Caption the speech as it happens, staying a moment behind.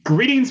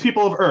Greetings,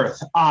 people of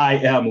Earth. I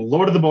am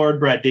Lord of the Board,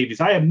 Brad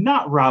Davies. I am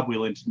not Rob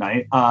Whelan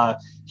tonight.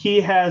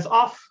 He has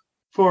off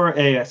for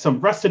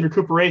some rest and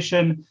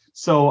recuperation.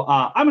 So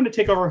I'm going to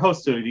take over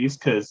host duties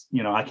because,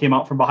 I came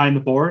out from behind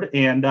the board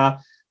and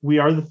we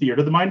are the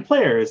Theater of the Mind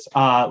players.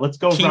 Let's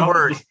go.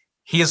 Keyword.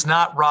 He is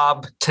not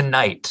Rob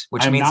tonight,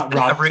 which means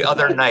every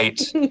other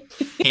night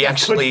he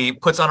actually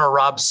puts on a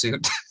Rob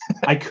suit.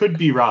 I could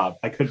be Rob.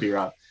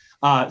 So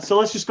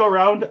let's just go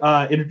around,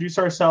 introduce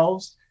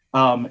ourselves,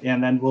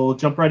 and then we'll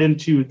jump right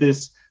into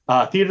this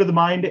Theater of the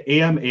Mind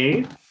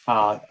AMA.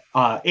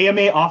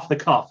 AMA off the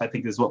cuff, I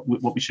think is what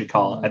we should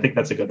call it. I think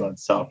that's a good one.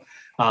 So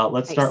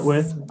let's start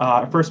with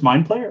our first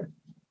Mind player.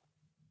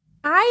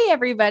 Hi,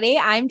 everybody.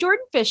 I'm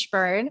Jordan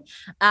Fishburne.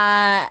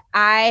 I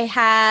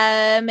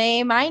am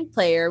a mind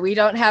player. We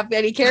don't have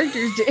any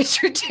characters to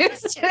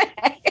introduce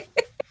today.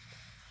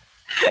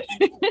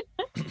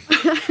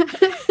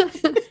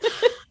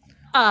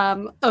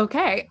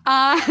 Okay.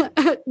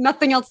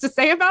 Nothing else to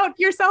say about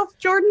yourself,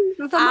 Jordan?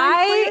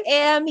 I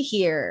am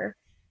here.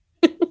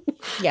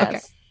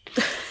 Yes.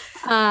 Okay.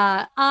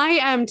 I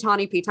am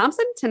Tawny P.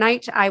 Thompson.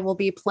 Tonight, I will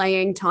be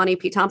playing Tawny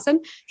P.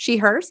 Thompson, she,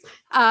 hers.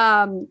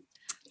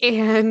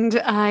 And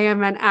I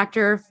am an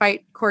actor,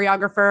 fight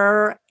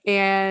choreographer,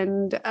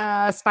 and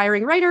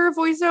aspiring writer,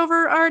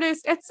 voiceover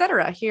artist,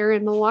 etc. here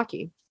in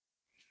Milwaukee.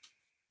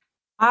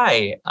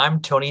 Hi,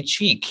 I'm Tony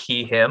Cheek,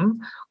 he,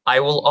 him.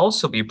 I will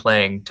also be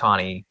playing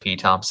Tawny P.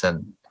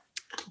 Thompson.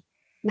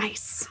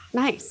 Nice.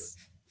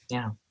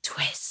 Yeah.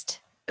 Twist.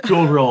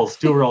 Dual roles.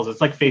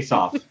 It's like Face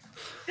Off.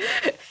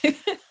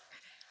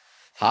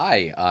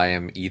 Hi, I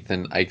am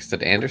Ethan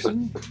Eichstead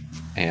Anderson,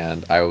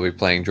 and I will be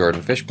playing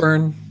Jordan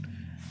Fishburne.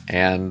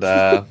 And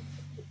I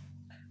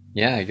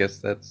guess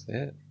that's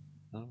it.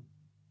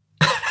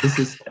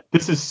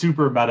 This is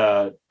super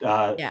meta.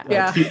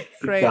 TMP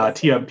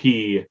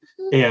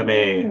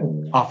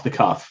AMA off the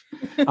cuff.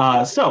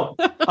 So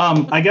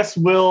I guess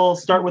we'll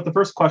start with the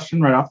first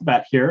question right off the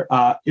bat here.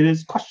 It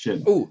is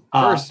question.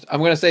 First, I'm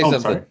going to say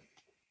something. Sorry.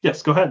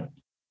 Yes, go ahead.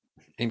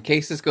 In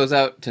case this goes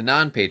out to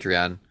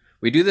non-Patreon,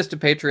 we do this to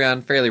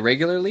Patreon fairly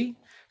regularly.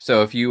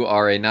 So if you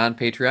are a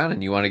non-Patreon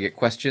and you want to get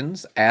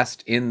questions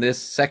asked in this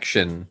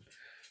section,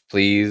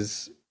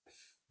 please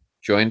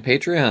join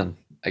Patreon,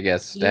 I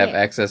guess, to have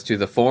access to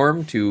the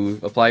form to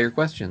apply your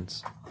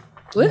questions.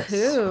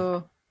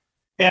 Woohoo!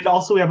 And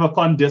also we have a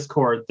fun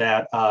Discord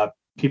that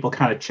people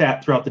kind of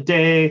chat throughout the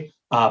day,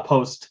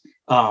 post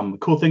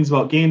cool things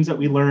about games that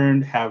we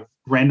learned, have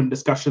random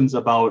discussions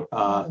about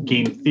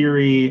game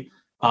theory,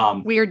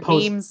 weird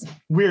memes,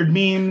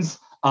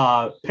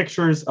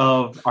 pictures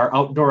of our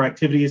outdoor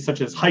activities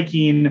such as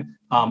hiking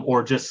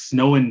or just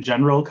snow in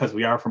general, because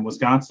we are from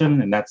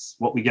Wisconsin and that's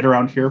what we get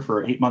around here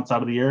for 8 months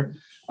out of the year.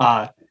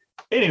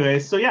 Anyway,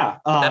 so yeah.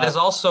 That is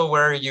also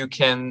where you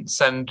can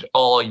send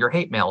all your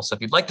hate mail. So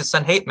if you'd like to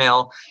send hate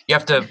mail, you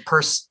have to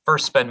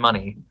first spend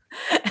money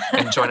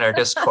and join our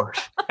Discord.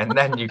 And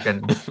then you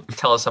can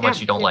tell us how much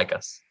you don't like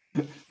us.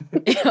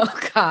 Oh,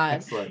 God.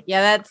 Excellent.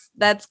 Yeah,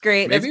 that's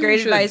great. That's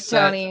great advice,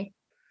 Tony.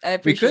 I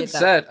appreciate that. We could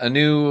set a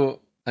new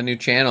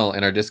channel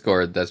in our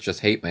Discord that's just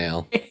hate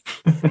mail.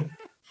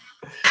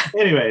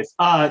 Anyways,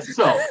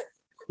 so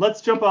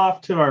let's jump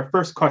off to our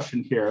first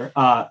question here,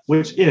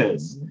 which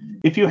is,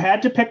 if you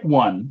had to pick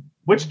one,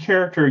 which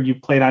character you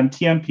played on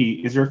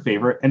TMP is your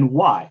favorite and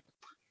why?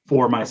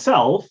 For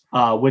myself,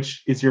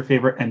 which is your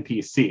favorite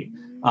NPC?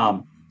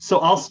 So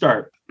I'll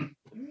start.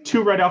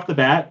 Two right off the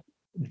bat,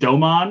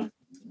 Domon,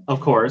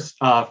 of course,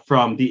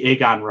 from the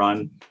Aegon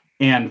run,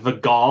 and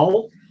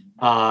Vigal.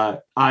 I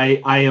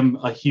am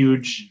a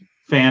huge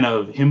fan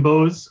of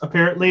himbos,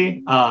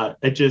 apparently.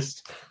 It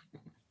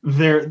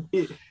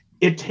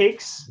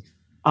takes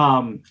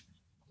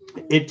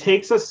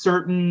a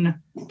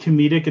certain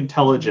comedic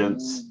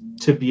intelligence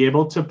to be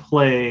able to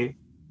play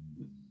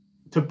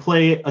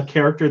a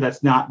character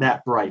that's not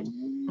that bright,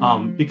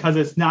 because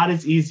it's not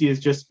as easy as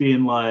just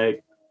being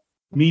like,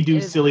 me do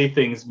silly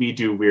things, me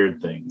do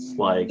weird things.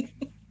 Like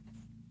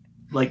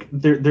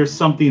there's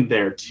something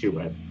there to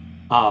it.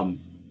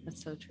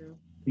 That's so true.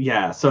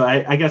 Yeah, so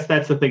I guess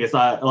that's the thing. Is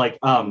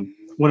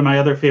one of my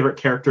other favorite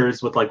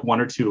characters with like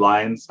one or two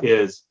lines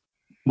is,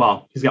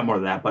 well, he's got more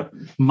than that, but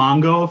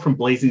Mongo from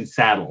Blazing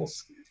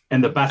Saddles.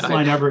 And the best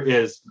line ever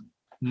is,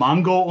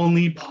 Mongo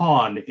only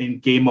pawn in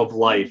Game of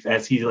Life,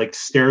 as he like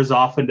stares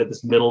off into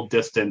this middle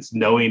distance,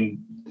 knowing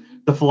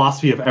the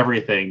philosophy of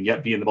everything,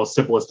 yet being the most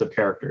simplest of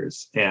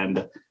characters.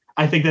 And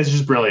I think that's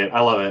just brilliant.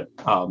 I love it.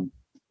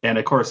 And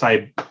of course,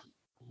 I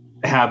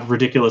have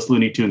ridiculous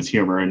Looney Tunes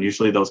humor, and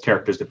usually those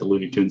characters get the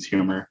Looney Tunes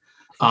humor.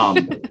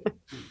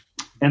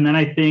 And then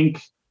I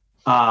think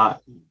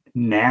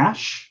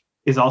Nash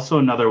is also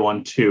another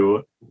one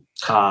too.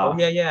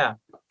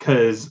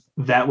 Because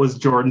that was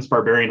Jordan's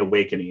Barbarian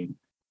Awakening,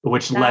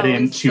 which led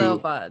into so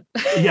fun.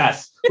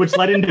 Yes, which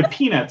led into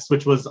Peanuts,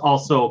 which was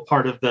also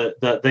part of the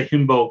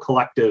himbo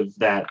collective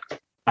that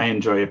I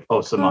enjoy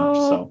so much.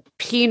 So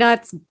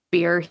Peanuts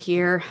beer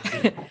here.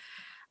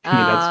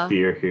 Peanuts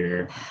beer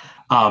here.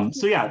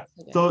 So yeah,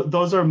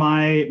 those are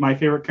my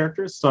favorite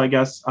characters. So I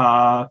guess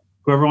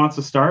whoever wants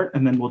to start,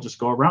 and then we'll just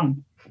go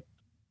around.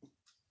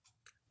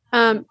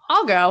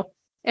 I'll go,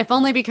 if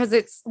only because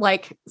it's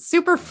like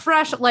super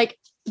fresh. Like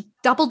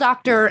Double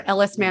Dr.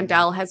 Ellis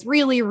Mandel has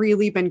really,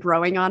 really been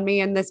growing on me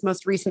in this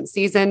most recent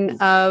season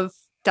of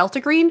Delta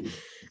Green.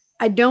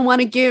 I don't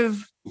want to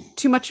give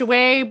too much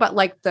away, but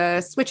like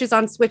the switches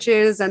on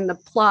switches and the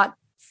plot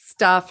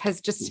stuff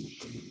has just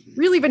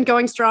really been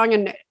going strong.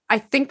 And I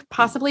think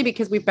possibly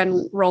because we've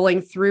been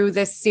rolling through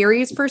this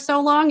series for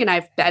so long, and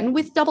I've been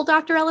with Double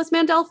Dr. Ellis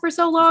Mandel for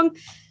so long,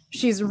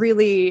 she's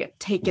really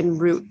taken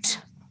root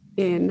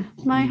in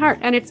my heart.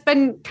 And it's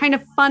been kind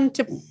of fun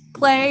to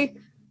play.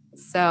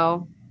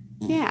 So,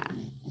 yeah.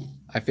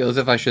 I feel as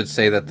if I should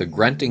say that the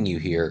grunting you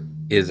hear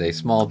is a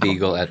small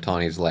beagle at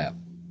Tawny's lap.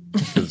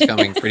 It's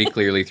coming pretty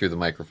clearly through the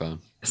microphone.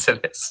 Yes,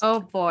 it is. Oh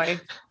boy.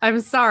 I'm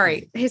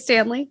sorry. Hey,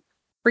 Stanley,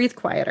 breathe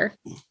quieter.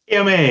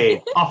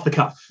 AMA, off the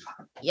cuff.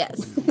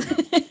 Yes.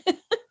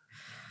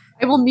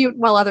 I will mute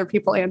while other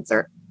people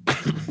answer. Go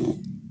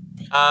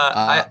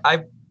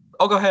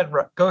ahead.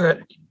 Go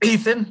ahead.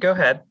 Ethan, go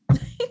ahead.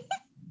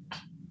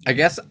 I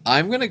guess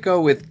I'm going to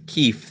go with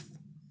Keith.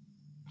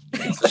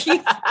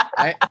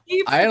 I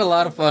had a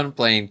lot of fun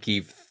playing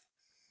Keith.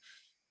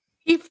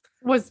 Keith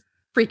was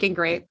freaking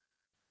great.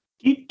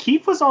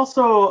 Keith was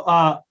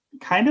also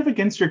kind of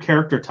against your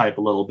character type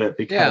a little bit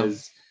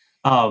because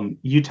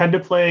you tend to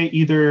play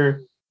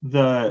either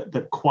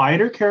the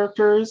quieter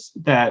characters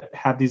that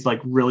have these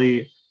like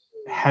really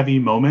heavy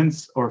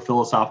moments or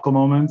philosophical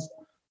moments,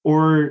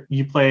 or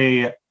you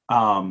play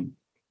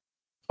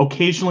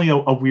occasionally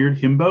a weird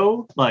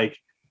himbo like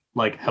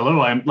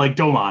hello, I'm like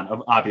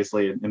Domon,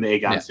 obviously in the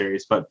Aegon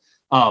series, but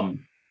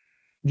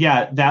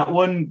that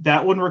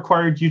one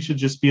required you to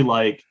just be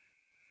like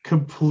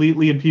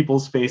completely in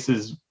people's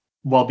faces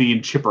while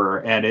being chipper,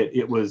 and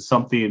it was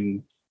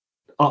something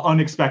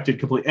unexpected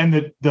completely,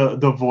 and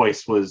the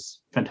voice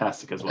was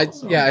fantastic as well.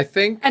 I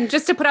think, and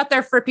just to put out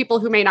there for people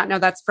who may not know,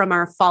 that's from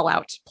our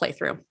Fallout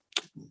playthrough.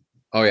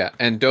 Oh yeah,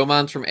 and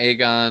Domon's from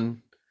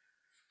Aegon,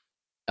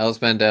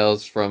 Ellis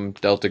Mandel's from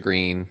Delta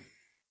Green.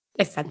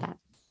 I said that.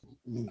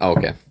 Oh,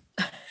 okay.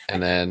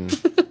 And then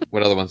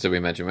what other ones did we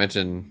mention?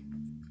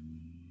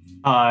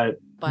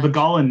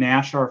 Vigal and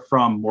Nash are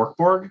from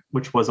Morkborg,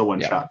 which was a one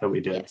shot that we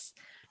did. Yes.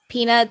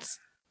 Peanuts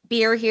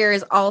beer here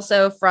is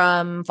also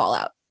from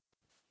Fallout.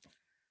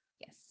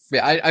 Yes.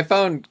 Yeah, I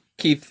found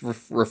Keith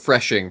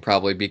refreshing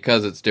probably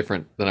because it's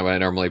different than what I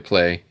normally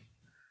play.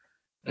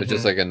 It's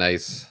just like a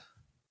nice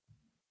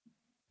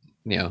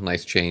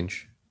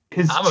change.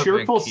 His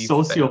cheerful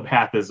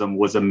sociopathism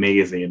was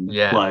amazing.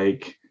 Yeah.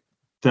 Like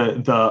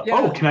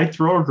oh, can I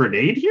throw a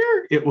grenade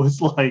here? It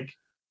was like,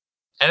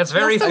 and it's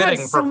very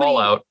fitting for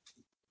Fallout.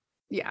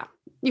 Yeah.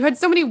 You had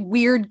so many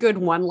weird, good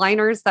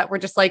one-liners that were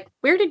just like,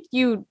 where did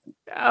you?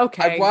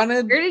 Okay,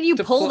 where did you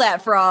pull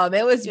that from?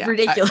 It was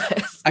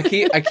ridiculous. I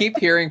keep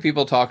hearing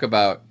people talk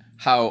about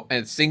how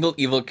a single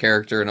evil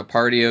character in a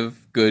party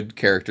of good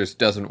characters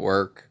doesn't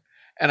work,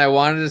 and I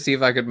wanted to see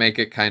if I could make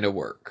it kind of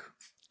work.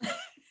 It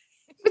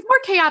was more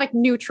chaotic,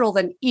 neutral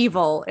than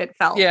evil. It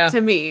felt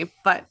to me,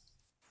 but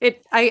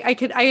I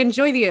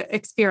enjoy the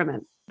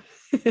experiment.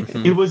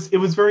 It was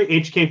very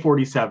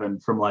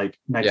HK-47 from like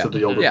Knights of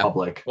the Old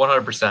Republic.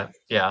 100%.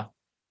 Yeah.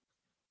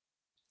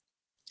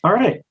 All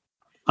right.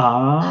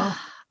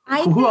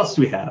 Who else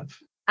do we have?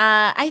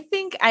 I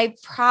think I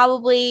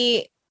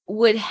probably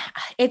would.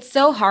 It's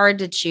so hard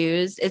to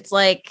choose. It's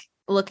like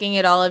looking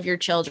at all of your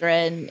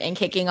children and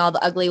kicking all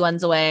the ugly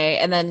ones away,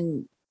 and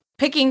then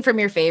picking from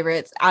your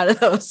favorites out of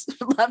those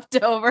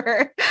left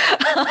over.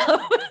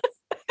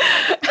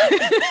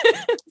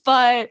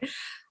 But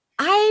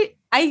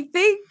I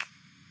think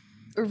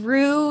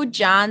Rue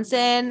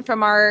Johnson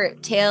from our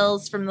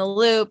Tales from the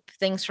Loop,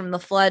 Things from the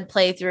Flood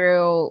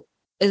playthrough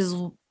is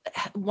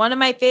one of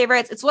my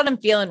favorites. It's what I'm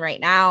feeling right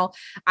now.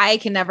 I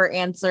can never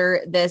answer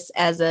this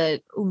as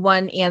a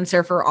one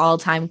answer for all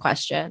time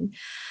question.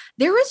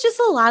 There was just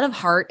a lot of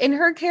heart in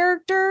her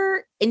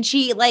character, and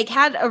she like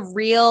had a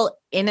real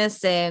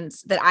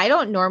innocence that I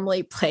don't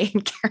normally play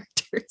in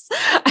characters.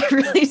 I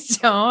really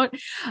don't.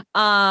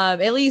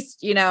 At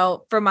least,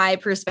 from my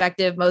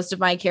perspective, most of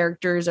my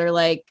characters are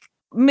like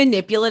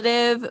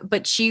manipulative,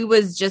 but she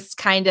was just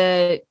kind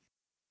of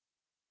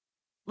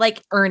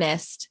like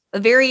earnest, a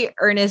very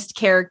earnest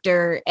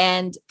character.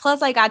 And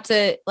plus I got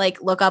to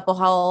like look up a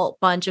whole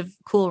bunch of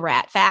cool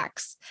rat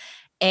facts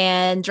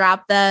and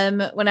drop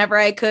them whenever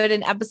I could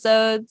in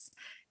episodes.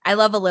 I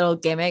love a little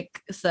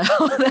gimmick, so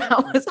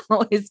that was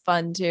always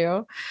fun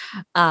too.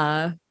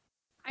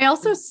 I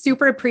also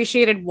super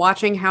appreciated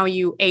watching how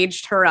you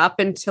aged her up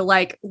into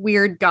like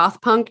weird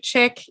goth punk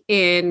chick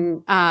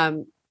in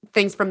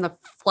Things from the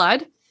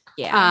Flood.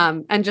 Yeah.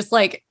 And just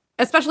like,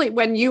 especially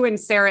when you and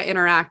Sarah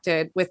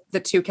interacted with the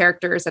two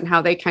characters and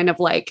how they kind of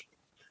like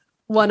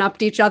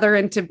one-upped each other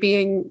into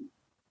being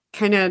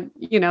kind of,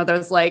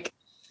 those like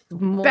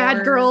more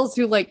bad girls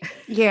who like,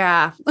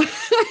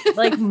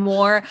 like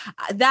more.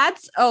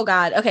 That's, oh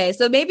God. Okay.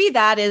 So maybe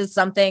that is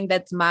something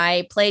that's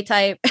my play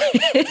type.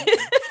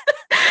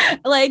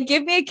 Like,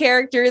 give me a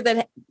character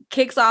that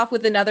kicks off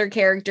with another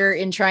character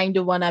in trying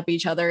to one up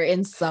each other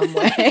in some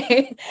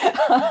way.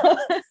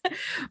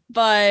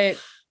 But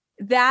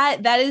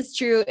that is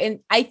true. And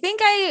I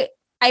think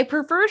I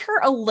preferred her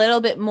a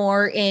little bit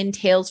more in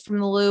Tales from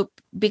the Loop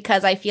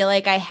because I feel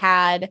like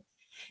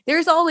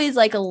there's always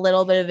like a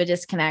little bit of a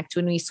disconnect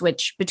when we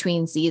switch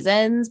between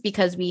seasons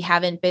because we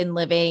haven't been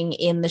living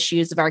in the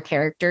shoes of our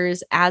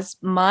characters as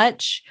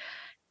much.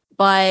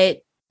 But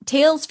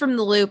Tales from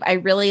the Loop, I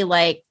really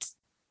liked.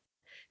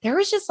 There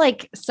was just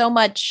like so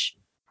much,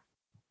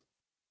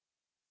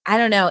 I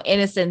don't know,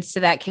 innocence to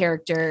that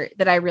character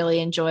that I really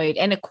enjoyed,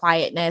 and a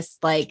quietness,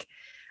 like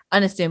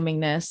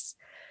unassummingness.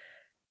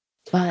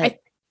 But I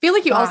feel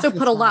like you also it's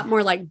put a lot fun.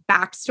 more like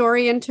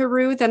backstory into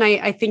Rue than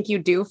I think you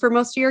do for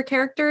most of your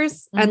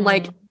characters. And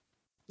like,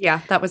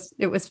 yeah,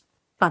 it was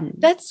fun.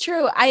 That's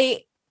true.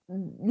 I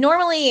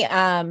normally,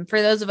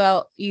 for those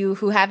of you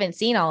who haven't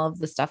seen all of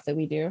the stuff that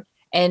we do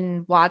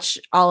and watch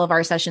all of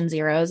our session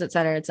zeros, et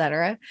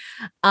cetera,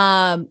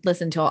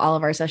 listen to all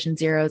of our session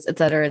zeros, et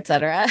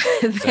cetera.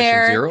 Session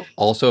Zero,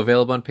 also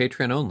available on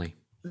Patreon only.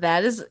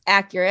 That is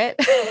accurate.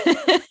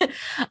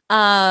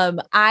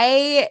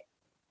 I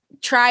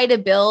try to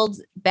build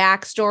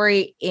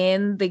backstory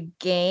in the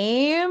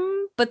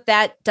game, but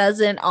that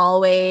doesn't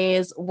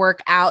always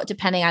work out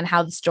depending on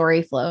how the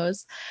story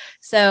flows.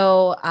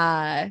 So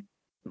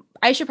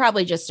I should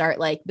probably just start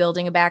like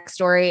building a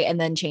backstory and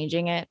then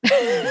changing it.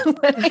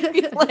 But I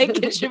feel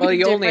like it should Well, be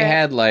you only different.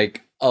 had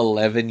like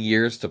 11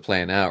 years to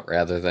plan out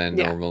rather than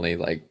normally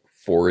like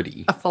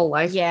 40. A full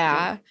life.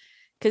 Yeah.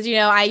 Because,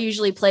 I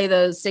usually play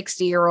those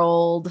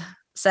 60-year-old,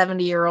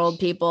 70-year-old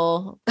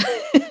people.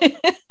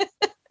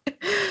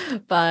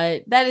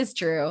 But that is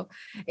true.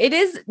 It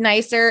is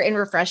nicer and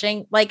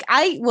refreshing. Like,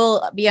 I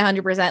will be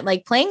 100%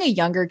 like playing a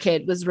younger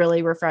kid was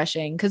really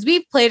refreshing because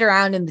we've played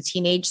around in the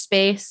teenage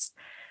space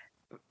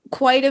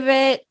quite a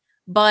bit.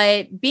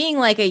 But being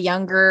like a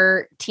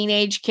younger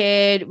teenage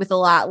kid with a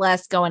lot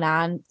less going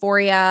on for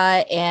you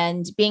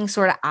and being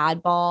sort of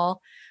oddball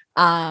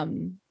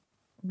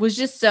was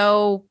just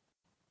so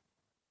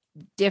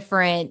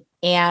different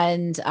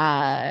and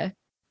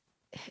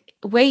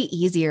way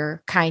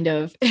easier, kind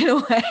of, in a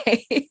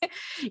way.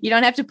 You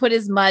don't have to put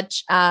as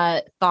much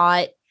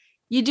thought.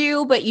 You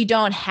do, but you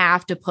don't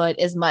have to put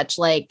as much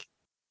like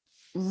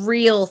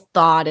real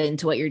thought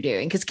into what you're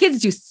doing because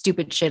kids do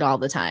stupid shit all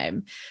the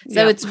time.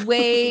 So it's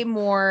way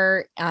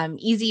more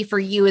easy for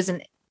you as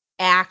an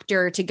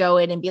actor to go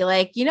in and be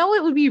like, you know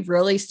what would be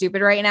really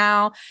stupid right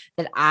now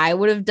that I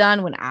would have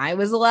done when I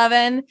was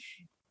 11?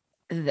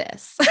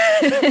 This.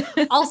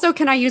 Also,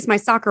 can I use my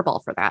soccer ball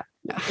for that?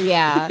 No.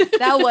 Yeah,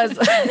 that was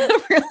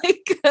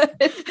really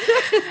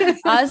good.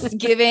 Us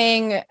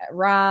giving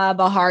Rob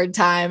a hard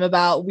time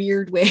about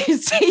weird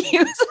ways to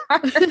use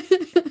our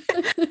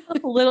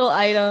little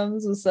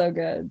items was so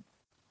good.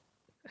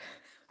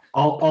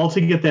 All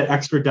to get that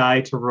extra die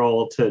to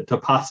roll to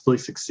possibly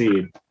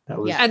succeed. That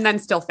was Yeah. And then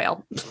still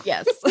fail.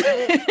 Yes.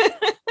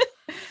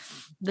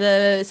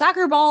 The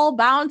soccer ball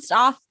bounced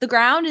off the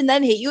ground and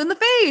then hit you in the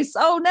face.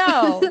 Oh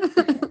no.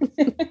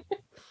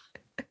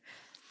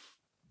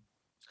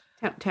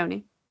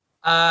 Tony.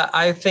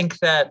 I think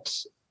that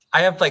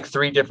I have like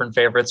 3 different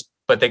favorites,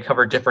 but they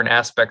cover different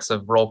aspects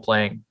of role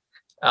playing.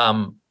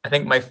 I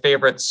think my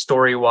favorite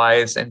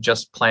story-wise and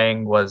just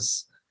playing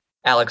was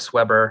Alex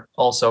Weber,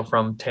 also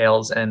from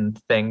Tales and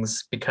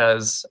Things,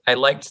 because I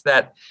liked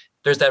that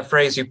there's that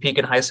phrase, you peak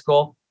in high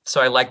school. So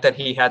I like that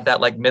he had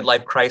that like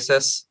midlife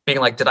crisis, being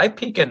like, did I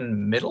peak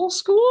in middle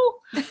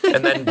school?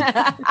 And then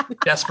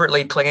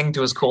desperately clinging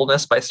to his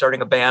coolness by starting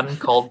a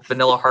band called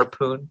Vanilla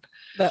Harpoon.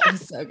 That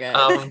was so good.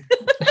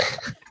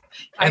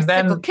 And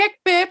then kick,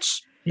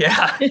 bitch.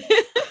 Yeah.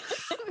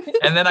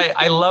 And then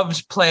I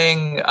loved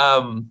playing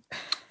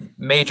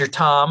Major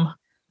Tom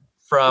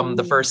from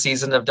the first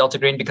season of Delta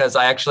Green because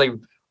I actually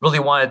really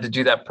wanted to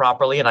do that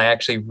properly. And I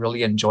actually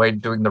really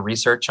enjoyed doing the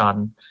research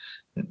on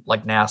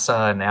like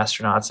NASA and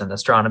astronauts and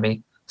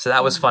astronomy. So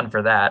that was fun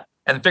for that.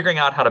 And figuring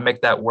out how to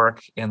make that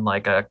work in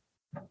like a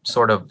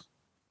sort of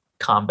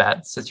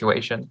combat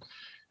situation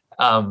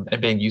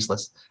and being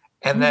useless.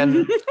 And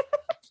then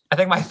I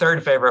think my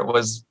third favorite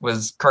was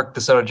Kirk the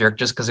Soda Jerk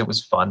just because it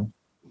was fun.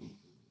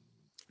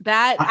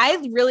 That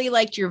I really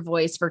liked your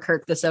voice for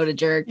Kirk the Soda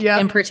Jerk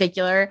in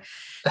particular.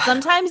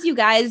 Sometimes you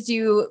guys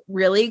do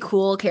really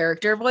cool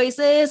character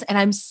voices, and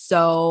I'm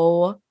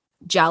so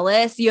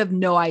jealous. You have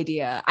no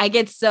idea. I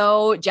get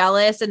so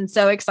jealous and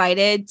so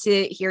excited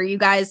to hear you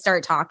guys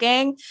start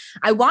talking.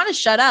 I want to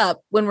shut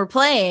up when we're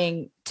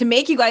playing to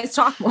make you guys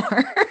talk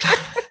more.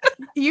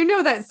 You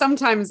know that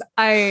sometimes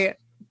I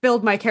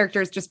build my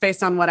characters just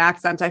based on what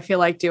accent I feel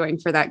like doing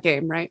for that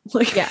game, right?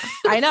 Like, yeah,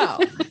 I know.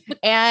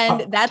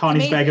 And that's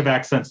Tawny's amazing. bag of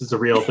accents is a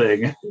real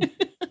thing.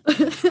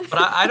 But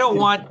I don't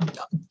want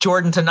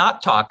Jordan to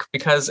not talk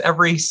because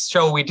every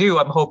show we do,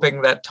 I'm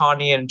hoping that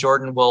Tawny and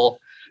Jordan will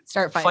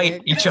Start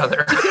fight each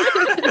other.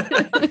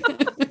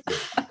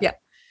 Yeah.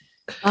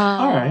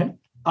 All right.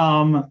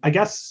 I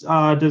guess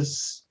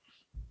does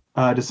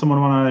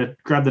someone want to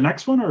grab the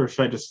next one, or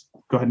should I just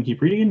go ahead and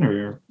keep reading?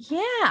 Or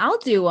Yeah, I'll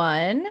do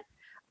one.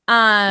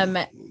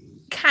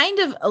 Kind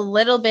of a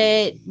little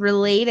bit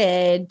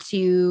related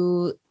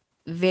to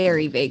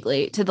very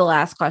vaguely to the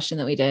last question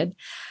that we did.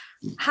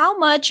 How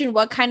much and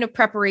what kind of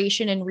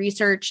preparation and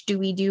research do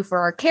we do for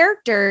our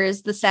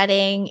characters, the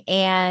setting,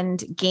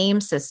 and game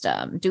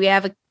system? Do we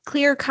have a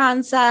clear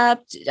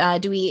concept?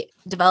 Do we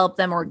develop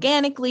them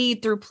organically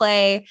through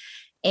play?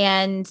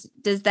 And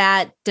does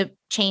that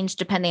change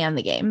depending on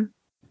the game?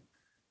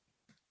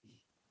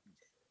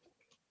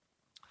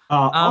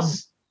 Go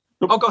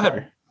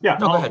ahead. Yeah,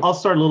 No, go ahead. I'll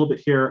start a little bit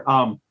here.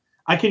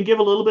 I can give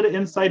a little bit of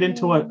insight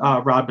into what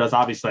Rob does.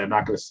 Obviously, I'm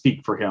not going to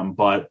speak for him,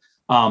 but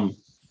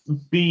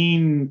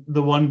being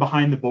the one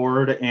behind the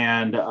board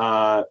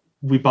and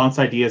we bounce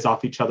ideas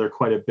off each other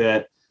quite a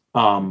bit,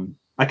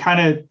 I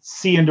kind of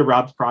see into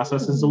Rob's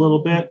processes a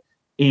little bit.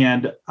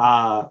 And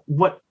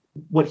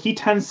what he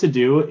tends to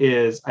do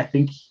is, I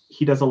think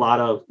he does a lot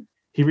of,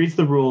 he reads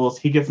the rules,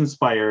 he gets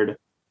inspired,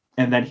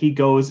 and then he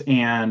goes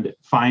and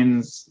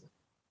finds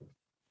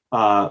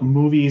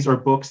movies or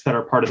books that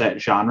are part of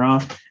that genre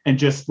and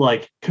just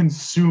like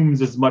consumes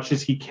as much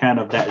as he can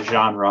of that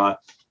genre.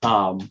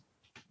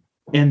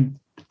 And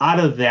out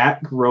of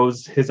that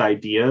grows his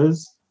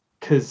ideas,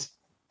 because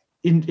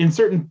in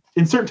certain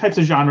types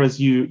of genres,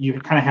 you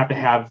kind of have to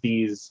have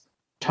these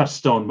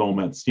touchstone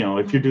moments. You know,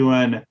 if you're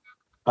doing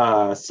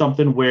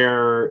something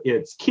where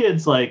it's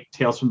kids, like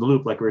Tales from the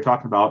Loop, like we were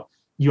talking about,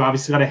 you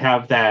obviously got to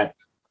have that,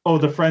 oh,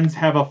 the friends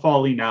have a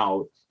falling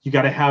out. You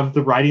got to have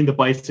the riding the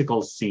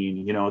bicycle scene.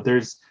 You know,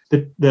 there's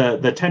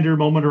the tender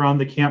moment around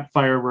the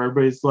campfire where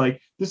everybody's like,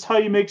 this is how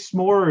you make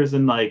s'mores.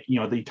 And like, you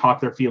know, they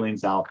talk their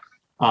feelings out.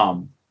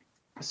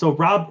 So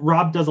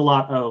Rob does a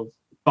lot of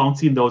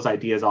bouncing those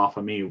ideas off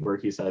of me, where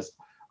he says,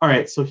 all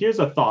right, so here's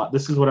a thought.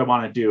 This is what I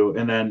want to do.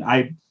 And then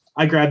I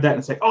grab that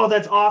and say, oh,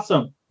 that's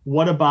awesome.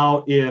 What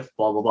about if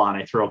blah, blah, blah. And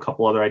I throw a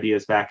couple other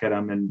ideas back at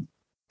him. And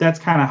that's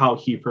kind of how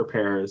he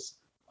prepares.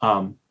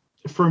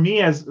 For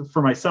me,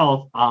 for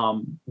myself,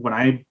 when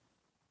I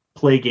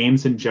play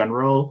games in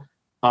general,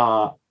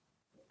 I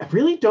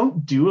really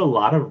don't do a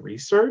lot of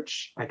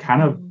research. I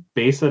kind of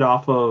base it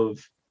off of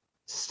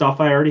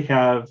stuff I already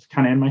have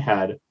kind of in my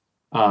head.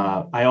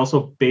 I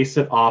also base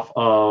it off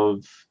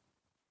of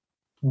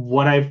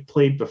what I've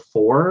played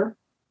before,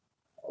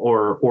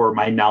 or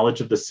my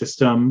knowledge of the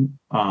system,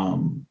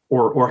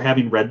 or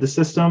having read the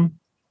system.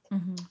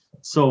 Mm-hmm.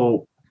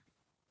 So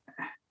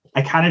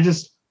I kind of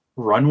just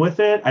run with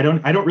it. I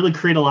don't really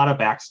create a lot of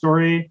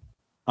backstory.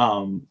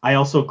 I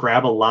also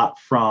grab a lot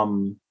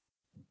from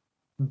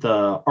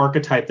the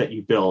archetype that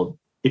you build.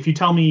 If you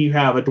tell me you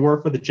have a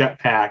dwarf with a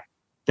jetpack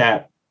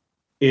that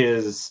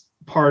is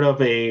part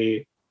of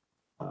a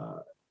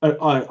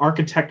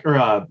architect or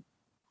a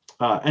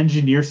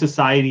engineer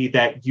society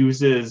that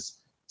uses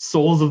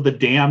souls of the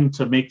damned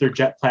to make their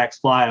jetpacks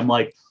fly, I'm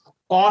like,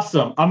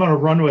 awesome, I'm gonna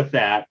run with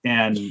that,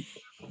 and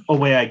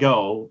away I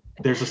go.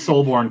 There's a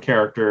Soulborn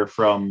character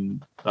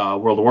from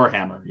World of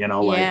Warhammer, you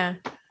know,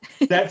 like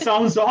that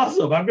sounds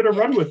awesome, I'm gonna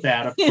run with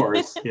that, of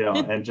course, you know,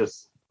 and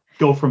just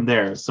go from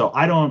there. So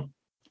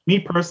me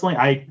personally,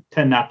 I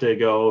tend not to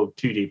go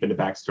too deep into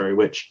backstory,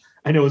 which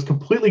I know is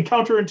completely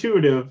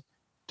counterintuitive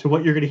to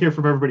what you're going to hear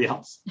from everybody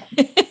else.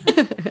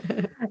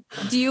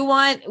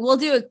 We'll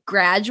do a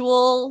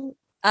gradual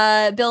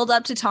build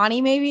up to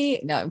Tawny, maybe?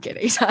 No, I'm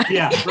kidding.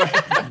 Yeah,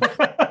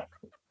 right.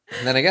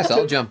 And then I guess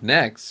I'll jump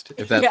next,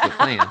 if that's the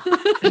plan.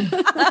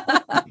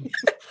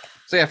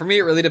 So yeah, for me,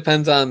 it really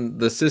depends on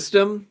the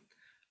system.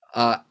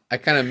 I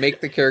kind of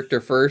make the character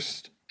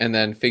first and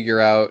then figure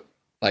out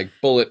like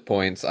bullet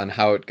points on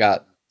how it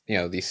got, you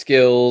know, these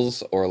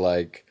skills or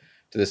like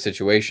to the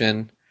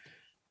situation.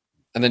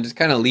 And then just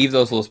kind of leave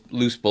those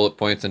loose bullet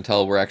points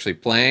until we're actually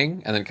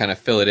playing, and then kind of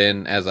fill it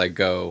in as I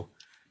go.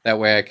 That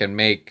way I can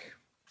make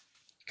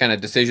kind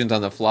of decisions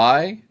on the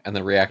fly and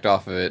then react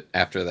off of it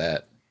after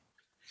that.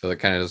 So it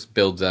kind of just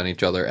builds on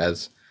each other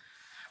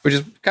which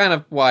is kind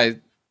of why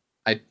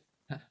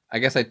I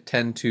guess I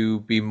tend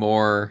to be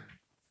more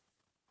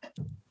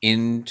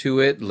into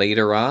it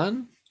later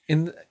on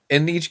in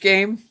each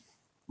game.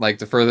 Like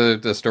the further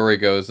the story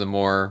goes, the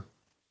more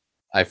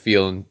I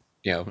feel,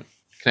 you know,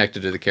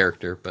 connected to the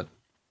character, but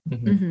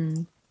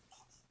Mm-hmm.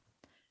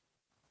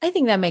 I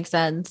think that makes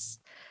sense.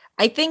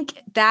 I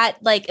think that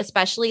like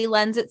especially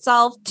lends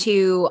itself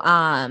to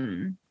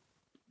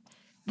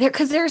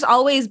because there's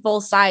always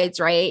both sides,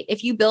 right?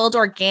 If you build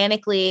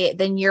organically,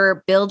 then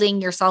you're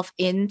building yourself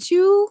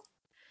into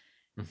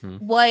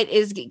what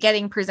is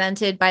getting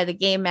presented by the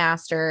game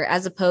master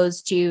as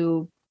opposed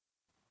to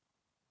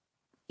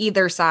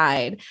either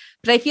side.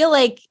 But I feel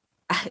like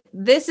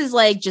this is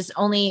like just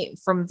only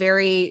from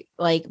very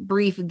like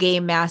brief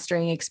game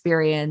mastering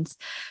experience.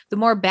 The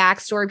more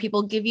backstory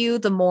people give you,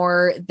 the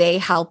more they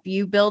help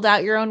you build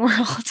out your own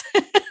world,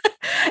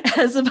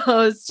 as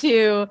opposed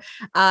to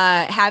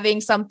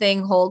having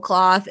something whole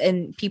cloth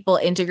and people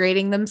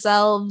integrating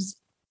themselves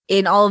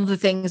in all of the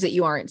things that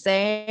you aren't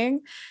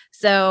saying.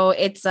 So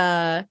it's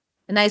a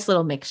nice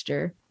little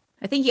mixture.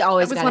 I think you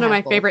always. That was one of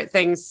my favorite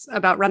things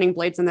about running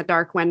Blades in the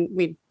Dark when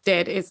we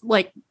did is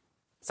like.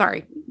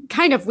 Sorry,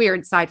 kind of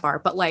weird sidebar,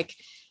 but like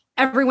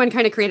everyone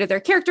kind of created their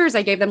characters.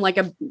 I gave them like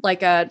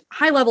a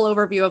high level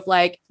overview of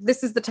like,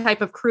 this is the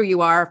type of crew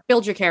you are,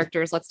 build your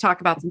characters. Let's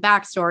talk about some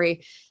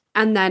backstory.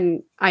 And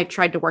then I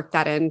tried to work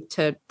that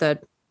into the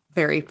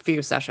very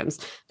few sessions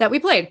that we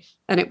played.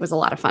 And it was a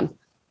lot of fun.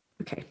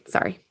 Okay.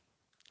 Sorry.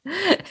 No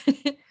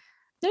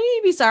need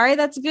to be sorry.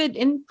 That's a good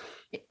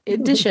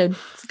addition.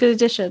 It's a good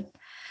addition.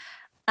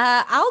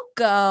 I'll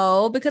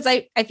go because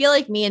I feel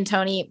like me and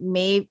Tony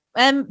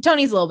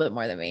Tony's a little bit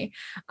more than me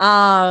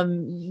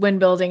when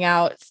building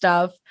out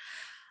stuff.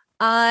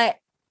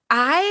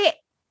 I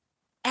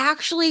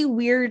actually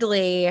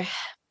weirdly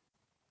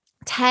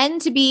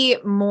tend to be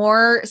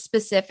more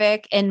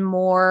specific and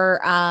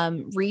more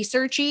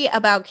researchy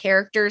about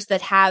characters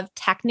that have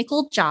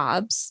technical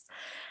jobs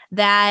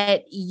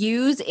that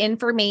use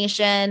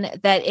information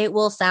that it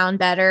will sound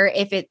better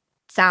if it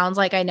sounds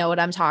like I know what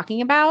I'm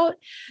talking about.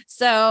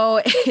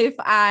 So if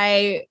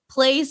I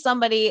play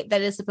somebody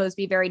that is supposed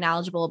to be very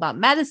knowledgeable about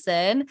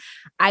medicine,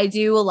 I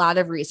do a lot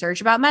of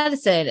research about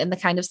medicine and the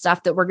kind of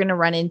stuff that we're going to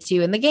run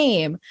into in the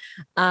game.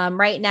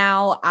 Right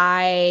now,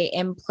 I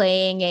am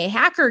playing a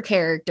hacker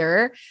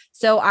character.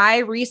 So I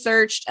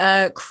researched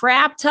a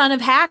crap ton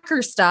of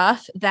hacker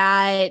stuff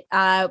that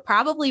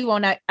probably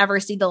won't ever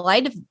see the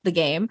light of the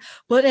game.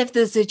 But if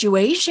the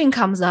situation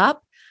comes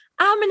up,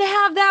 I'm going to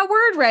have that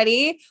word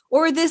ready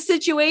or this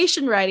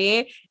situation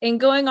ready and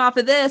going off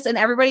of this. And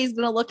everybody's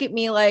going to look at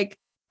me like,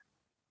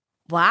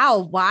 wow,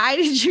 why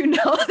did you know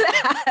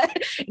that?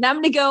 And I'm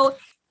going to go,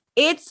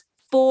 it's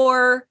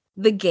for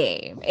the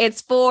game.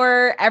 It's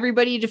for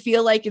everybody to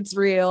feel like it's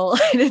real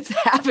and it's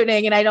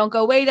happening. And I don't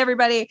go, wait,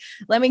 everybody,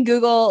 let me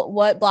Google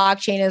what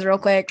blockchain is real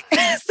quick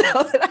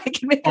so that I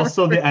can make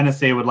also the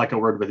NSA would like a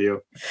word with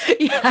you.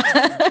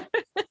 Yeah.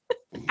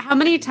 How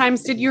many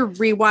times did you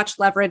rewatch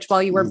Leverage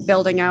while you were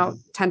building out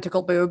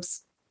tentacle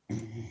boobs?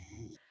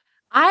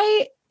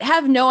 I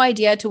have no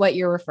idea to what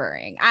you're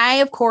referring. I,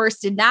 of course,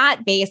 did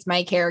not base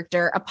my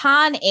character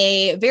upon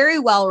a very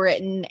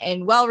well-written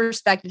and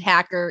well-respected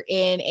hacker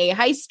in a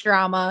heist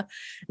drama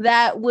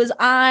that was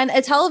on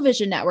a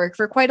television network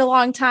for quite a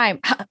long time.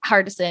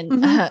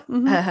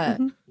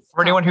 Hardison.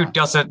 For anyone who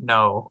doesn't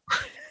know,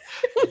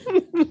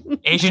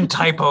 Agent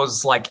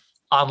Typo's like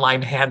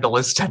online handle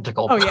is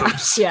tentacle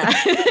boobs. Yeah.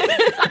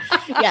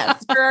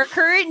 Yes. For our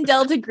current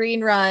Delta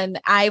Green run,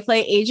 I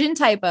play Agent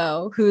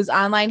Typo, whose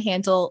online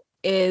handle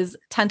is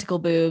tentacle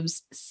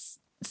boobs,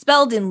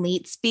 spelled in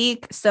leet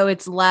speak. So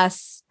it's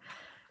less.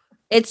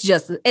 It's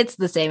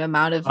the same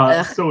amount of.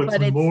 So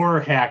it's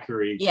more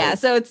hackery. Yeah.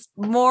 So it's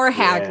more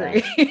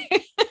hackery.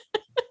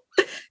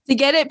 To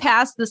get it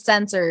past the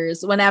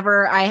censors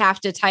whenever I have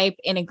to type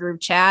in a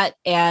group chat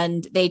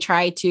and they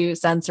try to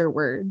censor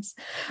words.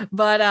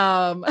 But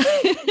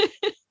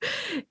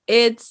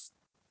it's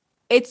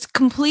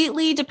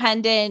completely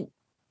dependent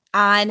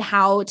on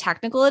how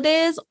technical it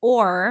is,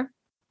 or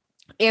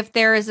if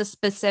there is a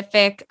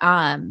specific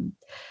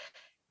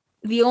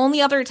the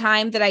only other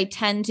time that I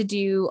tend to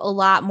do a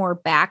lot more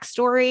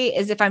backstory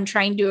is if I'm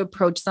trying to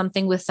approach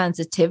something with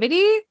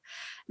sensitivity.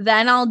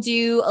 Then I'll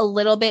do a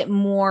little bit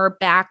more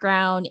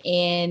background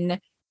in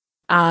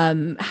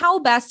how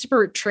best to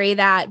portray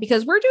that,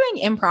 because we're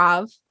doing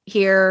improv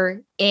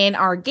here in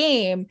our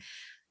game.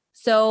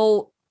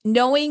 So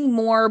knowing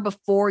more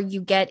before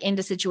you get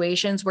into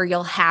situations where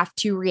you'll have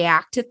to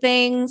react to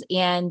things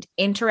and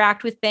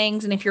interact with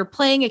things. And if you're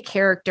playing a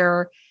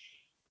character,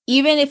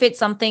 even if it's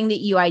something that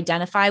you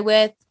identify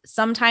with,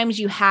 sometimes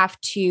you have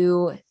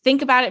to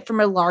think about it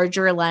from a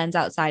larger lens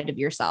outside of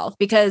yourself,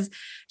 because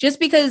just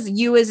because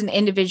you as an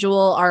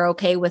individual are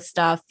okay with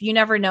stuff, you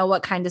never know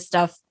what kind of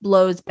stuff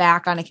blows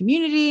back on a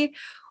community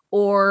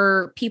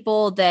or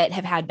people that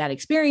have had bad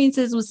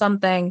experiences with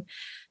something.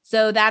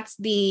 So that's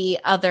the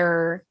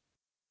other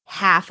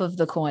half of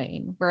the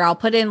coin where I'll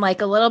put in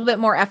like a little bit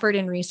more effort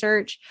and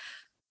research.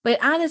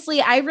 But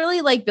honestly, I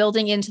really like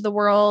building into the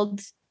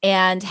world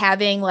and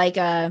having like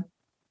a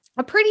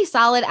pretty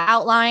solid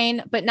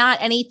outline, but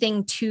not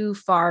anything too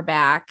far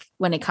back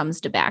when it comes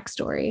to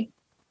backstory.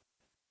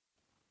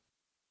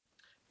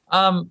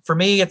 For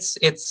me,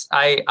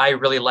 I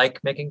really like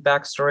making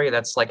backstory.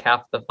 That's like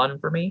half the fun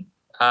for me.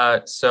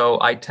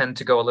 So I tend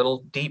to go a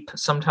little deep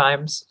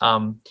sometimes.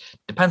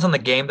 Depends on the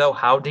game though,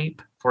 how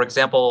deep. For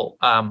example,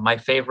 my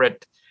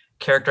favorite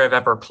character I've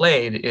ever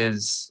played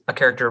is a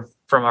character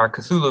from our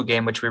Cthulhu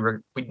game, which we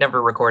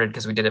never recorded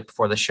because we did it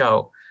before the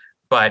show.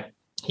 But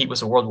he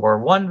was a World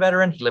War I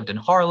veteran. He lived in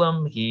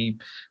Harlem. He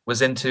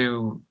was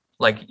into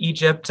like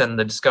Egypt and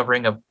the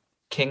discovering of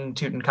King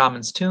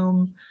Tutankhamun's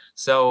tomb.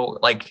 So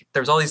like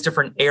there's all these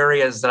different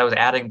areas that I was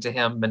adding to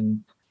him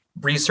and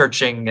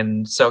researching.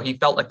 And so he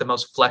felt like the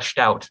most fleshed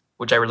out,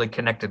 which I really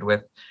connected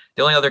with.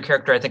 The only other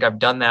character I think I've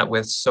done that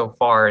with so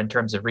far in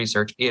terms of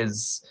research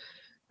is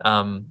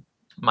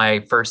my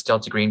first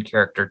Delta Green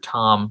character,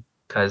 Tom,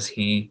 because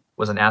he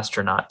was an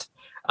astronaut.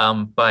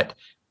 But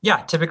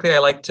yeah, typically I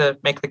like to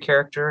make the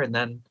character and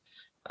then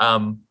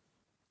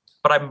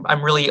but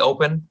I'm really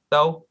open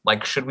though.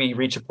 Like, should we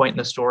reach a point in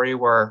the story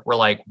where we're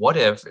like, what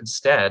if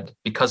instead,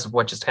 because of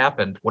what just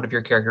happened, what if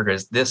your character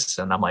is this?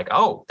 And I'm like,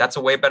 oh, that's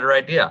a way better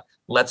idea.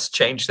 Let's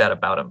change that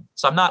about him.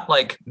 So I'm not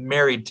like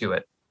married to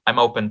it. I'm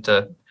open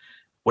to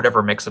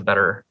whatever makes a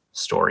better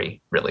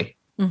story, really.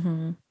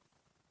 Mm-hmm.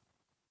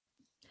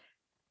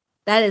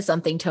 That is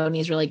something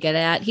Tony's really good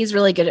at. He's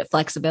really good at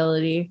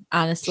flexibility,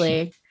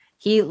 honestly.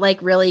 He like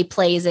really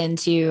plays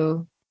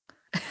into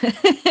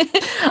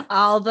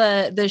all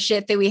the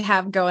shit that we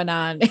have going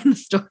on in the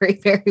story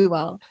very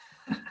well.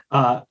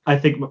 I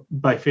think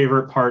my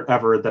favorite part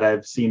ever that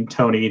I've seen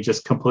Tony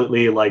just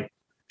completely like,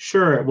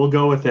 sure, we'll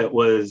go with it,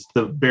 was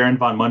the Baron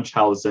von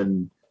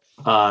Munchausen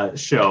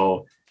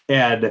show.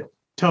 And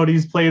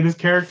Tony's playing this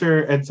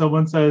character and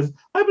someone says,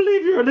 I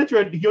believe you're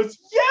illiterate. And he goes,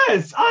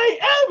 yes,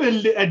 I am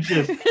illiterate. And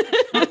just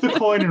took the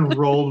coin and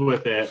rolled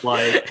with it.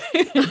 Like,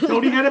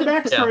 Tony had a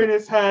backstory in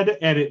his head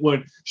and it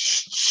went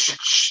shh,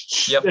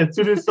 as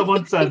soon as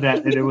someone said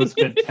that, and it was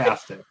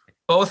fantastic.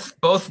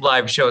 Both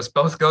live shows,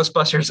 both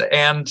Ghostbusters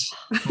and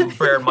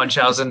Baron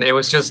Munchausen, it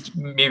was just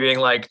me being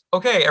like,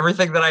 okay,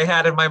 everything that I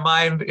had in my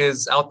mind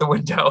is out the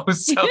window.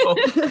 So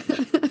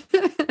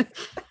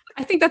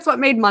I think that's what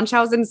made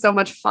Munchausen so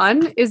much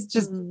fun, is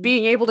just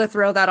being able to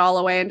throw that all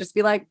away and just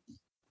be like,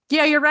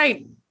 yeah, you're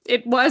right.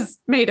 It was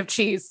made of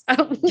cheese.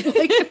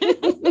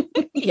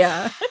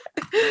 Yeah.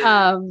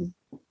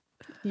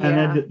 And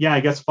then, I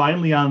guess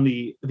finally on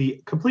the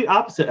complete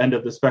opposite end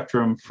of the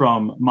spectrum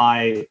from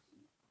my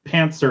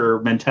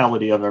pantser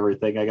mentality of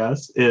everything, I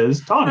guess,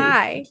 is Tawny.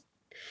 Hi.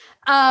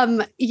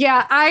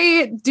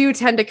 I do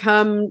tend to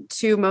come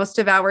to most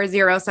of our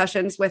zero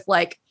sessions with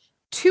like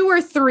 2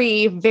 or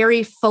 3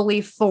 very fully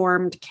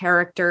formed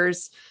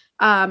characters,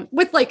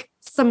 with like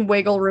some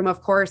wiggle room,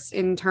 of course,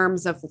 in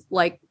terms of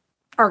like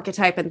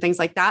archetype and things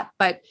like that.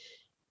 But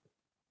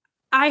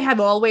I have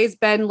always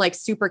been like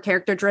super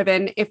character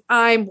driven. If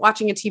I'm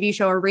watching a TV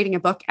show or reading a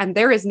book and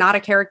there is not a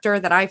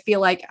character that I feel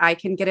like I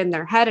can get in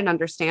their head and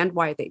understand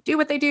why they do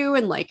what they do,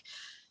 and like,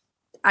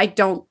 I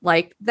don't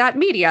like that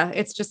media.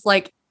 It's just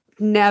like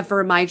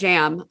never my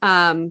jam.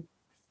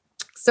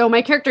 So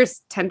my characters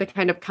tend to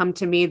kind of come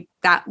to me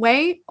that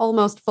way,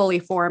 almost fully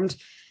formed.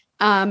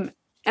 And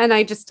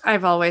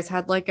I've always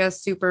had like a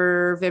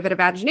super vivid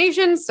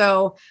imagination.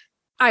 So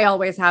I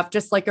always have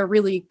just like a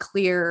really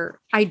clear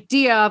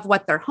idea of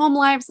what their home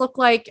lives look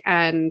like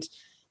and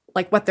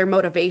like what their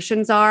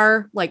motivations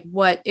are. Like,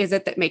 what is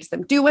it that makes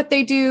them do what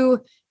they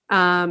do?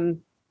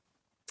 And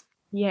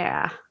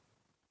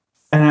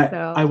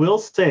I will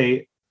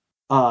say,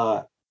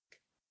 I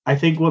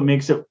think what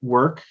makes it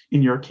work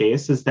in your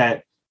case is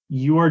that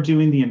you are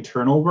doing the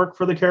internal work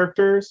for the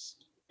characters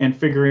and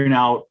figuring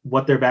out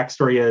what their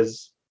backstory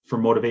is for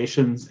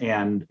motivations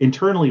and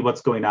internally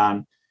what's going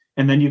on.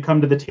 And then you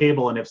come to the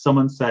table, and if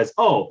someone says,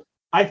 oh,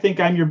 I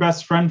think I'm your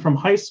best friend from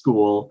high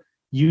school,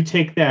 you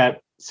take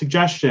that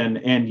suggestion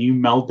and you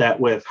meld that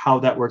with how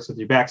that works with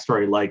your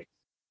backstory. Like,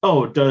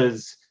 oh,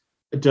 does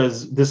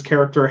this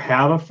character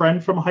have a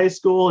friend from high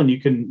school? And you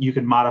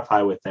can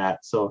modify with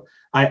that. So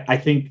I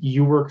think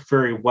you work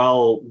very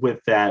well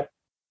with that.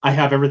 I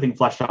have everything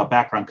fleshed out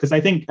background, because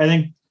I think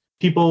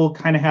people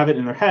kind of have it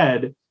in their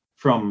head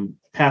from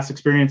past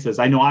experiences.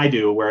 I know I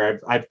do,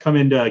 where I've come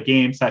into a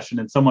game session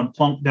and someone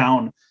plunked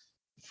down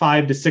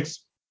 5 to 6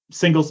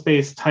 single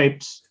space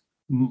typed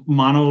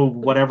mono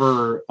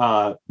whatever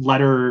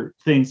letter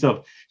things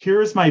of,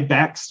 here's my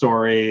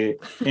backstory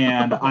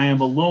and I am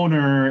a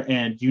loner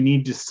and you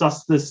need to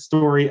suss this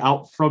story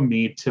out from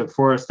me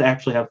for us to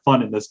actually have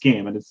fun in this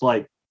game. And it's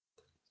like,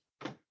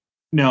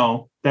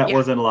 no, that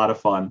wasn't a lot of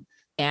fun.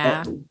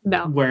 Yeah.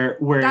 No.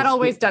 Where that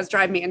always does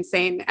drive me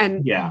insane.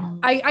 And yeah,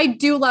 I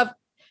do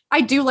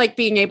like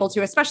being able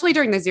to, especially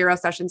during the zero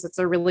sessions, it's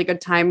a really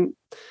good time.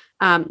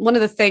 One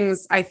of the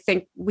things I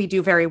think we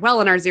do very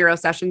well in our zero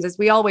sessions is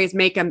we always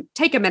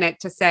take a minute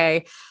to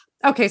say,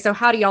 okay, so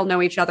how do y'all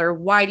know each other?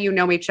 Why do you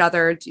know each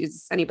other?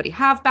 Does anybody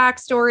have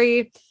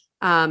backstory?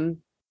 And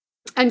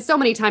so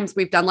many times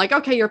we've done like,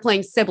 okay, you're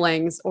playing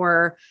siblings,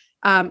 or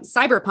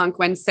Cyberpunk,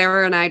 when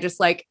Sarah and I just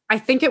like, I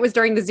think it was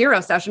during the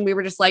zero session, we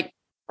were just like,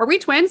 are we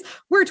twins?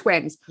 We're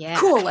twins. Yeah.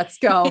 Cool. Let's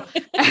go.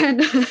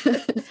 And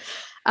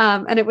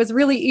it was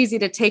really easy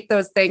to take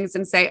those things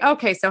and say,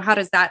 okay, so how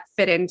does that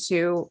fit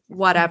into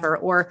whatever?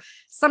 Or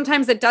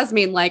sometimes it does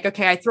mean like,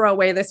 okay, I throw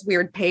away this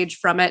weird page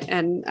from it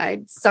and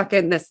I suck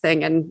in this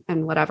thing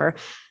and whatever.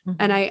 Mm-hmm.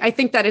 And I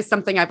think that is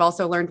something I've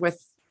also learned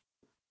with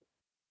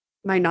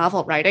my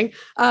novel writing,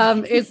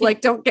 is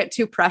like, don't get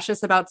too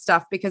precious about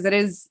stuff, because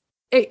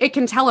it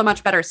can tell a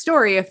much better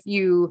story if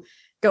you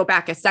go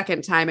back a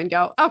second time and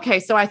go, okay,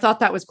 so I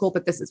thought that was cool,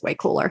 but this is way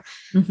cooler.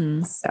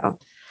 Mm-hmm. So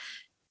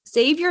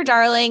save your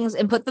darlings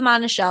and put them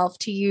on a shelf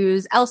to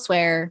use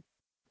elsewhere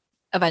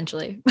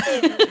eventually.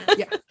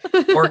 Yeah.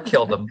 Or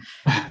kill them.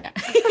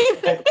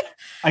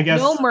 I guess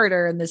no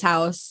murder in this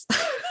house.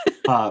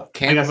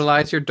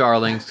 Cannibalize your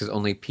darlings, because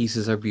only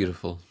pieces are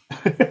beautiful.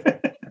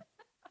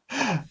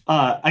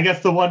 I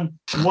guess the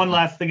one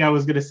last thing I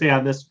was going to say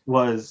on this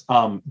was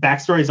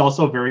backstory is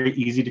also very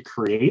easy to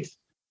create.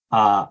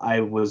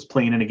 I was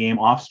playing in a game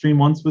off stream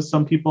once with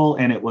some people,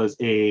 and it was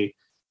a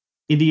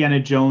Indiana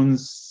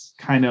Jones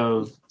kind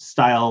of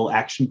style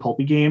action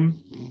pulpy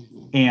game.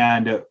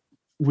 And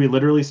we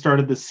literally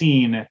started the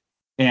scene,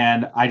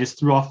 and I just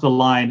threw off the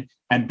line,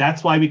 and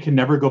that's why we can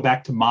never go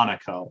back to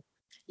Monaco.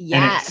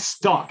 Yes. And it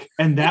stuck.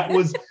 And that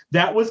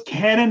was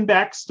canon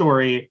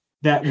backstory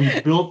that we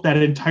built that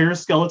entire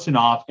skeleton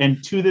off.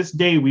 And to this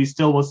day, we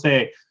still will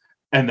say,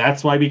 and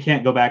that's why we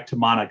can't go back to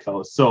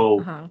Monaco.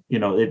 So,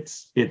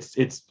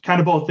 it's kind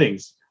of both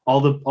things. All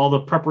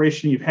the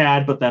preparation you've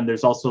had, but then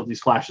there's also these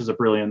flashes of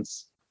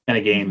brilliance in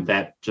a game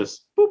that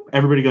just boop,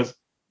 everybody goes,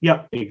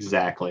 yep,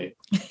 exactly.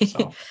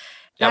 So.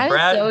 Yeah,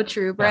 Brad, is so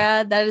true,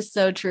 Brad. Yeah. That is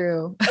so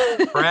true.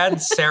 Brad,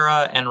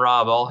 Sarah, and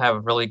Rob all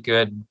have really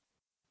good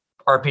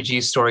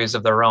RPG stories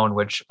of their own,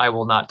 which I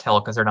will not tell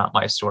because they're not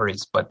my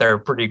stories, but they're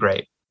pretty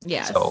great.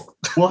 Yeah. So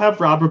we'll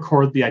have Rob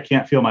record the "I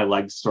Can't Feel My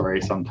Legs"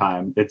 story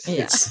sometime. It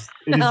is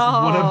one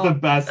of the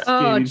best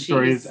gaming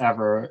stories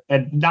ever,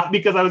 and not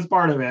because I was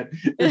part of it.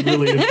 It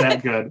really is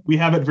that good. We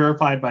have it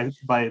verified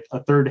by a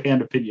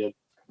third-hand opinion.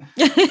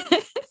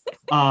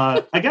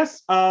 I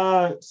guess.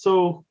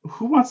 So,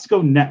 who wants to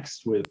go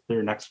next with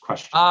their next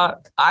question?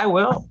 I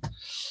will.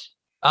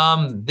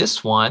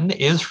 This one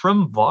is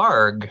from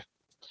Varg.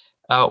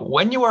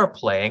 When you are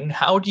playing,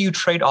 how do you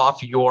trade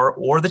off your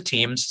or the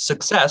team's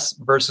success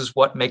versus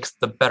what makes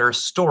the better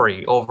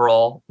story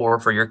overall or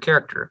for your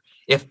character?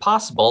 If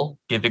possible,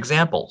 give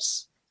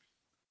examples.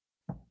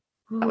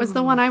 That was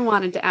the one I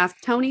wanted to ask.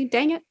 Tony,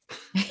 dang it.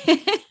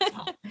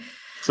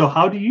 So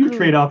how do you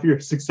trade off your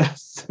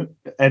success?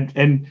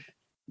 and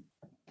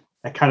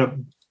that kind of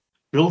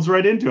builds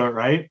right into it,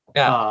 right?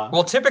 Yeah.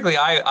 Well, typically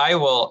I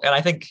will, and I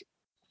think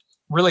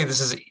really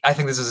this is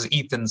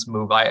Ethan's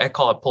move. I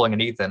call it pulling an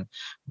Ethan.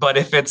 But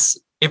if it's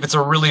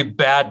a really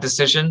bad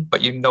decision,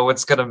 but you know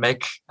it's going to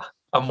make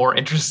a more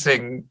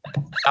interesting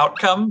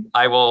outcome,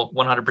 I will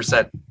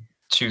 100%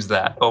 choose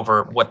that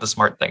over what the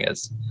smart thing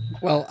is.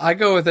 Well, I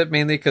go with it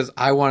mainly because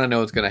I want to know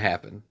what's going to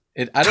happen.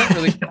 I don't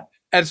really,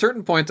 at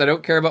certain points, I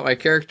don't care about my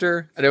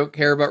character. I don't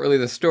care about really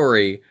the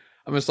story.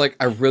 I'm just like,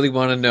 I really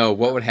want to know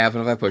what would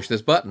happen if I push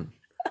this button.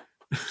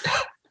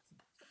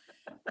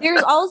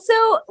 There's also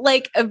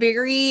like a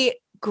very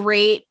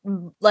great,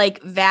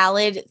 like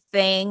valid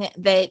thing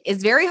that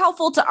is very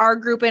helpful to our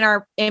group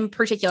in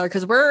particular,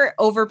 because we're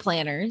over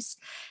planners.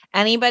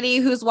 Anybody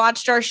who's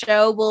watched our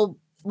show will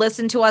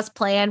listen to us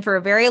plan for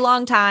a very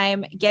long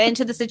time, get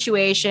into the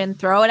situation,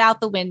 throw it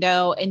out the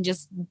window, and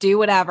just do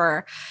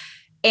whatever.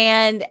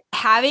 And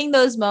having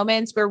those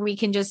moments where we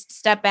can just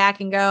step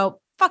back and go,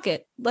 fuck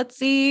it, let's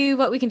see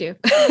what we can do.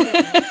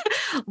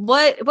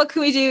 What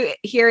can we do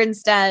here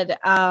instead?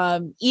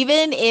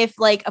 Even if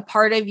like a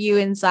part of you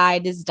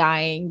inside is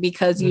dying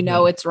because you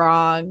know it's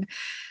wrong.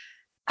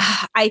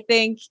 I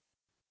think,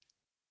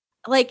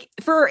 like,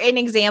 for an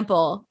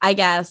example, I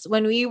guess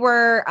when we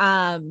were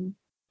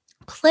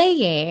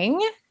playing,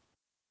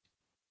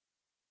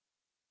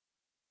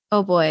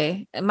 oh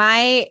boy,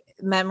 my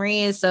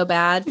memory is so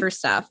bad for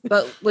stuff,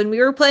 but when we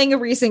were playing a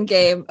recent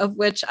game, of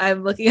which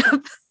I'm looking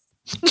up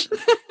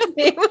the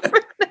name of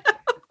it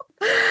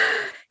now.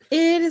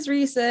 It is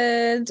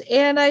recent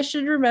and I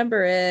should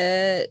remember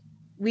it.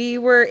 We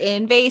were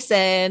in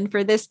Basin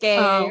for this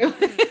game.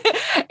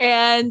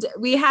 And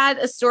we had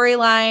a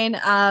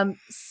storyline,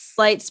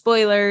 slight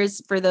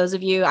spoilers for those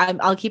of you,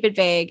 I'll keep it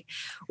vague,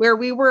 where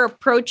we were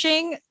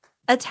approaching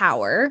a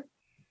tower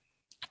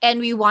and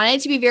we wanted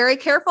to be very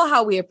careful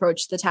how we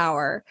approached the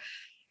tower.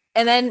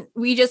 And then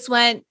we just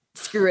went,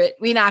 screw it.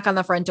 We knock on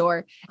the front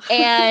door.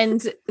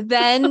 And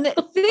then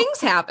things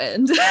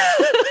happened.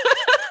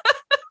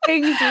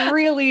 Things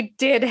really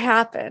did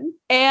happen.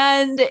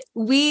 And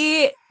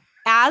we,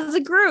 as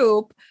a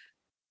group,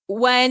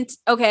 went,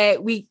 okay,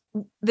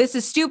 this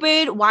is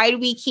stupid. Why do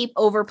we keep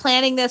over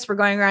planning this? We're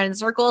going around in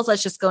circles.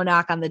 Let's just go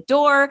knock on the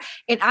door.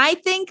 And I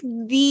think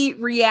the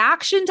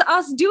reaction to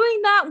us doing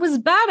that was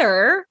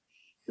better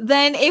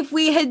than if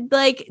we had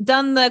like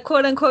done the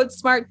quote unquote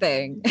smart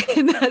thing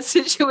in that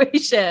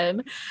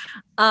situation.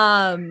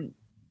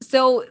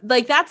 So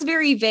like that's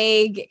very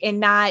vague and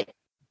not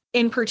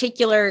in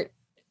particular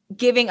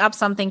giving up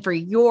something for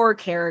your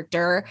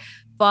character,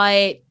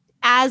 but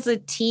as a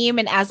team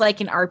and as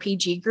like an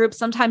RPG group,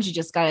 sometimes you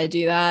just got to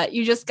do that.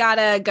 You just got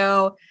to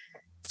go,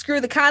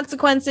 screw the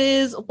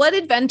consequences. What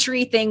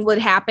adventure thing would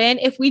happen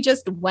if we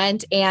just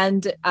went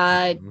and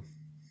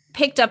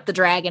picked up the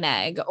dragon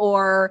egg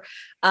or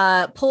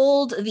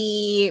pulled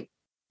the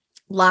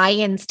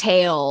lion's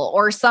tail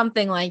or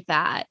something like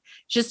that?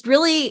 Just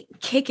really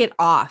kick it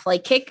off,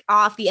 like kick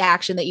off the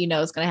action that you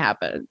know is going to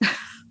happen.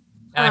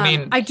 And I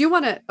mean, I do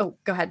want to. Oh,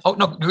 go ahead. Oh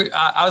no,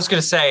 I was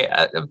going to say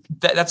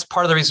that's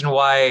part of the reason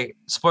why.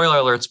 Spoiler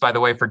alerts, by the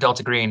way, for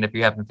Delta Green, if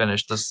you haven't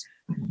finished this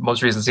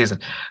most recent season.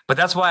 But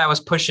that's why I was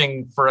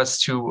pushing for us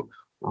to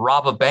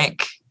rob a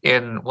bank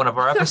in one of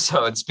our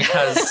episodes,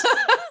 because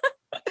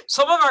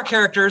some of our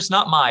characters,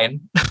 not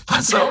mine,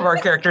 but some of our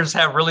characters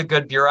have really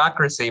good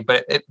bureaucracy,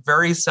 but it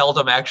very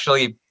seldom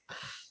actually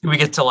we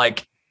get to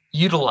like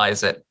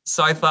utilize it.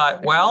 So I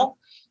thought, well,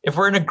 if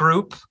we're in a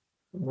group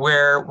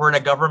where we're in a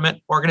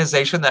government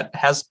organization that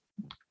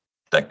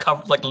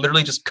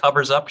literally just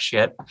covers up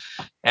shit,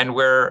 and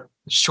we're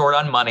short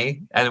on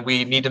money, and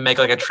we need to make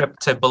like a trip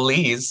to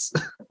Belize.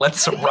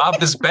 Let's rob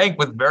this bank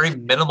with very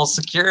minimal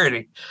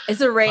security.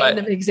 It's a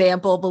random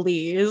example,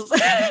 Belize.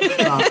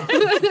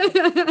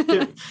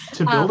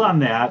 To build on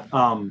that,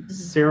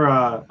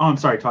 Sarah. Oh, I'm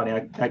sorry,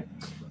 Tanya.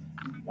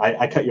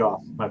 I cut you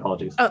off. My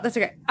apologies. Oh, that's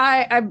okay.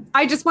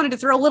 I just wanted to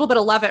throw a little bit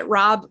of love at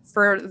Rob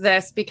for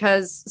this,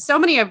 because so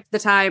many of the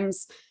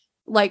times,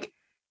 like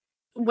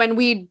when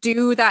we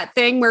do that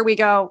thing where we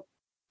go,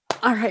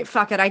 all right,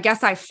 fuck it, I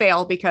guess I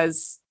fail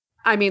because,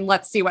 I mean,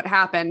 let's see what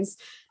happens.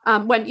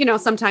 When, you know,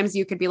 sometimes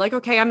you could be like,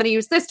 okay, I'm going to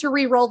use this to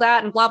re-roll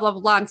that and blah, blah, blah,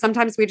 blah. And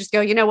sometimes we just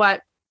go, you know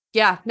what?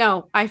 Yeah,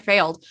 no, I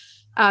failed.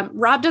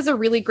 Rob does a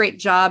really great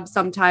job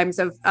sometimes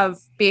of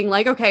being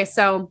like, okay,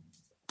 so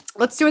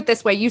let's do it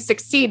this way. You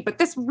succeed, but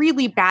this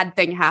really bad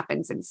thing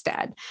happens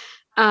instead.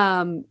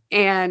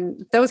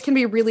 And those can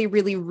be really,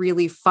 really,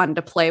 really fun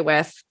to play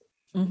with.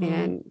 Mm-hmm.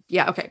 And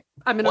yeah, okay.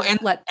 I'm going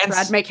to let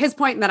Brad make his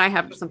point, and then I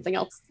have something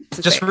else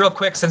to just say. Real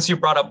quick, since you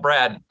brought up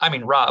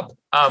Rob,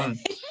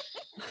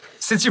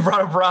 since you brought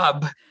up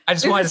Rob, I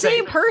just wanted to say— They're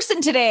the same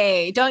person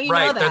today. Don't you know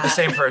that? Right, they're the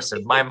same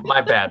person.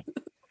 My bad.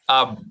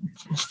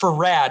 For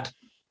Rad,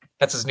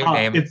 that's his new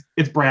name.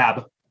 It's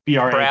Brab.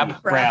 B-R-A-B.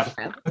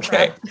 Brab.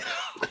 Okay.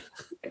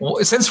 Well,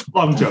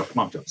 long joke.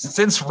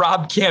 Since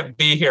Rob can't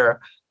be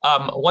here,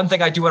 one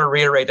thing I do want to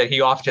reiterate that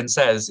he often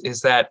says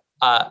is that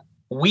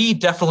we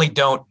definitely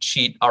don't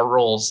cheat our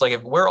rolls. Like,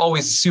 if we're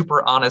always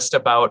super honest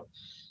about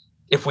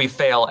if we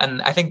fail,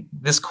 and I think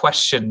this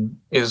question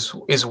is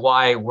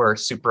why we're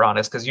super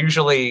honest, because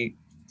usually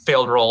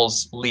failed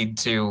rolls lead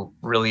to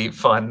really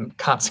fun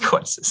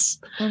consequences.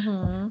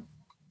 Mm-hmm.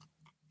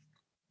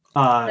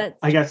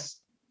 I guess.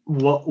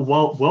 Well,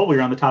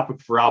 we're on the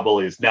topic of Rob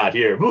is not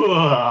here,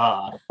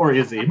 or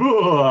is he?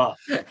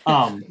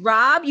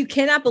 Rob, you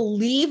cannot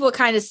believe what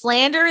kind of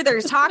slander they're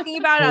talking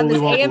about on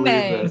this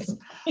AMA.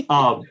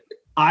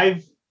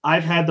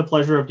 I've had the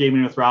pleasure of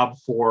gaming with Rob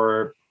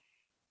for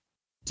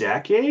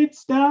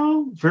decades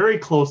now, very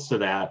close to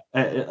that,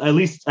 at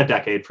least a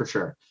decade for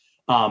sure.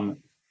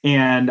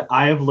 And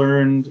I have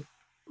learned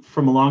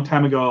from a long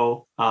time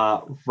ago,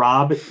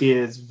 Rob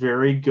is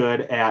very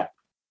good at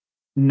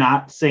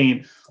not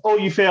saying, oh,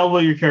 you failed,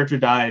 well, your character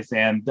dies,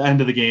 and the end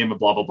of the game, and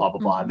blah, blah, blah, blah,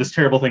 blah. This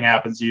terrible thing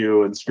happens to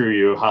you, and screw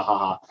you, ha, ha,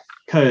 ha.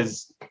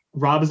 Because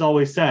Rob has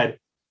always said,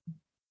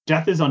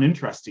 death is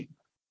uninteresting.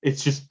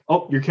 It's just,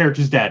 oh, your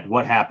character's dead.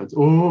 What happens?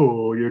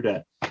 Oh, you're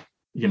dead.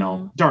 You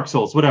know, Dark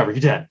Souls, whatever, you're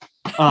dead.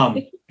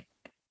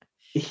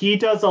 He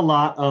does a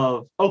lot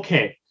of,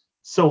 okay,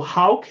 so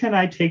how can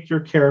I take your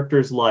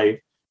character's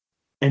life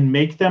and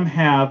make them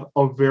have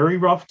a very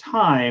rough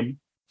time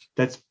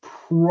that's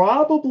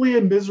probably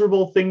a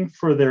miserable thing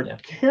for their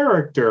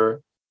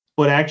character,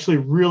 but actually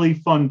really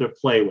fun to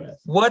play with.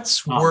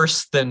 What's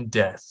worse than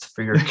death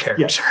for your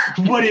character?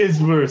 Yeah. What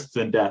is worse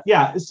than death?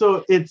 Yeah.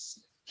 So it's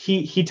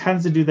he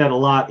tends to do that a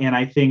lot, and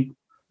I think,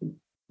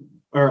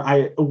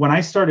 when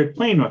I started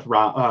playing with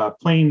Rob,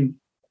 playing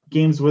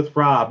games with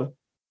Rob,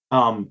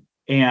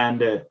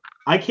 and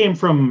I came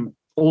from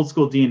old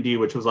school D&D,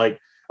 which was like,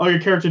 oh,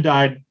 your character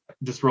died,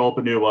 just roll up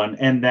a new one.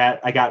 And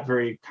that I got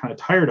very kind of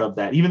tired of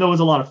that, even though it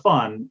was a lot of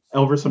fun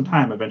over some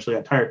time, eventually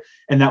got tired.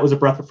 And that was a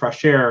breath of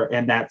fresh air.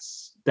 And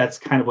that's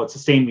kind of what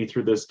sustained me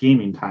through this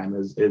gaming time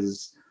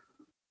is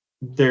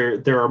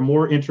there are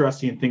more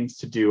interesting things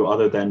to do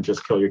other than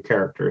just kill your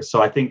character.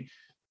 So I think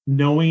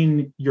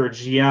knowing your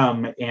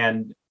GM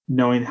and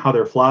knowing how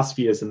their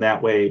philosophy is in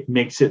that way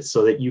makes it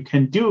so that you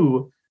can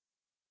do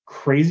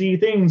crazy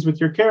things with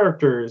your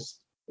characters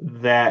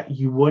that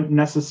you wouldn't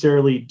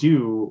necessarily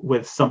do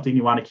with something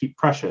you want to keep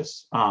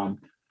precious.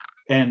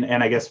 And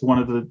I guess one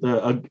of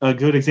a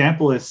good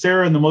example is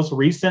Sarah in the most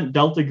recent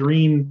Delta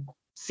Green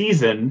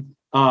season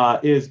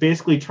is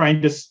basically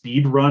trying to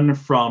speed run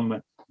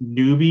from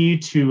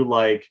newbie to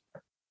like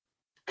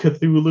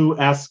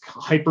Cthulhu-esque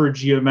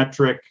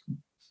hypergeometric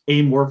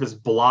amorphous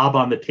blob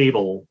on the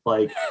table.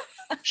 Like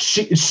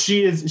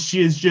she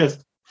is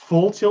just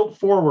full tilt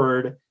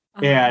forward.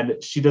 And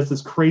she does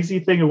this crazy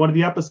thing in one of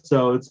the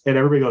episodes, and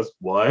everybody goes,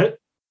 "What?"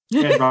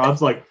 And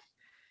Rob's like,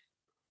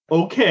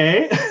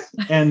 "Okay,"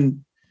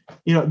 and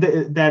you know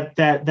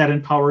that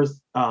empowers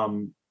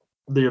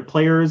the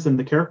players and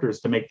the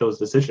characters to make those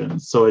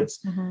decisions. So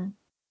it's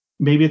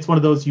maybe it's one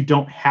of those you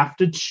don't have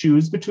to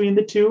choose between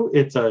the two.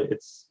 It's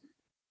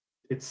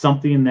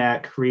something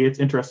that creates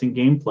interesting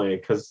gameplay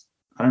because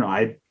I don't know.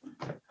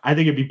 I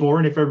think it'd be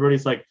boring if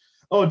everybody's like,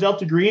 "Oh,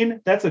 Delta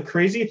Green, that's a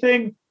crazy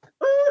thing."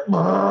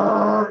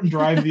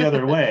 Drive the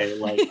other way.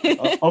 Like,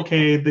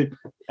 okay, the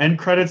end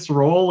credits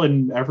roll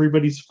and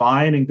everybody's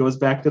fine and goes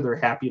back to their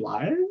happy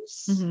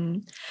lives.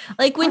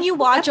 Like when you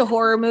watch a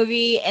horror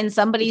movie and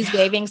somebody's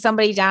waving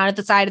somebody down at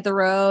the side of the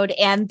road,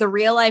 and the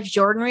real life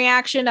Jordan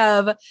reaction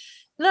of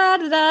da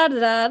da da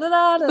da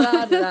da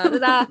da da da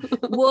da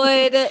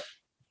would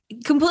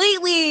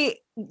completely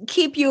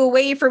keep you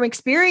away from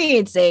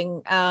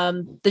experiencing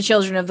the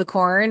Children of the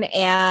Corn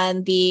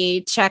and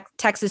the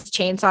Texas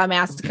Chainsaw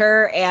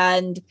Massacre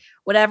and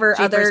whatever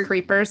other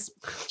Jeepers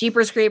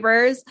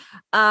Creepers.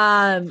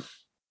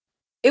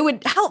 It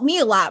would help me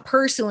a lot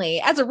personally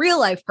as a real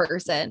life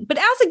person, but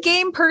as a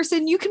game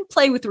person, you can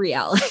play with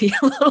reality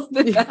a little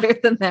bit better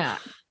than that.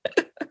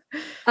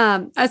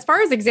 As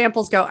far as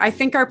examples go, I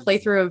think our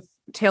playthrough of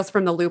Tales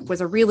from the Loop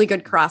was a really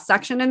good cross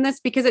section in this,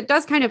 because it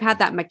does kind of have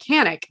that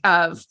mechanic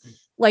of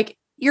like,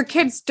 your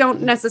kids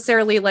don't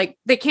necessarily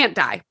they can't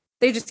die.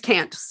 They just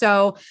can't.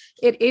 So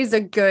it is a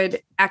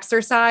good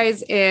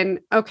exercise in,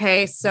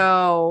 okay,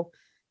 so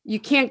you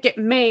can't get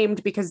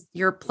maimed because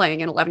you're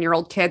playing an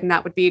 11-year-old kid, and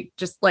that would be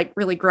just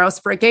really gross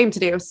for a game to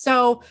do.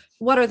 So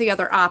what are the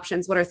other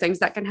options? What are things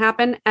that can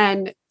happen?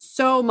 And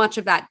so much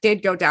of that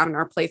did go down in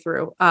our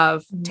playthrough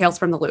of Tales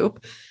from the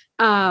Loop.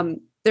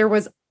 There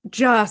was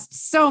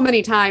just so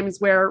many times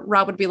where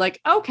Rob would be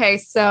like, okay,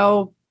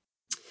 so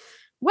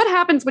what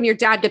happens when your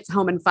dad gets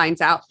home and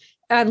finds out?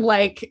 And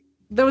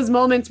those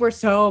moments were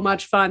so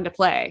much fun to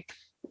play.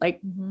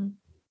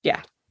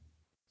 Yeah.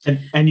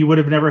 And you would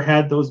have never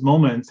had those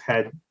moments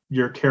had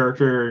your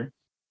character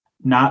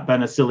not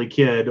been a silly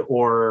kid,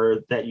 or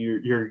that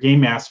your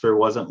game master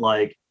wasn't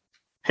like,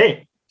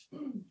 hey,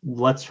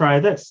 let's try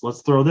this.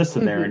 Let's throw this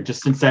in there. And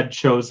just instead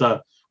shows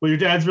up, well, your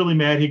dad's really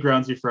mad. He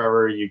grounds you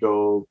forever. You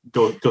go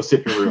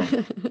sit in your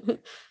room.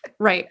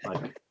 Right.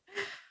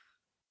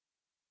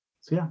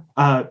 So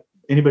yeah.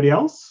 Anybody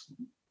else?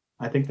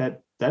 I think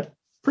that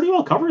pretty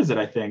well covers it,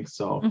 I think.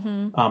 So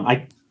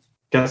I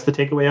guess the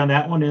takeaway on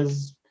that one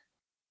is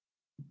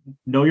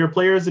know your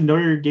players and know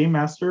your game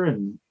master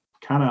and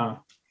kind of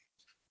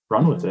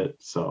run with it.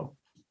 So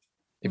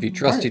if you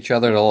trust each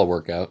other, it'll all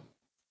work out.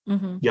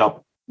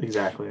 Yep,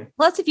 exactly.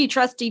 Plus, if you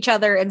trust each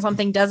other and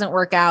something doesn't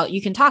work out,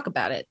 you can talk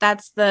about it.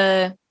 That's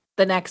the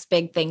next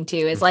big thing too,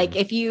 is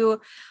if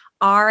you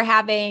are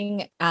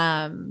having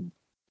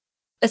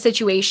a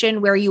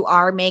situation where you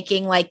are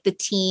making the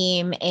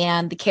team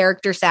and the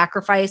character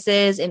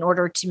sacrifices in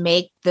order to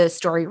make the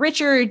story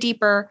richer or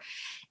deeper,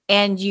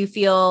 and if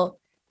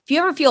you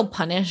ever feel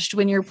punished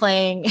when you're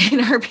playing an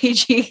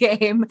RPG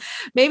game,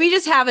 maybe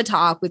just have a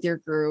talk with your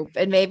group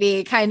and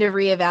maybe kind of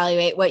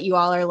reevaluate what you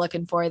all are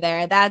looking for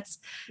there. That's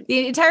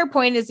the entire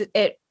point, is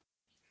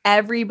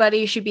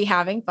everybody should be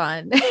having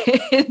fun.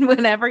 And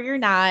whenever you're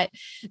not,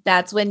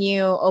 that's when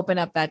you open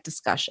up that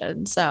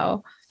discussion.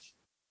 So.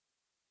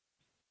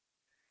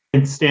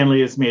 And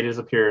Stanley has made his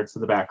appearance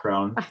in the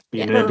background,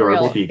 being an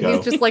adorable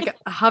beagle. He's just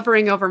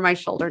hovering over my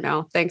shoulder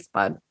now. Thanks,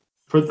 bud.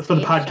 For the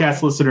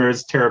podcast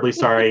listeners, terribly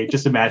sorry.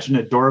 Just imagine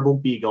an adorable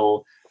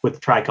beagle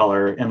with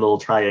tricolor and little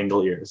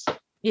triangle ears.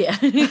 Yeah.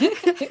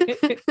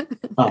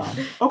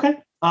 Okay.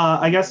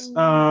 I guess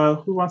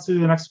who wants to do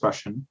the next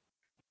question?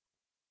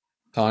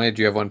 Tony,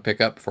 do you have one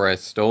pickup before I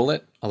stole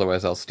it?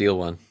 Otherwise, I'll steal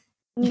one.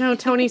 No,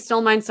 Tony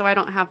stole mine, so I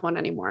don't have one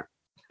anymore.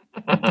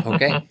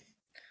 Okay.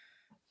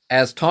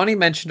 As Tawny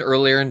mentioned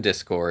earlier in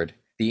Discord,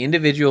 the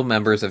individual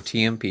members of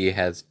TMP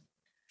has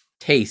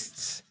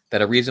tastes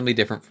that are reasonably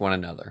different from one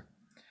another.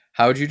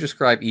 How would you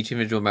describe each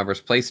individual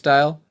member's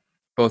playstyle,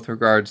 both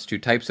regards to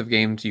types of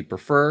games you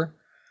prefer,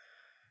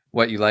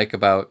 what you like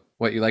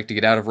to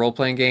get out of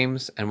role-playing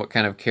games, and what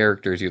kind of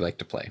characters you like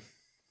to play?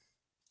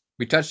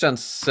 We touched on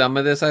some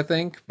of this, I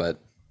think, but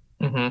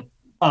what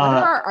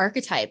are our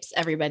archetypes,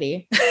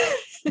 everybody?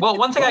 Well,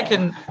 one thing I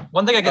can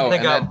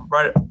think of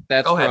right.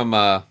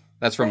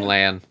 That's from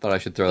Lan. Thought I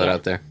should throw that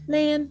out there.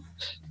 Lan.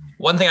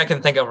 One thing I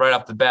can think of right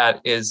off the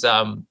bat is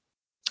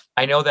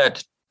I know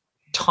that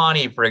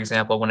Tawny, for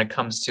example, when it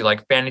comes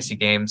to fantasy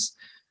games,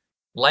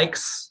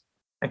 likes,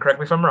 and correct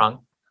me if I'm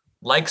wrong,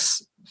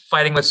 likes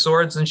fighting with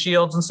swords and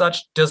shields and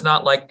such, does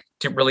not like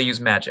to really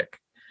use magic.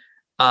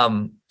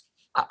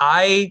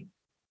 I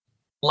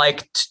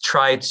like to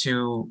try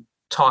to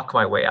talk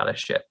my way out of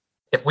shit.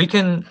 If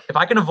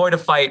I can avoid a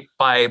fight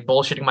by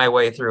bullshitting my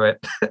way through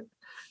it,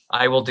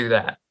 I will do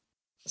that.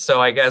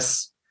 So I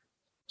guess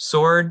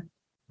sword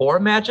or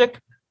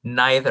magic,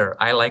 neither.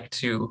 I like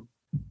to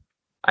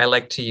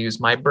use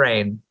my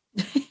brain.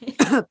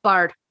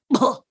 Bard.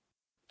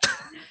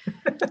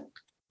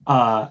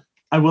 I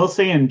will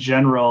say in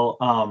general,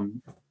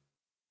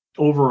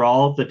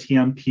 overall, the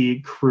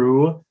TMP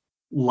crew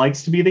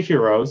likes to be the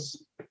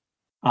heroes,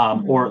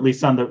 or at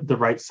least on the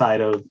right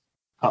side of.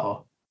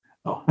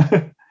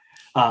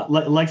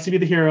 Likes to be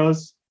the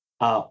heroes,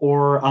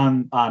 or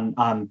on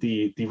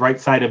the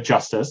right side of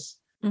justice.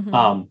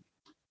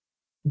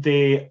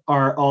 They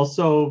are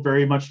also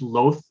very much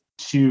loath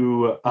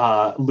to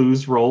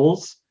lose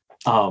roles.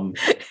 Now,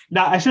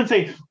 I shouldn't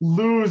say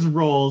lose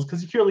roles,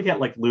 because you clearly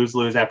can't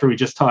lose after we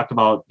just talked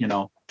about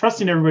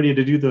trusting everybody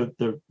to do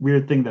the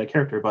weird thing that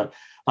character, but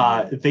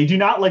they do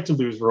not like to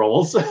lose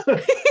roles.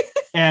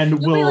 And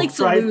Nobody will likes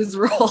try to lose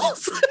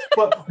roles.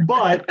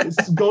 but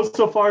goes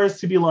so far as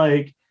to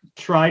be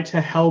try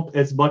to help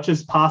as much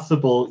as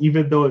possible,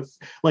 even though it's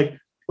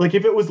Like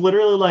if it was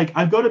literally like,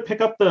 I'm going to pick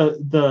up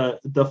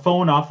the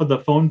phone off of the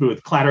phone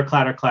booth, clatter,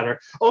 clatter, clatter.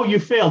 Oh, you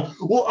failed.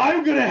 Well,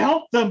 I'm going to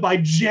help them by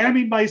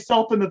jamming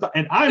myself in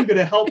and I'm going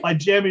to help by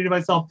jamming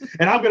myself,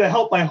 and I'm going to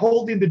help by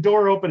holding the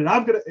door open, and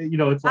I'm going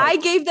to, it's like, I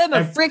gave them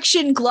a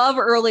friction glove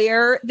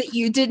earlier that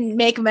you didn't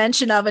make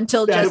mention of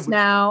until just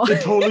now.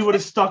 It totally would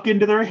have stuck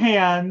into their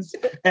hands,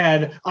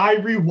 and I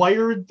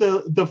rewired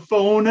the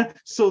phone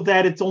so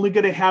that it's only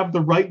going to have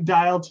the right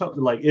dial tone.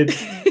 Like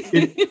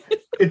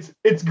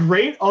it's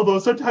great, although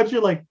sometimes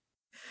you're like,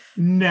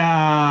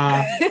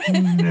 nah,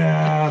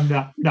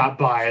 I'm not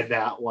buying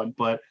that one.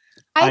 But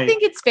I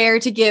think it's fair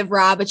to give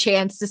Rob a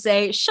chance to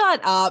say, shut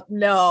up,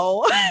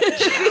 no.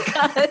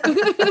 Because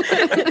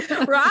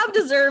Rob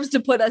deserves to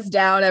put us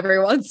down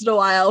every once in a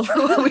while for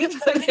what we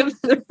put him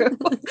through.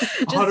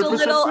 Just a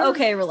little,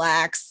 okay,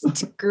 relax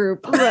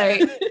group.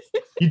 Right.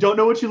 You don't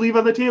know what you leave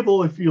on the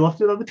table if you left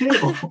it on the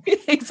table.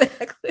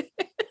 Exactly.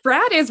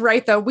 Brad is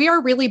right, though. We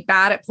are really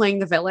bad at playing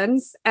the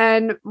villains.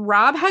 And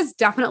Rob has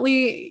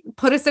definitely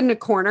put us in a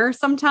corner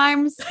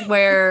sometimes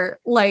where,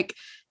 like,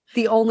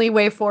 the only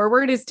way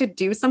forward is to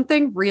do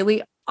something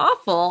really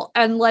awful.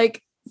 And,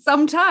 like,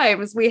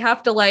 sometimes we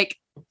have to, like,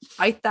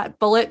 bite that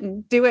bullet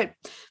and do it.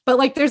 But,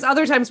 like, there's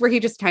other times where he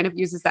just kind of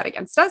uses that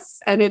against us.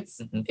 And it's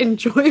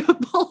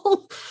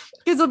enjoyable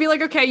because he'll be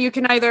like, okay, you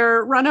can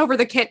either run over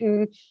the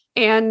kitten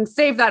and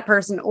save that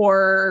person,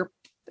 or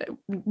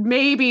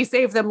maybe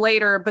save them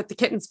later, but the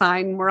kitten's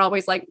fine. We're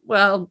always like,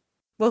 well,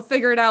 we'll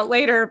figure it out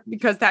later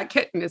because that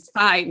kitten is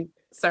fine,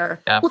 sir.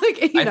 Yeah.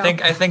 Like,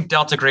 I think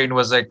Delta Green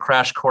was a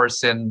crash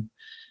course in,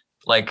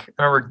 like,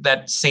 remember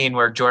that scene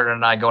where Jordan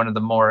and I go into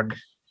the morgue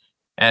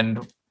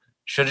and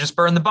should have just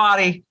burned the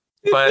body,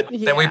 but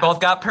then we both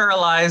got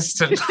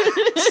paralyzed and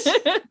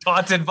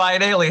taunted by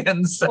an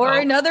alien. So. Or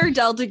another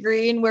Delta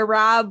Green where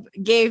Rob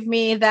gave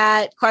me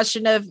that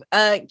question of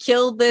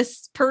kill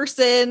this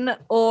person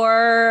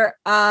or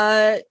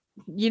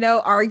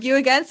argue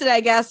against it, I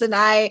guess. And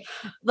I,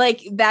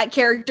 like, that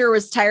character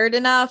was tired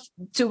enough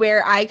to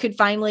where I could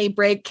finally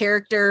break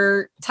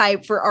character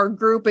type for our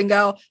group and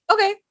go,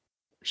 okay,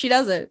 she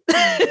does it.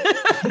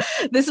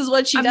 This is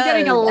what she does,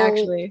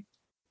 actually.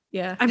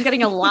 Yeah. I'm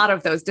getting a lot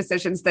of those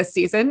decisions this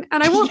season,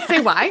 and I won't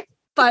say why,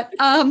 but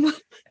a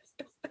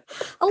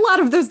lot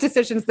of those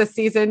decisions this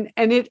season,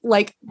 and it,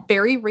 like,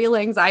 very real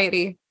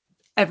anxiety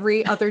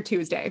every other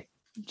Tuesday.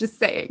 Just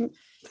saying.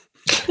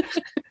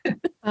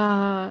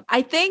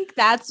 I think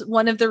that's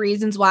one of the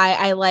reasons why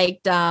I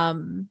liked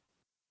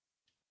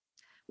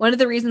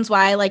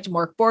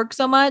Morkborg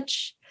so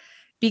much,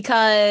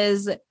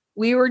 because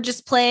we were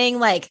just playing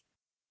like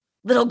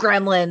little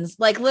gremlins,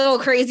 like little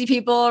crazy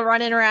people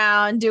running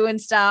around doing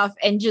stuff,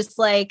 and just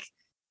like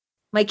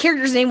my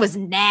character's name was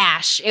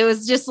Nash. It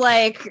was just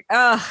like,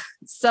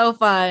 so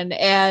fun,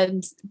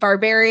 and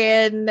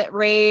barbarian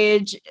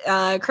rage,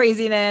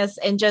 craziness,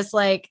 and just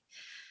like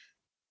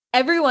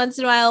every once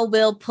in a while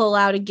we'll pull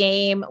out a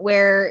game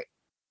where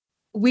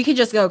we could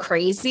just go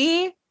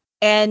crazy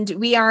and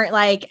we aren't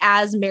like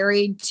as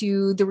married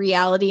to the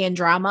reality and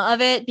drama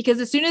of it, because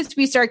as soon as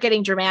we start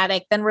getting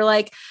dramatic, then we're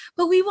like,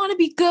 but we want to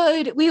be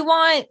good. We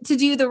want to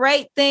do the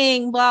right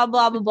thing, blah,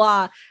 blah, blah,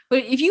 blah.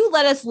 But if you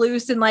let us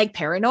loose in like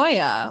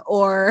paranoia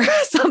or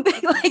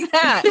something like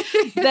that,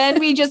 then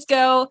we just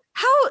go,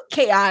 how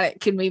chaotic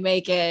can we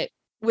make it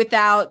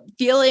without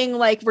feeling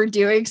like we're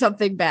doing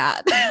something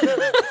bad?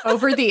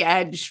 Over the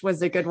Edge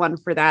was a good one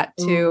for that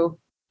too.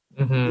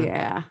 Mm-hmm.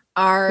 Yeah.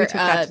 We took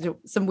that to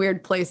some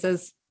weird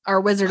places. Our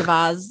Wizard of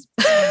Oz.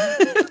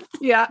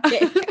 Yeah.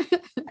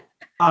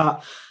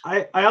 I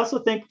also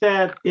think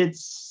that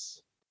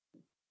it's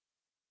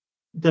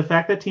the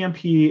fact that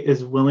TMP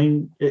is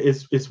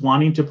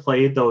wanting to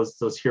play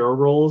those hero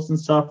roles and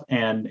stuff,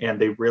 and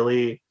they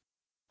really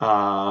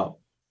how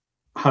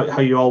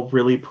you all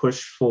really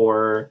push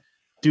for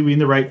doing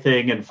the right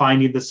thing and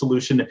finding the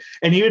solution,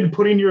 and even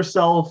putting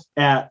yourself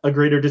at a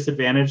greater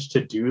disadvantage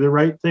to do the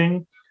right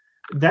thing.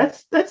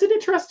 That's an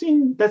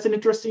interesting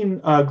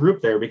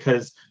group there,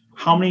 because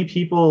how many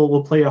people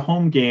will play a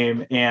home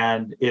game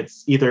and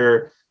it's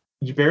either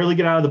you barely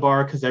get out of the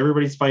bar because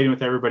everybody's fighting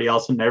with everybody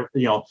else, and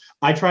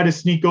I try to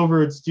sneak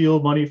over and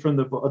steal money from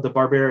the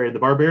barbarian. The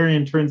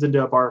barbarian turns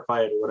into a bar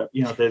fight or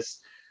whatever. This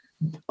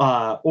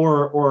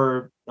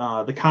or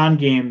the con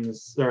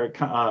games or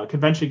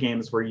convention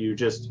games where you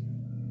just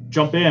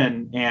jump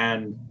in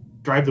and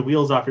drive the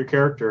wheels off your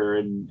character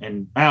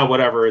and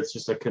whatever, it's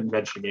just a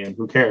convention game,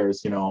 who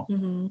cares,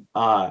 Mm-hmm.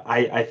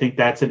 I think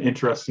that's an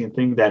interesting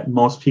thing that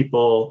most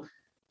people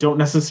don't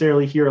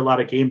necessarily hear a lot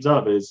of games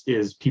of,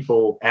 is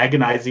people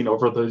agonizing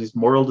over those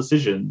moral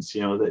decisions.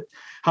 That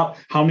how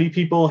many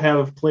people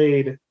have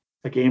played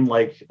a game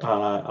like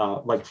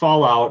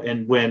Fallout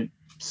and went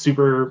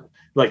super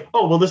like,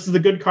 oh well, this is the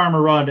good karma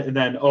run, and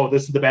then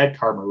this is the bad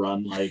karma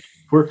run. Like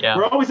we're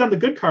always on the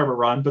good karma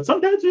run, but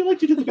sometimes we like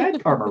to do the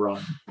bad karma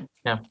run.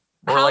 Yeah.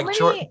 Or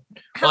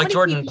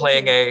Jordan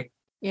playing a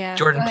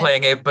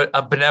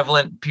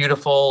benevolent,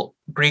 beautiful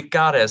Greek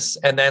goddess,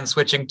 and then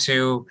switching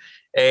to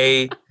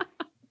a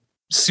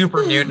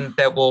super mutant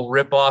that will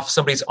rip off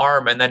somebody's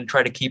arm and then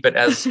try to keep it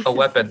as a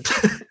weapon.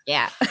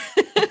 Yeah.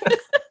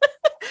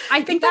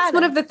 I think that's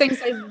one of the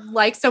things I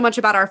like so much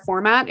about our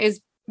format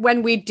is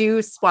when we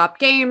do swap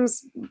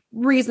games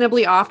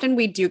reasonably often,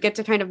 we do get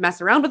to kind of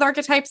mess around with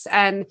archetypes.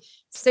 And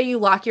say you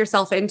lock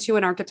yourself into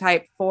an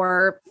archetype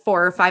for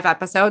 4 or 5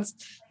 episodes,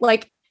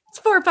 like it's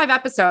 4 or 5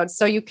 episodes.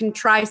 So you can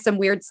try some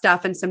weird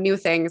stuff and some new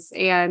things.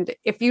 And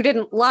if you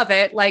didn't love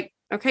it, like,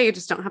 okay, you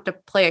just don't have to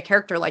play a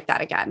character like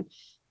that again.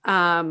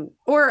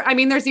 Or, I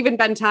mean, there's even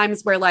been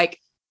times where like,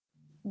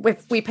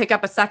 if we pick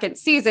up a second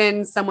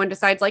season, someone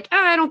decides like,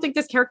 I don't think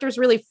this character is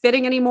really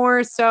fitting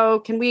anymore. So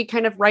can we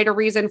kind of write a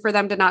reason for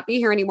them to not be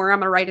here anymore?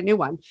 I'm going to write a new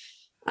one.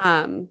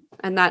 And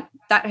that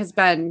has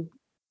been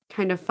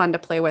kind of fun to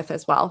play with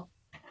as well.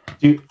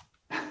 Do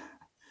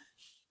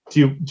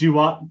you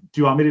want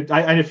me to?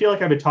 I feel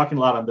like I've been talking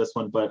a lot on this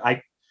one, but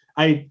I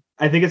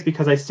think it's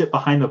because I sit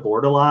behind the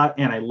board a lot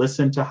and I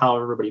listen to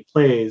how everybody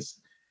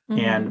plays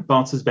and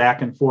bounces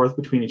back and forth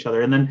between each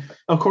other. And then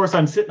of course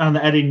I'm sitting on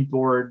the editing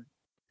board,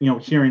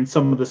 hearing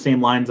some of the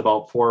same lines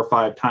about 4 or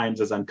 5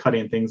 times as I'm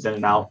cutting things in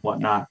and out,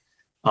 whatnot.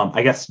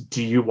 I guess,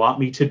 do you want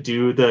me to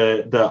do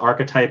the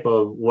archetype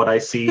of what I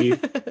see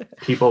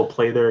people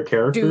play their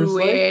characters? Do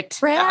it.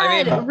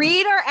 Brad, I mean,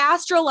 read our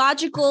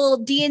astrological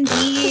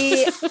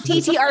D&D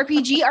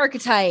TTRPG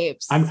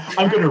archetypes. I'm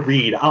going to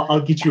read.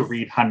 I'll get you a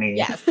read, honey.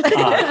 Yes.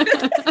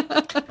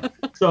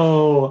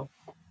 So,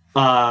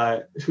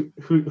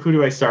 who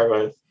do I start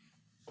with?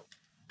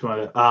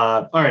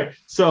 All right.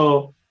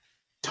 So,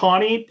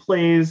 Tawny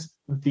plays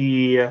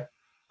the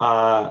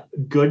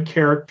good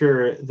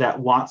character that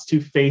wants to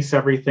face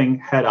everything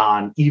head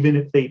on, even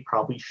if they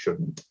probably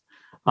shouldn't.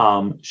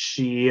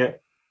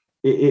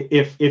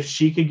 If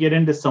she could get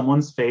into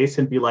someone's face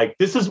and be like,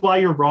 "This is why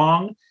you're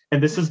wrong,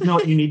 and this is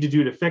what you need to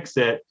do to fix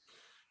it.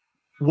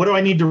 What do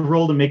I need to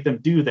roll to make them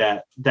do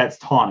that?" That's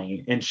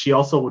Tawny, and she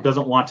also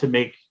doesn't want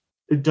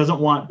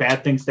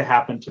bad things to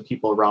happen to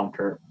people around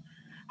her.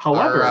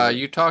 However, are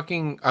you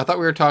talking? I thought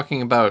we were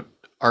talking about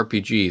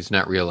RPGs,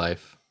 not real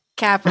life.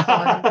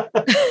 Capricorn.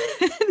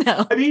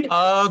 No. I mean,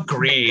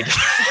 agreed.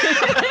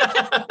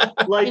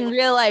 like in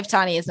real life,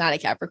 Tawny is not a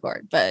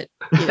Capricorn, but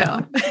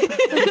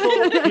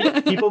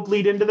people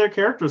bleed into their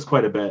characters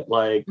quite a bit.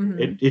 Like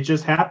it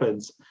just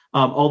happens.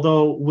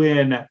 Although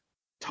when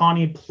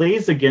Tawny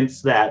plays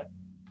against that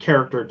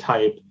character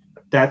type,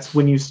 that's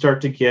when you start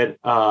to get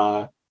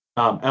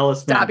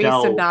Ellis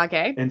Mandel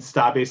Sindage. and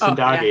Stabe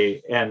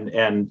Sindage,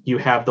 and you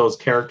have those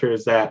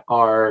characters that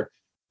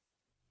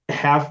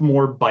have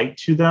more bite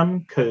to them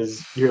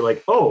because you're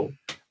like, oh,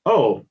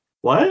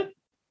 what?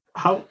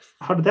 How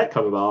did that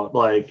come about?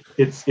 Like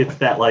it's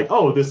that like,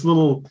 oh, this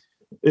little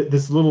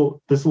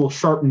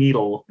sharp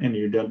needle, and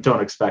you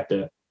don't expect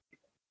it.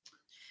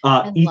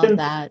 I Ethan, love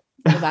that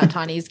about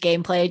Tawny's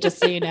gameplay, just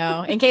so you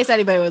know, in case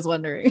anybody was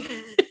wondering.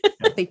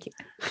 Thank you.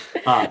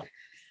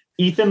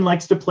 Ethan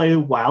likes to play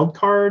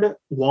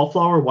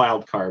wallflower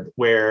wild card,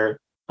 where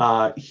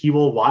he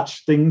will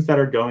watch things that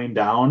are going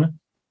down,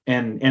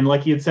 and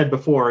like he had said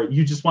before,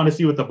 you just want to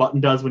see what the button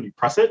does when you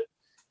press it.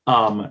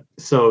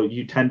 So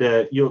you'll tend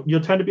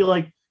to be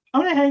like,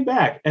 I'm gonna hang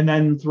back, and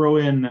then throw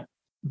in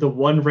the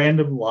one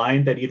random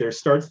line that either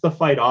starts the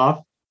fight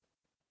off,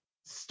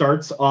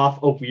 starts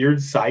off a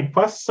weird side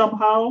quest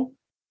somehow,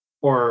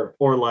 or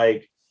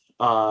like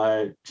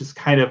just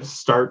kind of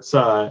starts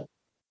a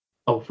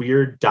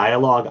weird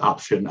dialogue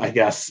option, I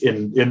guess,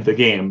 in the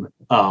game.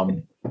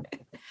 And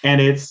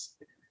it's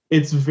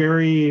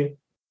very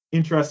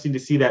interesting to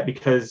see that,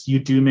 because you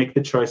do make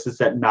the choices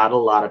that not a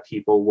lot of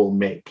people will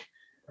make.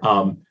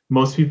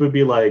 Most people would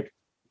be like,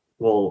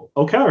 well,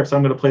 okay, so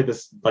I'm going to play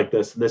this like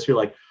this, and this, you're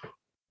like,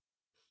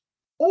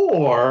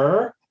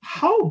 or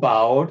how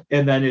about,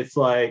 and then it's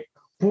like,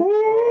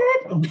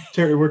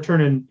 we're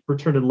turning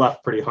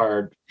left pretty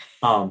hard.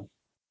 And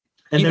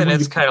Ethan, then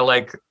it's kind of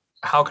like,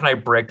 how can I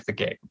break the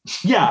game?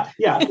 Yeah,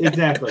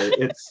 exactly.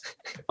 It's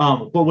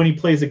but when he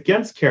plays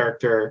against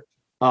character,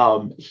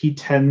 he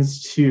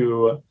tends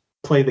to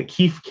play the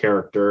Keith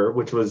character,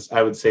 which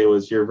I would say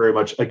was your very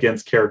much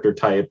against character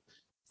type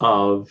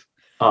of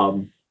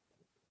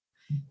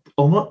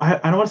almost, I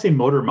don't want to say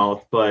motor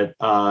mouth, but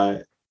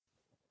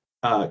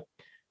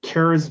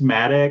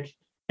charismatic,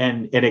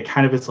 and it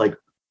kind of is like,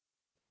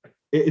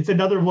 it's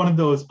another one of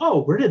those,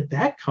 oh, where did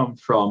that come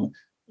from?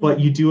 But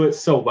you do it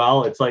so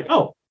well, it's like,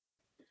 oh,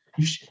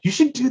 you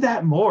should do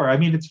that more. I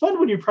mean, it's fun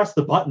when you press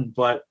the button,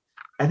 but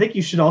I think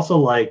you should also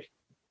like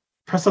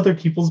press other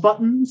people's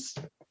buttons.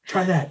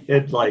 Try that.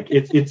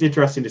 It's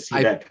interesting to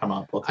see that come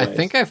up both ways. I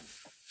think I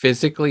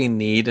physically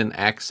need an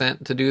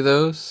accent to do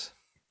those.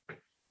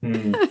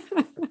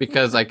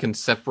 Because I can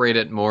separate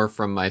it more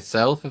from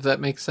myself, if that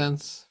makes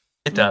sense.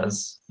 It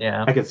does.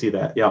 Yeah. I can see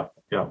that. Yeah.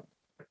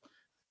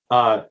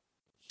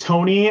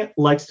 Tony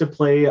likes to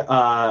play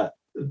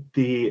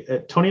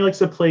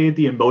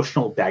the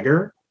emotional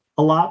dagger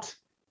a lot.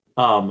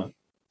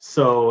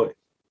 So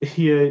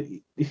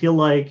he'll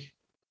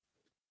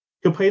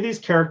play these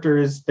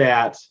characters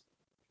that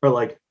are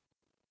like,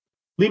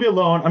 leave me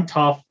alone, I'm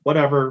tough,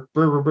 whatever,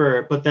 brr, brr,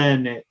 brr. But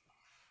then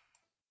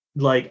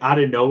like out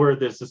of nowhere,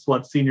 there's this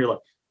one scene you're like,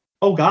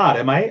 oh God,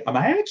 am I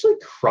actually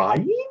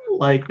crying?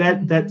 Like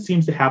that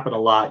seems to happen a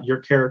lot. Your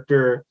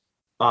character,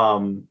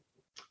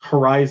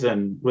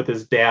 Horizon with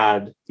his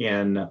dad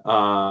in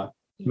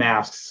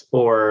Masks,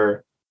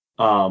 or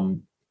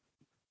I'm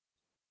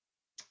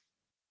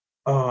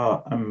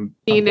Being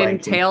in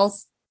blanking.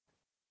 Tails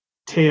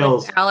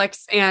Tails. with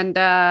Alex and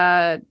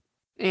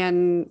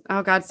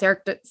oh God,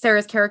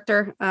 Sarah's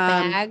character.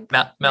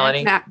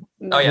 Melanie. No,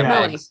 Oh yeah,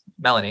 Melanie.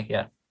 Melanie.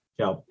 Yeah.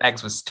 Yeah.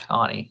 Mags was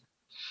Tawny.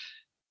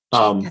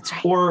 That's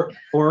right. Or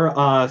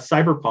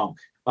Cyberpunk.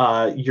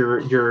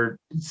 Your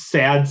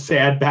sad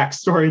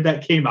backstory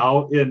that came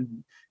out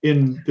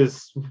in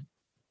this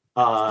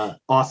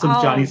awesome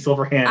Johnny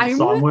Silverhand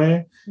song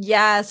way.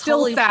 Yes.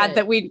 Still sad shit.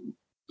 that we.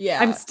 Yeah.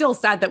 I'm still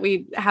sad that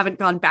we haven't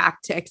gone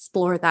back to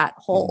explore that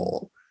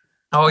whole.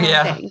 Oh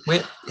yeah, thing.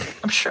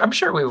 I'm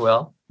sure we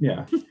will.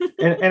 Yeah,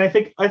 and I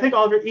think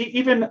Oliver,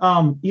 even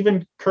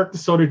Kirk the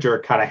Soda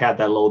Jerk kind of had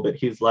that a little bit.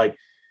 He's like,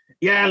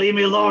 yeah, leave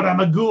me alone,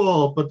 I'm a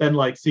ghoul. But then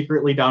like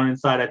secretly down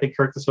inside, I think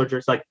Kirk the Soda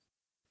Jerk's like,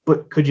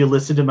 but could you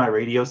listen to my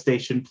radio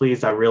station,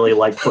 please? I really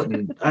like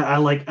putting I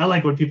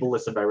like when people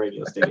listen to my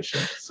radio station.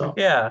 So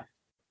Yeah.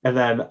 And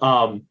then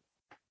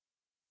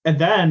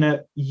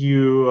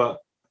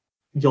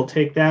you'll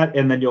take that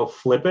and then you'll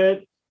flip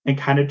it and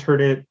kind of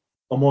turn it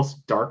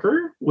almost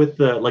darker with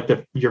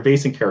your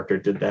Vason character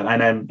did that.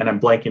 And I'm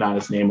blanking on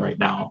his name right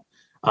now.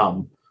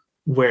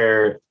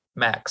 Where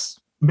Max.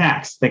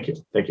 Thank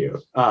you.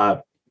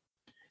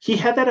 He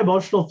had that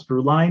emotional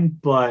through line,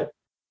 but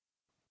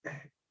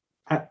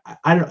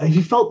I don't know.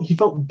 He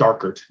felt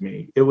darker to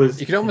me. It was.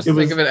 You could almost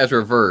think of it as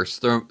reverse.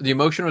 The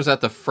emotion was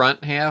at the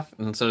front half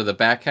instead of the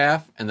back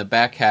half, and the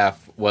back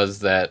half was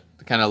that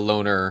kind of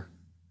loner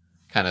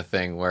kind of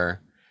thing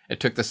where it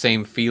took the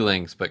same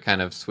feelings but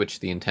kind of switched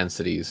the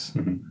intensities.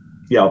 Mm-hmm.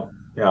 Yeah.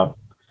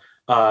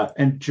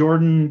 And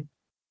Jordan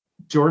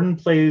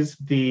plays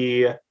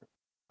the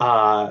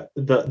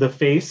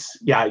face.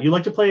 Yeah, you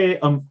like to play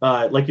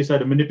like you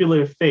said, a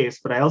manipulative face,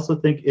 but I also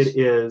think it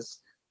is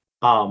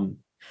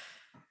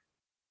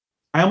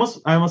I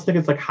almost think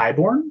it's like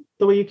highborn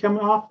the way you come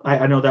off.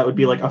 I know that would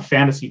be like a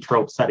fantasy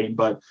trope setting,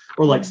 but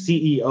or like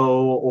CEO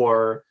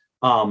or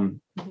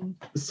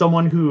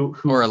someone who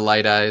or a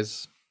Light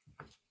Eyes.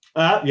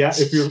 Yeah,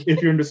 if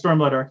you're into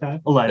Stormlight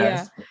Archive, a Light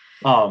Eyes.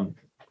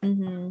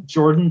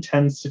 Jordan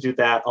tends to do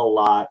that a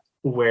lot,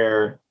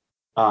 where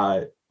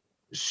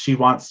she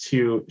wants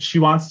to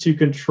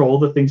control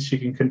the things she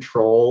can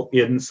control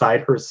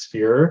inside her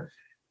sphere,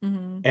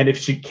 and if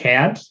she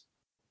can't,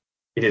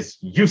 it is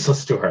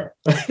useless to her.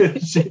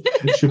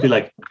 She'll be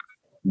like,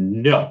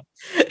 no,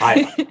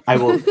 I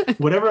will,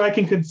 whatever I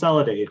can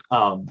consolidate.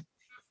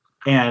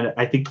 And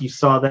I think you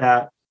saw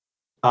that.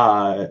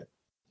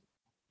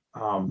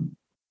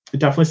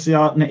 Definitely see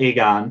out in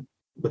Aegon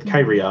with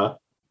Kyria,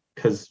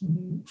 because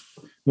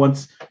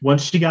once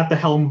she got the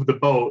helm of the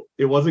boat,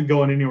 it wasn't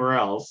going anywhere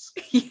else.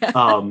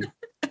 Yeah.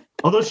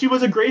 Although she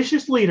was a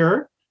gracious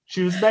leader,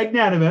 she was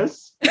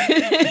magnanimous.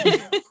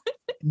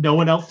 No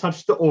one else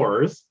touched the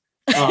oars.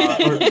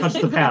 Or touch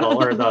the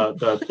paddle or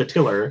the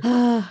tiller.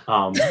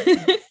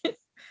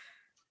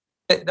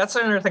 That's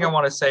another thing I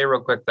want to say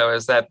real quick, though,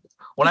 is that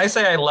when I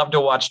say I love to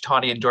watch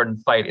Tawny and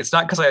Jordan fight, it's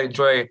not because I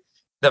enjoy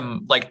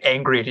them like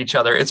angry at each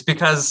other. It's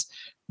because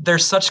they're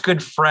such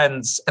good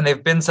friends, and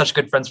they've been such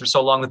good friends for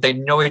so long that they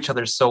know each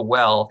other so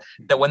well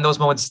that when those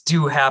moments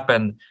do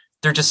happen,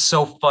 they're just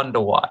so fun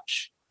to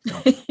watch.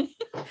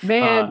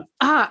 Man,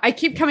 I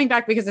keep coming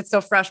back because it's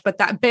so fresh, but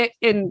that bit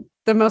in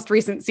the most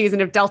recent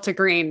season of Delta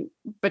Green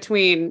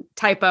between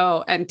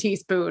Typo and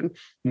Teaspoon,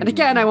 and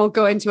again, I won't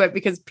go into it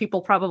because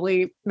people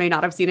probably may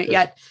not have seen it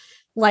yet.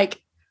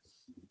 Like,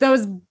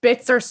 those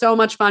bits are so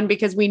much fun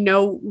because we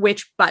know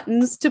which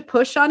buttons to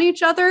push on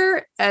each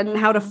other and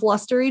how to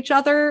fluster each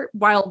other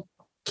while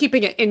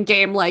keeping it in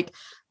game, like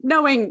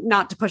knowing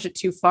not to push it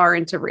too far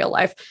into real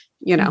life,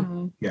 you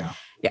know? Yeah.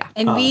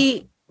 And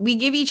we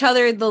give each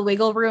other the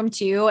wiggle room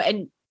too.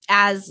 And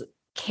as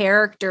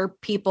character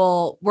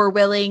people, we're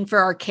willing for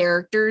our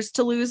characters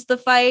to lose the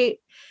fight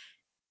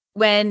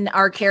when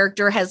our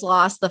character has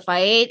lost the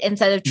fight,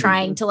 instead of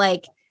trying to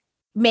like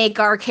make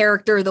our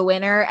character the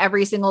winner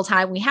every single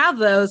time we have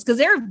those. Because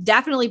there have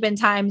definitely been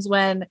times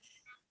when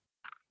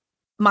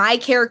my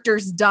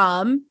character's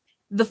dumb,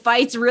 the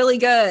fight's really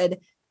good,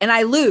 and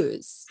I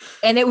lose.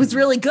 And it was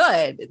really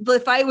good. The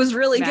fight was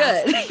really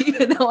good.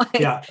 Even though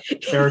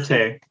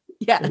Verite.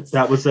 Yes.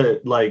 That was her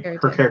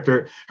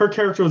character. Her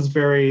character was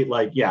very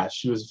like,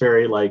 she was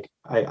very like,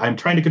 I'm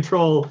trying to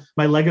control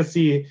my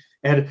legacy,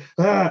 and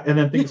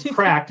then things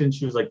cracked, and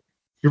she was like,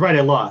 you're right,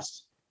 I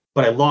lost,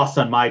 but I lost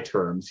on my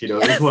terms. It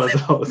was one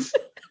of those.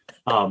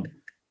 And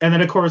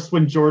then of course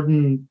when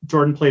Jordan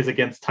plays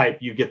against type,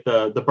 you get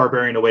the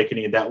Barbarian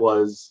Awakening that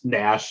was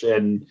Nash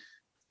and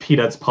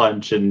Peanuts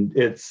Punch, and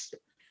it's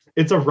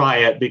a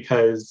riot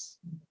because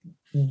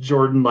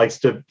Jordan likes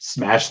to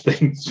smash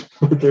things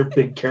with their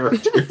big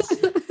characters,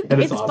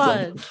 and it's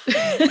awesome.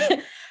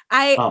 Fun.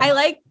 I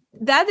like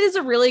that. Is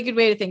a really good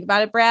way to think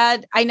about it,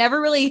 Brad. I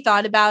never really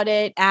thought about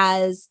it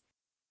as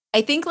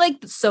I think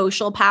like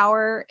social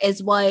power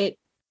is what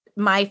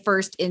my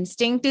first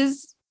instinct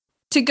is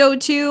to go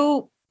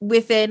to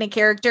within a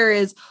character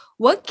is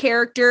what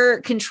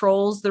character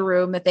controls the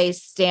room that they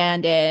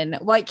stand in?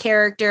 What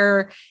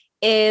character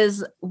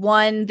is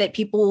one that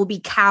people will be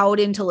cowed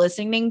into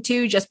listening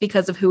to just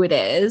because of who it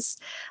is?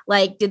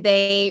 Like, did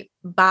they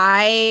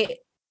buy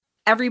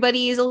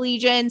everybody's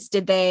allegiance?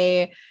 Did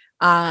they,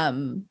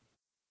 were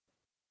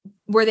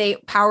they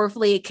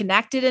powerfully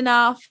connected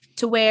enough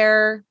to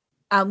where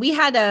we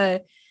had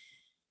a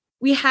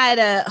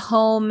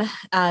home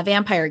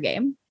vampire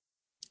game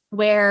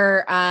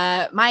where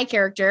my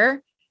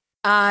character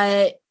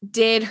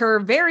did her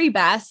very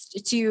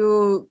best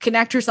to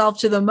connect herself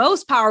to the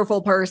most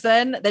powerful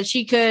person that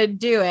she could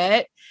do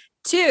it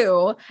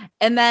to,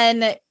 and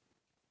then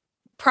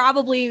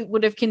probably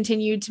would have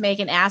continued to make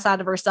an ass out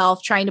of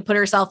herself, trying to put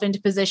herself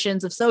into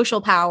positions of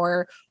social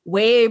power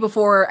way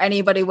before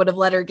anybody would have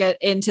let her get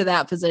into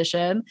that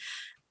position.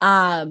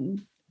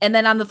 And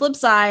then on the flip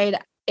side,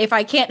 if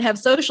I can't have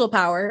social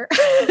power,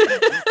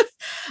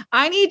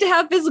 I need to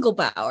have physical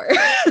power.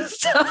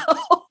 So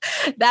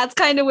that's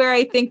kind of where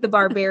I think the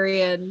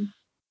barbarian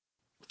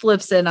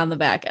flips in on the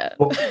back end.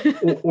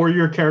 Or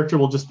your character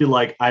will just be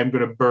like, I'm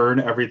going to burn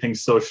everything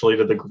socially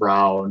to the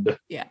ground.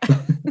 Yeah.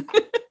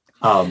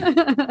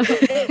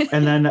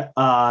 And then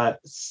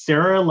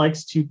Sarah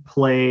likes to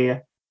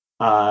play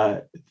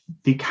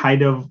the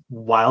kind of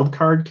wild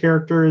card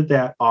character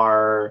that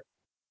are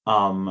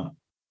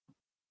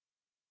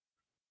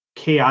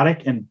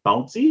chaotic and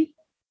bouncy.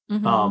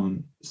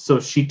 Mm-hmm. So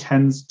she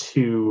tends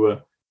to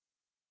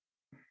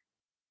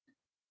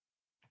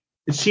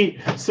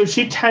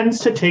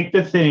take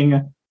the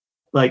thing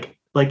like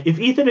if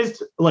Ethan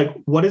is like,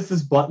 what does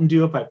this button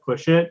do if I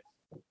push it?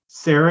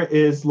 Sarah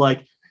is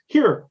like,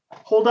 here,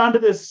 hold on to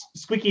this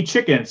squeaky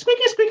chicken.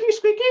 Squeaky, squeaky,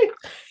 squeaky.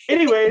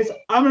 Anyways,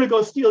 I'm gonna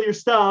go steal your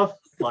stuff.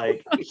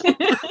 Like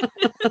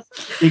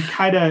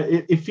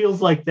it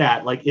feels like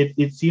that. Like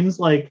it seems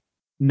like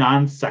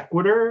non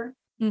sequitur,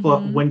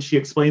 but when she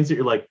explains it,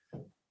 you're like,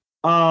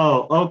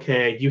 oh,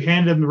 okay, you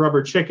handed him the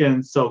rubber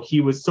chicken, so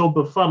he was so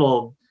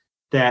befuddled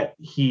that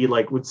he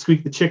like would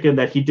squeak the chicken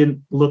that he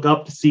didn't look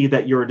up to see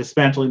that you were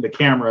dismantling the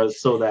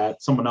cameras so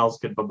that someone else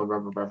could blah, blah, blah,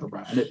 blah, blah,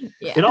 blah. And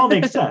it all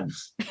makes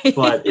sense,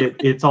 but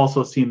it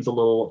also seems a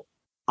little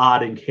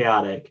odd and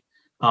chaotic.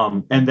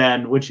 And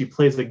then when she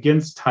plays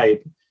against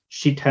type,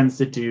 she tends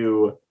to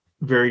do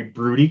very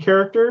broody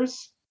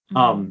characters.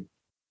 And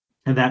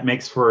that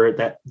makes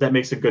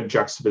a good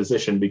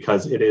juxtaposition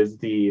because it is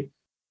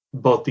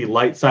both the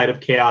light side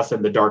of chaos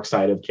and the dark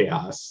side of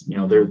chaos. You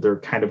know, they're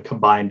kind of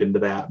combined into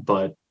that,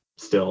 but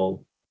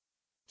still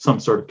some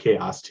sort of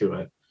chaos to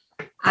it.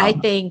 I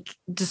think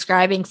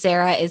describing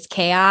Sarah as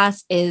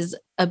chaos is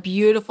a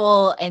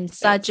beautiful and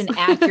such an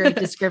accurate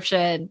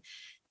description.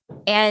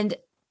 And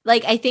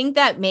like, I think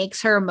that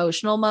makes her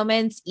emotional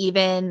moments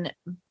even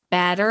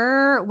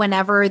better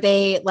whenever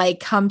they like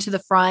come to the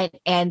front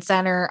and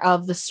center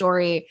of the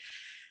story.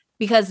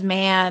 Because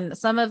man,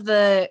 some of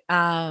the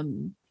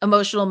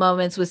emotional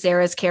moments with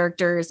Sarah's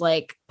characters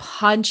like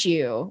punch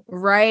you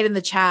right in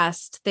the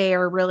chest. They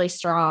are really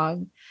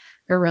strong.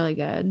 They're really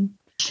good.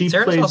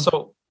 Sarah's plays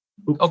also.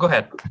 Oh, go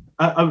ahead.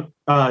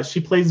 She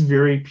plays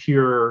very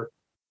pure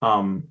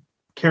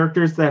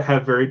characters that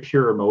have very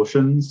pure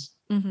emotions,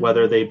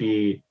 whether they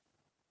be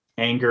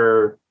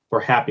anger or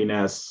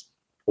happiness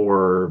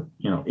or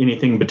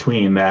anything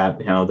between that.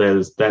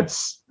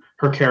 That's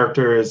her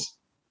characters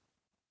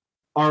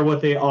are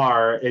what they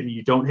are, and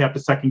you don't have to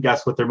second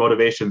guess what their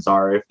motivations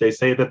are. If they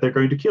say that they're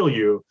going to kill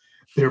you,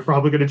 they're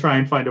probably going to try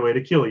and find a way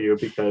to kill you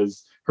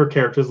because her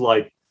character's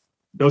like,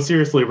 no,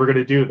 seriously, we're going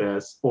to do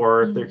this.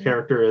 Or their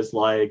character is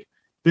like,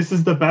 this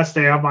is the best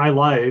day of my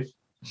life.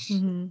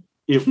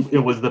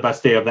 It was the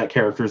best day of that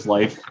character's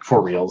life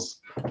for reals.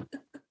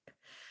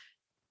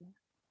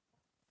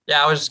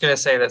 Yeah, I was just going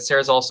to say that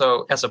Sarah's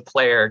also, as a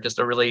player,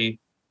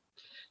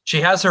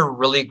 she has her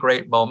really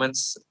great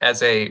moments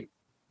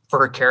for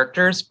her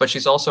characters, but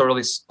she's also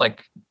really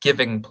like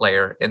giving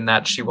player in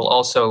that she will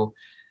also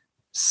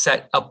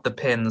set up the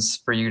pins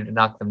for you to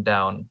knock them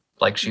down.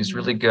 Like she's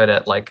really good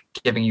at like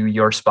giving you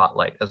your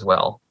spotlight as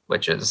well,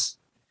 which is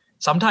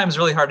sometimes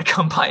really hard to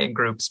come by in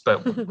groups,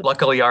 but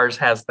luckily ours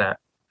has that.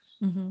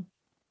 I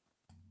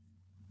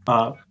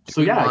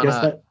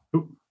guess that.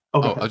 I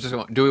was just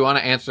going, do we want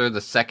to answer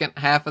the second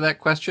half of that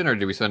question, or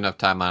do we spend enough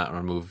time on it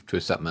or move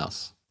to something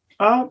else?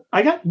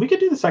 We could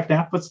do the second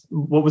half.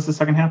 What was the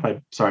second half?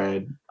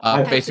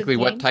 Basically,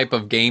 what type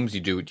of games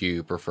do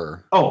you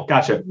prefer? Oh,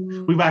 gotcha.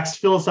 We waxed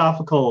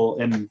philosophical,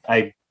 and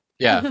I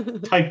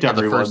typed everyone.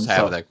 The first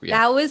half of that,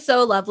 That was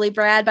so lovely,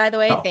 Brad. By the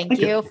way, thank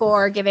you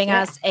for giving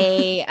us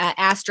a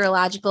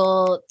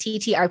astrological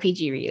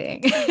TTRPG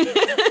reading.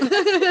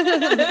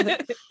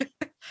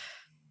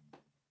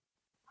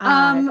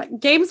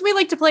 Games we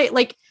like to play,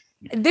 like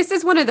this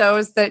is one of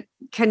those that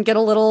can get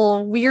a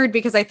little weird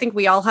because I think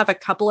we all have a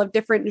couple of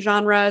different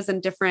genres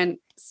and different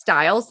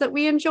styles that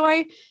we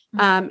enjoy.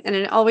 And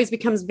it always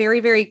becomes very,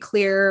 very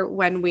clear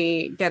when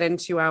we get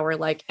into our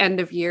like end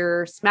of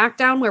year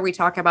SmackDown, where we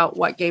talk about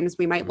what games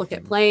we might look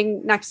at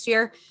playing next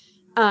year.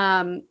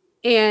 And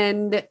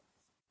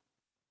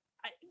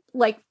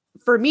like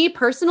for me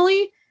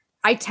personally,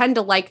 I tend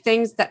to like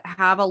things that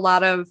have a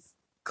lot of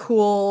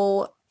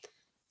cool,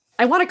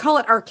 I want to call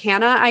it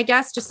arcana, I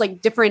guess, just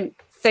like different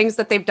things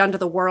that they've done to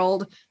the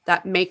world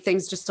that make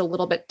things just a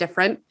little bit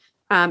different,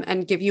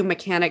 and give you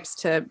mechanics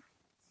to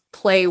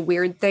play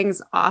weird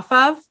things off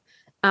of.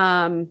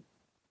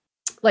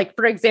 Like,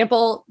 for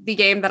example, the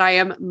game that I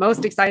am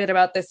most excited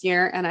about this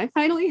year, and I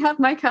finally have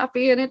my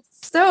copy and it's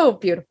so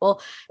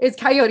beautiful, is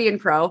Coyote and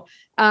Crow.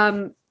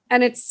 And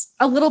it's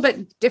a little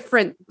bit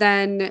different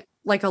than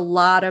like a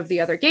lot of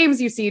the other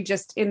games you see,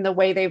 just in the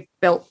way they've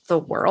built the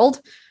world.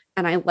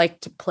 And I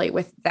like to play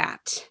with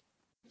that.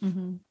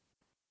 Mm-hmm.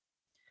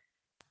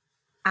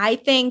 I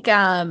think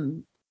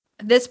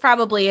this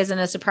probably isn't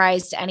a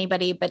surprise to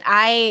anybody, but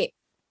I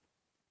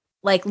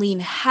like lean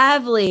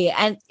heavily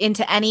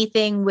into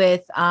anything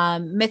with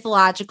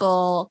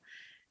mythological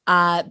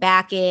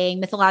backing,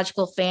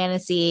 mythological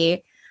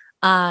fantasy.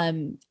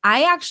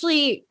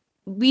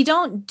 We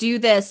don't do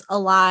this a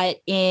lot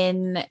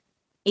in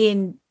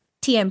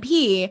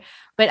TMP,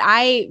 but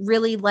I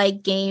really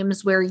like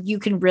games where you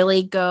can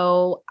really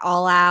go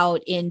all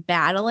out in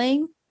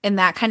battling and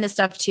that kind of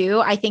stuff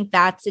too. I think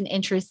that's an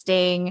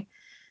interesting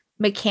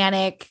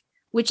mechanic,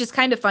 which is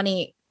kind of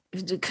funny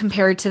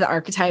compared to the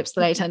archetypes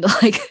that I tend to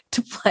like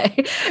to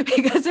play,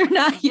 because they're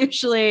not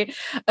usually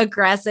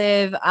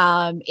aggressive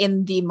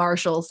in the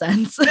martial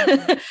sense.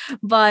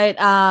 But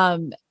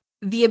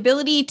the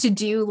ability to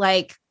do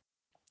like,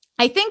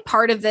 I think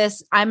part of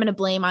this I'm going to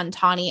blame on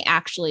Tawny,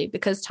 actually,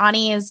 because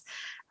Tawny's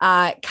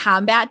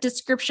combat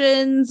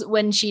descriptions,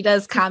 when she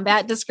does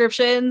combat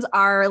descriptions,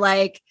 are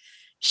like,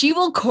 she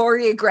will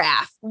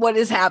choreograph what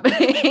is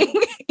happening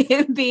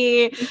in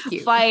the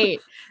fight.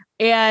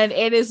 And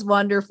it is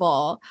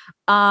wonderful.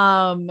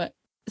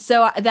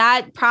 So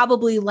that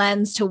probably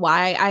lends to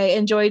why I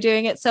enjoy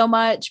doing it so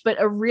much,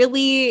 but a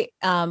really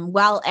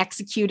well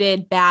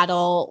executed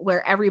battle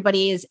where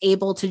everybody is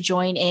able to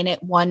join in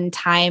at one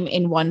time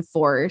in one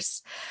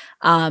force.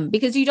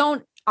 Because you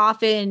don't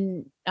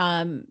often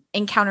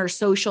encounter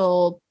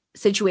social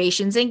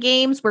situations in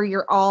games where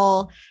you're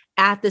all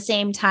at the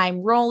same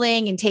time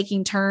rolling and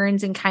taking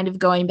turns and kind of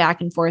going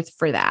back and forth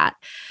for that.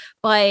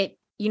 But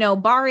you know,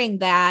 barring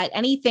that,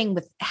 anything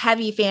with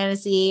heavy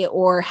fantasy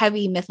or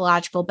heavy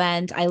mythological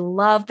bent, I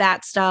love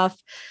that stuff.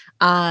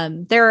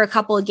 There are a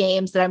couple of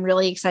games that I'm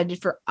really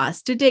excited for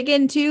us to dig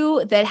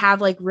into that have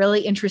like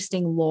really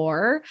interesting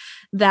lore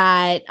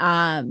that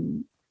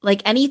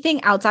like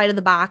anything outside of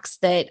the box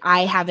that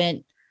I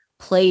haven't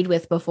played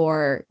with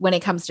before when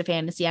it comes to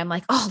fantasy. I'm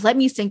like, oh, let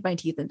me sink my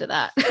teeth into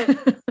that.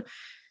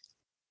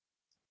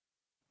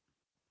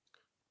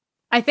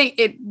 I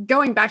think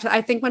going back to,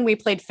 I think when we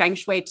played Feng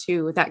Shui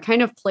 2, that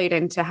kind of played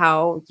into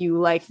how you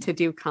like to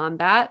do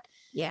combat.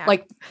 Yeah.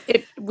 Like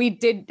we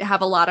did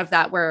have a lot of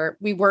that where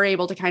we were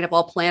able to kind of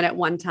all plan at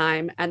one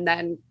time and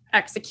then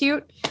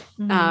execute.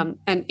 Mm-hmm.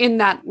 And in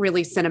that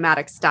really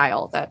cinematic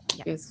style that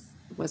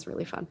was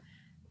really fun.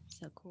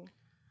 So cool.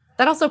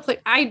 That also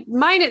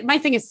my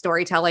thing is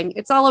storytelling.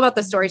 It's all about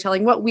the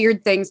storytelling. What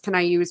weird things can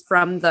I use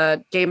from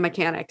the game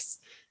mechanics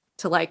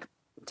to like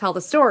tell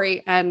the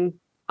story? And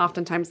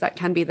oftentimes that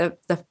can be the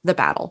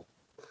battle.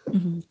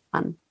 Mm-hmm.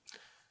 Fun.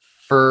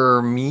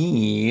 For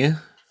me,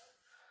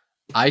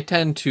 I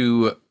tend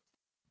to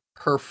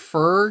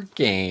prefer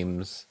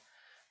games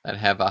that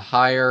have a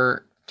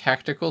higher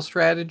tactical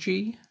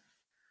strategy,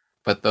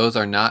 but those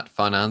are not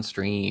fun on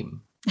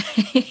stream.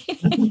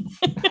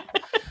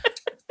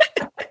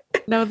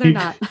 No, they're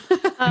not.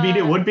 I mean,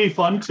 it would be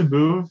fun to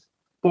move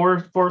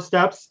four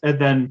steps and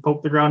then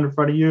poke the ground in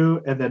front of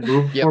you and then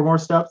move 4 more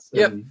steps.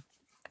 And...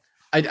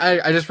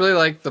 I just really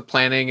like the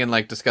planning and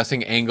like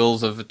discussing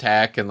angles of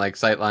attack and like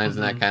sight lines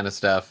and that kind of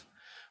stuff.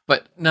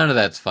 But none of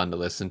that's fun to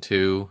listen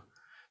to.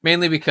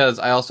 Mainly because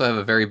I also have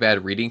a very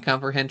bad reading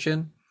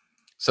comprehension.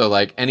 So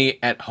like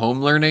any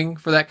at-home learning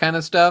for that kind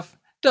of stuff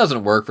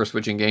doesn't work for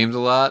switching games a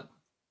lot.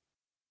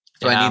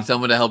 So I need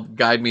someone to help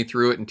guide me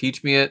through it and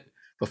teach me it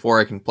before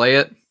I can play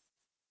it.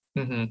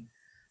 Mm-hmm.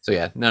 So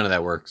yeah, none of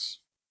that works.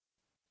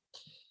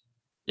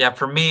 Yeah,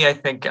 for me, I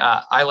think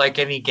I like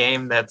any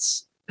game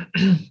that's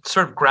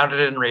sort of grounded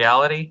in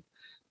reality.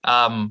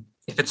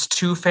 If it's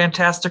too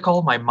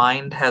fantastical, my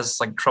mind has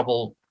like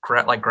trouble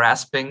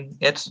grasping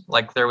it.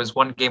 Like there was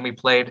one game we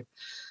played.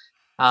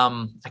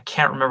 I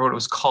can't remember what it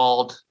was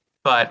called,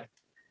 but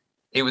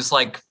it was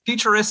like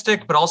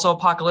futuristic, but also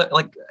apocalyptic.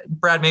 Like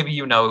Brad, maybe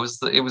you know,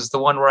 it was the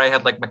one where I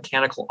had like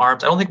mechanical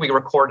arms. I don't think we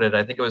recorded it.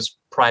 I think it was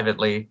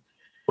privately.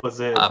 Was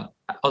it? I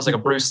was like a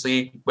Bruce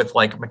Lee with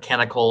like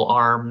mechanical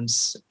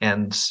arms,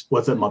 and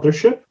was it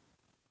Mothership?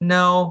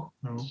 No.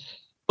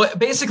 But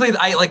basically,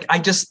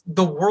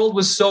 the world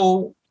was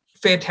so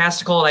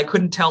fantastical, and I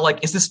couldn't tell,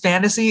 like, is this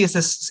fantasy? Is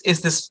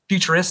this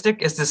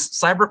futuristic? Is this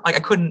cyber? Like,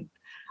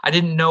 I I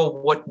didn't know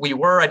what we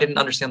were. I didn't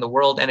understand the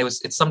world. And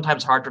it's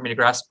sometimes hard for me to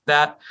grasp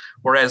that.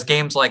 Whereas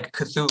games like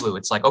Cthulhu,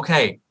 it's like,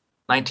 okay,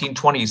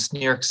 1920s New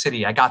York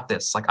City, I got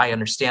this. Like, I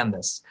understand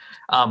this.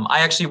 I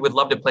actually would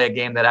love to play a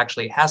game that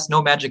actually has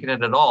no magic in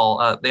it at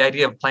all. The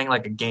idea of playing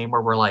like a game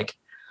where we're a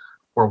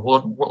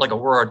World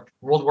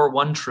War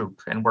One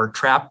troop, and we're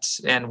trapped,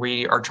 and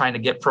we are trying to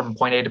get from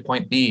point A to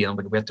point B, and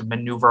we have to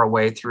maneuver our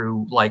way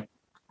through, like,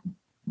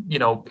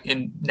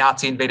 in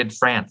Nazi invaded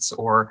France,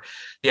 or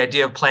the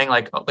idea of playing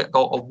like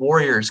a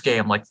Warriors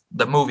game, like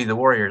the movie The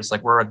Warriors.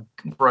 Like, we're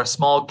a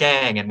small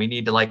gang, and we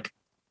need to like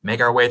make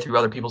our way through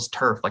other people's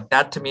turf. Like,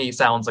 that to me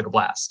sounds like a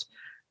blast.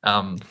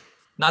 Not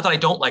that I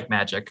don't like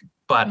magic,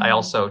 but I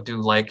also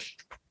do like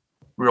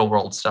real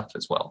world stuff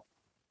as well.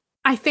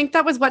 I think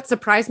that was what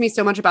surprised me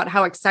so much about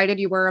how excited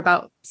you were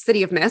about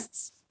City of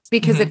Mists,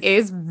 because it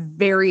is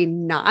very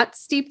not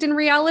steeped in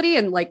reality.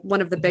 And like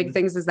one of the big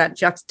things is that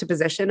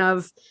juxtaposition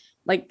of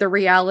like the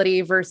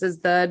reality versus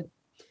the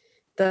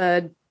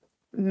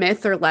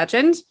myth or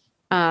legend.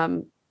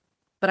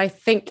 But I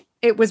think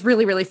it was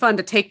really, really fun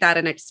to take that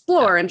and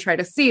explore and try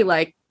to see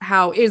like,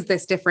 how is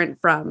this different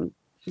from,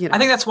 I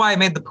think that's why I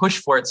made the push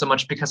for it so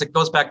much, because it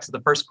goes back to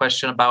the first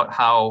question about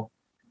how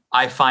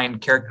I find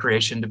character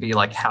creation to be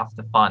like half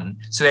the fun.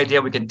 So the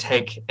idea we can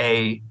take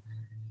a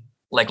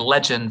like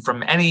legend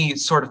from any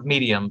sort of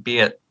medium, be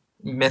it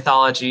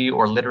mythology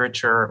or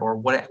literature or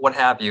what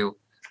have you,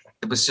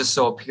 it was just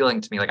so appealing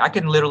to me. Like, I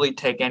can literally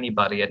take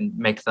anybody and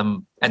make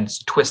them and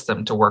twist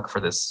them to work for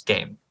this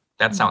game.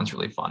 That sounds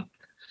really fun.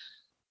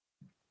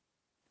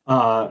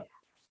 I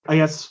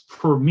guess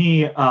for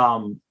me,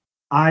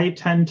 I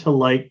tend to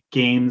like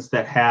games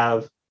that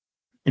have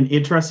an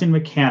interesting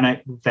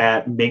mechanic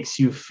that makes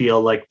you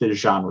feel like the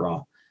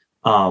genre.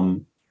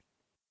 And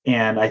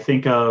I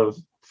think of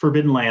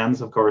Forbidden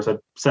Lands, of course,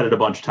 I've said it a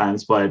bunch of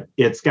times, but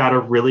it's got a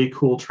really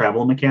cool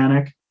travel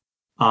mechanic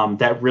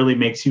that really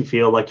makes you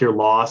feel like you're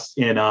lost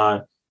in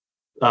a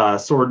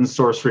sword and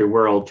sorcery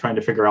world trying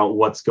to figure out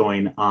what's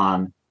going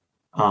on.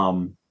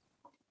 I'm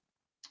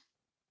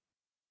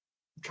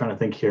trying to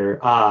think here.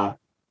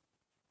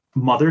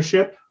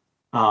 Mothership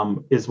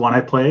is one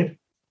I played.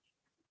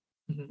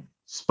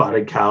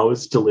 Spotted Cow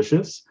is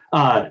delicious.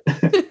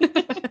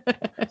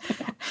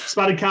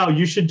 Spotted Cow,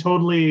 you should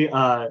totally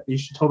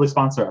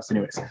sponsor us.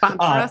 Anyways,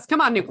 sponsor us.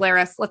 Come on,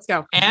 Nuclearis, let's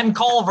go. And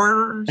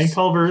Culver's.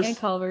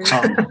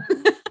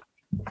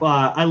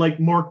 I like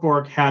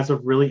Morkborg has a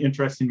really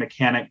interesting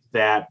mechanic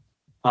that.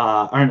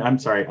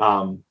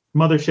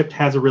 Mothership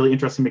has a really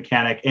interesting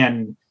mechanic,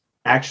 and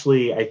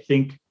actually, I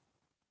think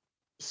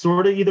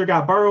sort of either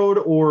got borrowed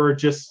or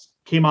just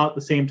came out at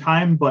the same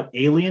time. But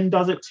Alien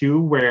does it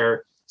too,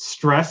 where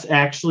stress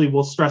actually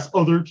will stress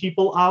other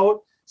people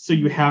out. So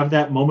you have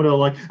that moment of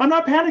like, I'm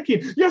not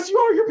panicking. Yes, you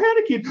are. You're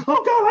panicking.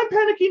 Oh God, I'm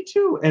panicking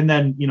too. And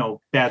then,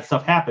 bad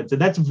stuff happens.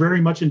 And that's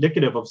very much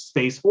indicative of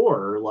space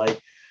horror. Like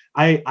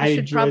I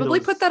should probably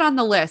put that on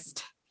the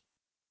list.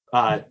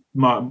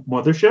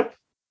 Mothership.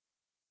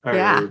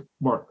 Or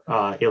more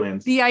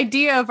Aliens. The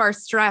idea of our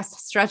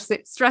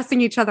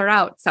stressing each other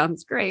out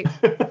sounds great.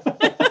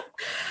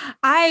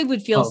 I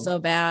would feel so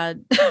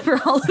bad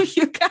for all of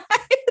you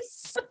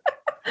guys.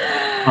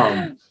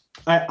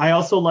 I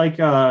also like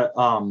I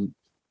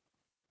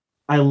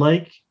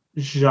like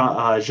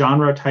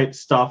genre type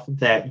stuff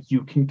that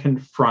you can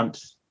confront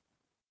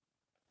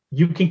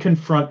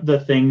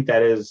the thing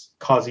that is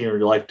causing your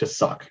life to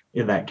suck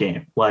in that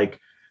game. Like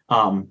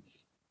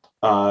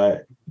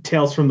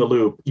Tales from the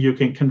Loop, you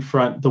can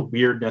confront the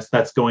weirdness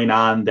that's going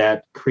on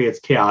that creates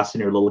chaos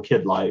in your little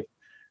kid life.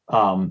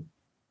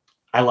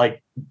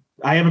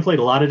 I haven't played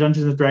a lot of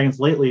Dungeons and Dragons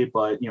lately,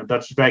 but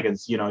Dungeons and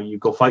Dragons, you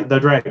go fight the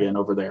dragon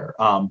over there.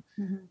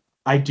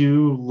 I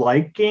do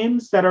like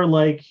games that are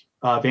like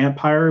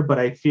Vampire, but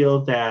I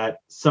feel that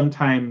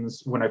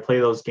sometimes when I play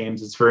those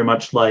games, it's very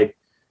much like,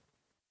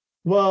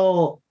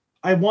 well,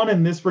 I won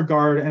in this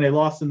regard and I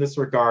lost in this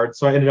regard,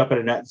 so I ended up at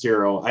a net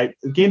zero.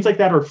 Games like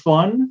that are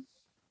fun.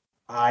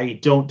 I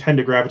don't tend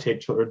to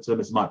gravitate towards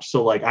them as much.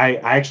 So like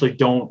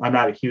I'm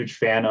not a huge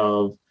fan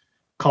of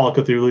Call of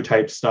Cthulhu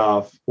type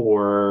stuff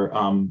or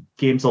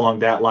games along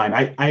that line.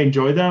 I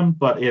enjoy them,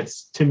 but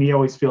it's, to me,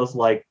 always feels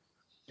like,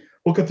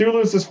 well,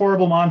 Cthulhu is this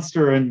horrible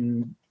monster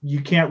and you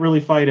can't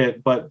really fight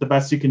it, but the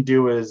best you can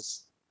do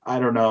is, I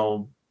don't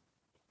know,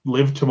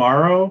 live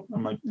tomorrow.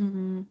 I'm like,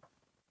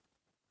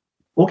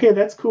 okay,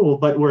 that's cool.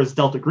 But whereas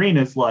Delta Green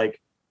is like,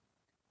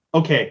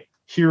 okay,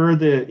 here are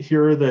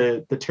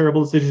the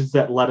terrible decisions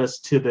that led us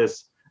to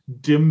this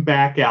dim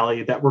back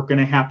alley that we're going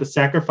to have to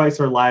sacrifice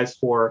our lives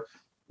for.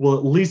 Well,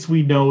 at least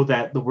we know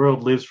that the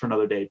world lives for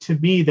another day. To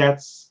me,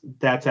 that's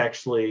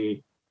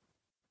actually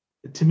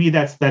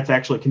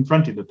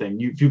confronting the thing.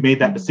 You made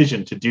that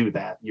decision to do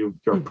that. You're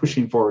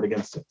pushing forward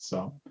against it.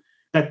 So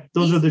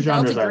those are the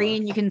genres. Delta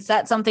Green, you can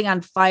set something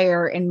on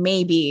fire and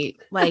maybe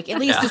like at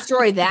least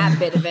destroy that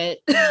bit of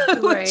it.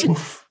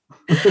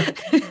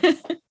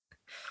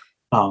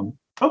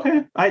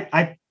 Okay.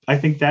 I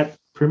think that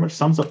pretty much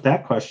sums up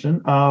that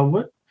question.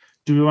 What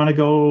do we want to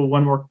go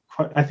one more?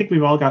 I think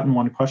we've all gotten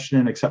one question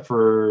in except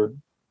for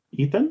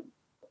Ethan.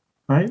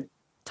 right?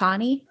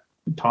 Tawny.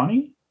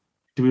 Tawny?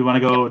 Do we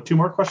want to go 2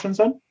 more questions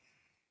then?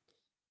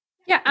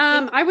 Yeah,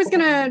 I was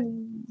gonna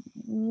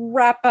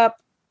wrap up,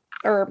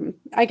 or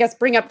I guess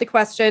bring up the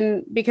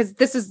question, because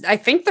this is, I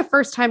think, the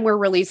first time we're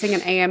releasing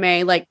an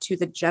AMA like to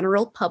the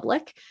general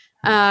public.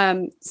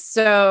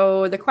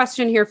 So the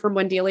question here from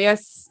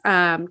Wendelius,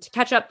 to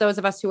catch up those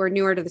of us who are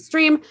newer to the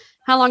stream,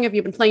 how long have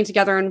you been playing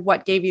together, and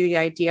what gave you the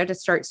idea to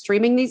start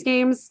streaming these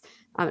games?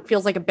 It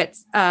feels like a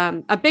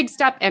big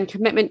step and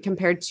commitment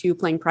compared to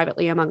playing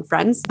privately among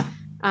friends.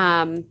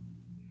 And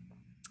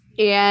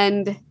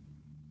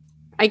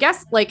I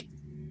guess, like,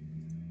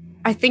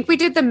 I think we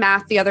did the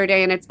math the other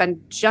day, and it's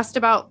been just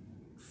about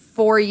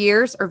 4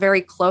 years, or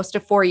very close to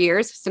 4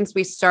 years, since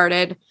we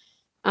started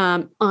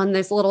on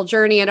this little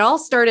journey. It all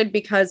started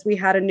because we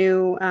had a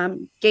new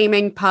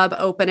gaming pub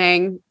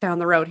opening down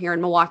the road here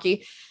in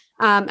Milwaukee,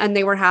 and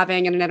they were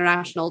having an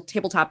international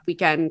tabletop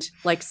weekend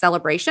like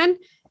celebration.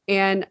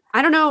 And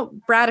I don't know,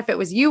 Brad, if it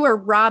was you or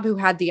Rob who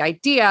had the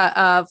idea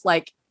of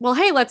like, well,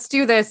 hey, let's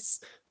do this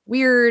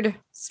weird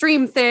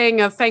stream thing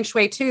of Feng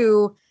Shui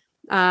 2,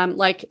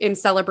 like in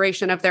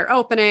celebration of their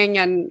opening,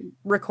 and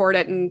record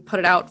it and put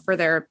it out for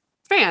their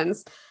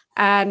fans.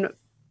 And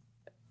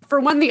for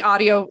one, the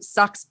audio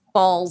sucks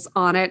balls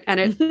on it, and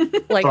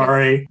it like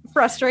is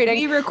frustrating.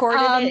 We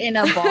recorded it in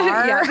a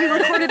bar. Yeah, we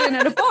recorded it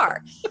in a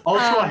bar.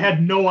 Also, I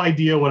had no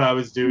idea what I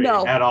was doing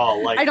at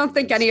all. Like, I don't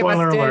think any of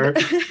us did.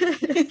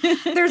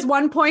 There's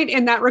one point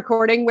in that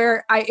recording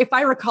where if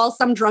I recall,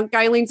 some drunk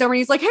guy leans over and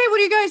he's like, "Hey, what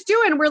are you guys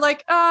doing?" We're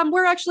like,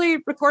 "We're actually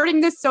recording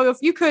this. So if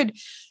you could,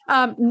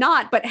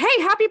 not, but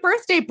hey, happy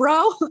birthday,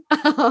 bro."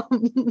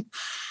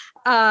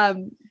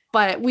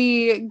 But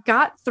we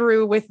got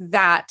through with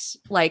that.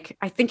 Like,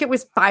 I think it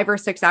was 5 or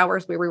 6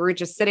 hours where we were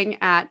just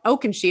sitting at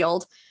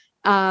Oakenshield.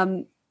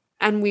 And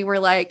we were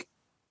like,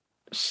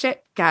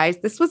 shit, guys,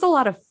 this was a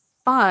lot of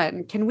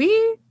fun. Can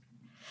we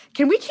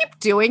keep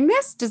doing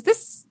this? Does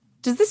this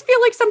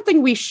feel like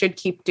something we should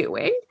keep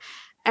doing?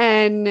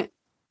 And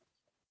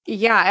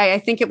yeah, I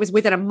think it was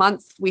within a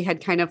month we had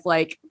kind of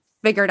like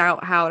figured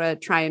out how to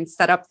try and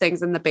set up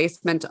things in the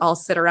basement to all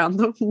sit around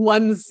the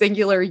one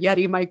singular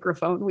Yeti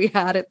microphone we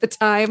had at the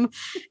time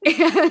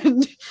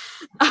and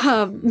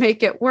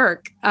make it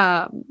work.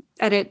 And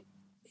I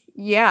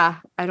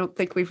don't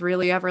think we've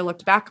really ever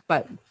looked back,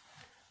 but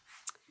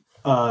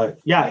So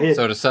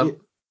to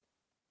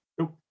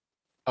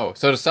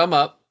sum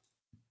up,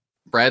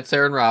 Brad,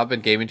 Sarah, and Rob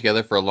been gaming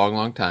together for a long,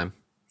 long time.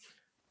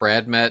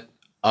 Brad met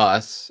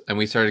us and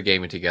we started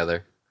gaming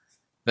together.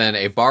 Then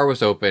a bar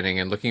was opening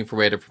and looking for a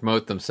way to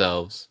promote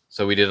themselves,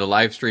 so we did a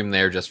live stream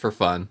there just for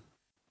fun.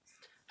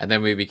 And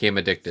then we became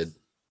addicted.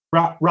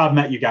 Rob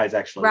met you guys,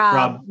 actually.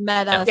 Rob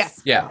met us.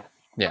 Yes. Yeah.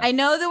 I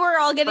know that we're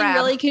all getting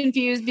really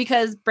confused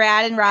because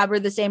Brad and Rob are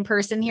the same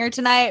person here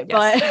tonight,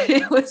 but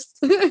it was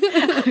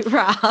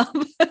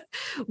Rob.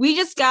 We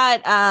just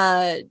got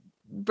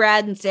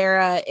Brad and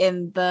Sarah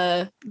in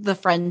the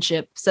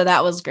friendship, so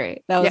that was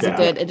great. That was a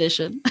good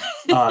addition.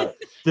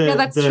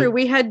 That's true.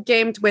 We had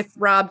gamed with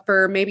Rob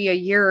for maybe a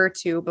year or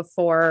two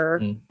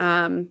before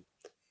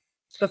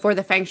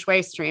the Feng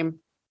Shui stream.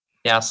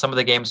 Yeah, some of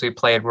the games we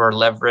played were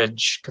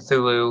Leverage,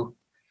 Cthulhu,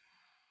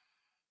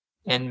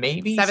 and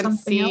maybe Seventh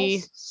something Sea,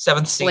 else.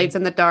 Seventh Sea, Blades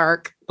in the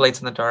Dark.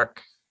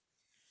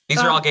 These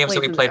are all games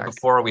that we played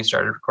before we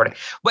started recording.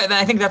 But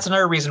I think that's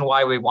another reason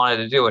why we wanted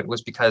to do it,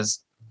 was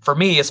because for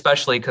me,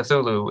 especially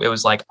Cthulhu, it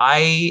was like,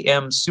 I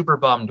am super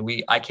bummed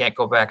I can't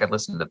go back and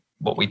listen to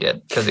what we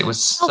did, because it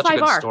was such a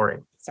good story.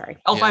 Sorry.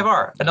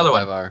 L5R, another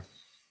L5R. one.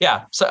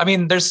 Yeah. So, I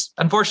mean, there's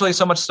unfortunately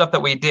so much stuff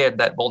that we did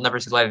that will never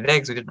see the light of day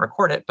because we didn't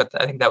record it. But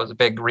I think that was a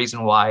big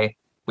reason why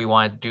we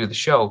wanted to do the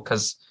show,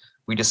 because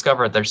we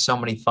discovered there's so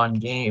many fun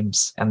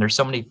games and there's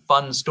so many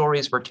fun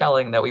stories we're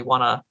telling that we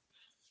want to.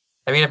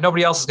 I mean, if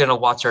nobody else is going to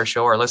watch our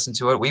show or listen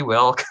to it, we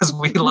will, because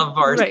we love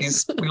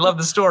we love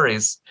the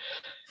stories.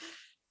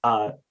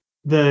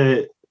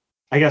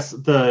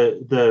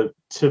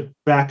 To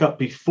back up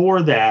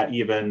before that,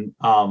 even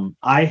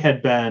I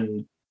had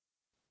been.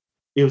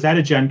 It was at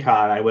a Gen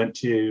Con. I went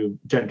to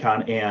Gen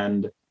Con,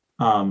 and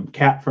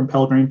Kat from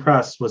Pelgrane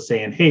Press was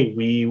saying, "Hey,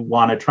 we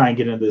want to try and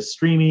get into this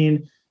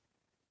streaming.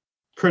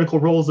 Critical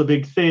Role is a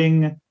big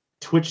thing.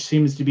 Twitch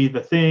seems to be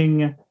the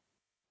thing."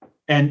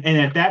 And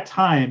at that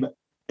time,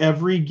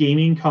 every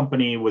gaming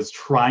company was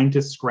trying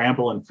to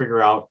scramble and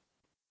figure out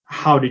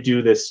how to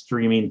do this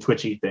streaming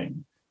Twitchy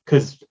thing.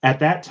 Because at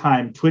that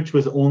time, Twitch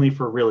was only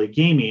for really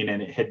gaming,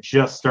 and it had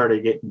just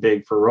started getting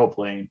big for role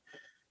playing.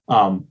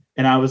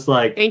 And I was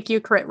like, "Thank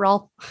you, Crit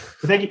Roll."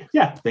 Thank you.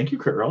 Yeah, thank you,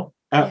 Crit Roll.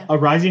 A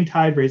rising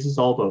tide raises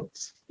all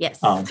boats. Yes.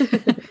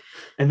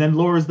 And then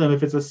lowers them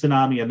if it's a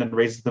tsunami, and then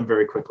raises them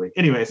very quickly.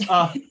 Anyways.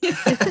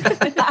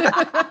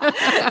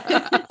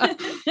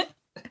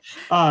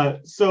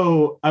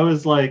 So I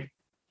was like,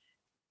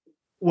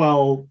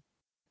 well,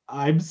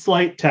 I'm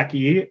slight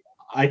techie.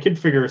 I can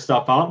figure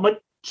stuff out. I'm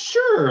like,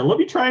 sure, let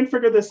me try and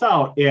figure this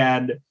out.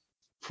 And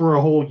for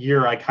a whole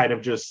year, I kind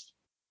of just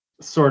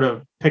sort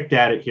of picked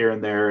at it here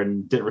and there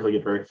and didn't really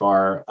get very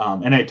far.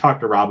 And I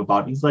talked to Rob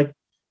about it. He's like,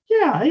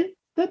 yeah,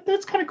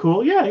 that's kind of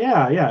cool.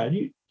 Yeah.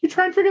 You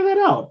try and figure that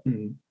out.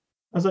 And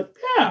I was like,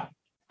 yeah.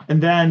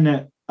 And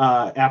then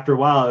after a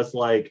while, I was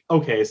like,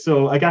 okay,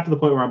 so I got to the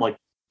point where I'm like,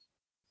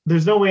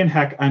 there's no way in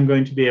heck I'm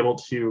going to be able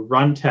to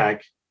run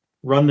tech,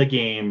 run the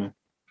game,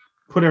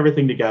 put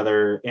everything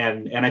together.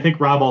 And I think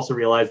Rob also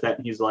realized that,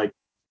 and he's like,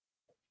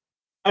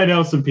 I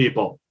know some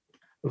people.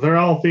 They're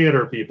all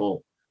theater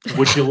people.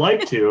 Would you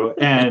like to?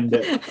 And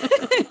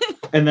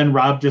then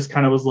Rob just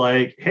kind of was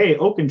like, hey,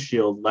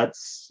 Oakenshield,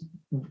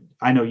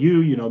 I know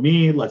you know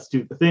me, let's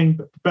do the thing.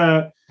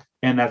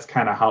 And that's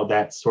kind of how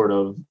that sort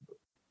of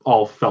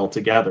all fell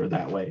together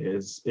that way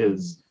is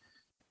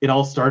it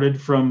all started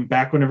from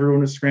back when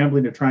everyone was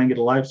scrambling to try and get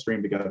a live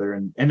stream together.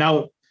 And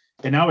now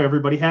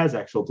everybody has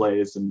actual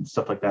plays and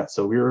stuff like that.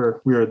 So we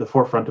were at the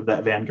forefront of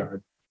that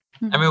vanguard.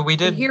 I mean, we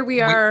did. And here we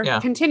are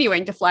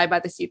continuing to fly by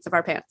the seats of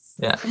our pants.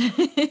 Yeah.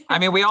 I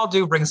mean, we all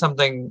do bring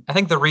something. I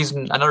think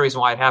another reason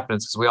why it happened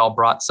is because we all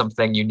brought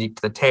something unique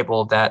to the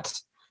table that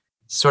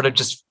sort of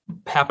just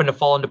happened to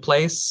fall into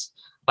place.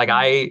 Like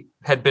I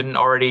had been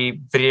already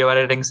video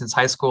editing since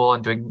high school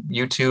and doing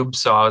YouTube.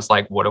 So I was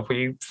like, what if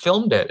we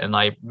filmed it and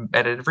I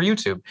edited for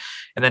YouTube?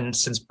 And then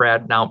since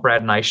Brad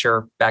and I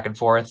share back and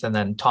forth, and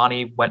then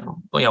Tawny went,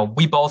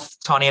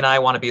 Tawny and I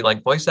want to be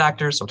like voice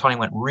actors. So Tawny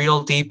went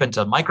real deep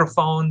into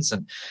microphones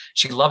and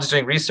she loves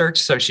doing research.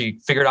 So she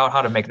figured out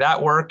how to make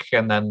that work.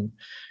 And then,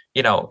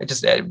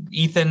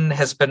 Ethan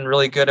has been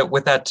really good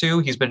with that too.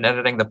 He's been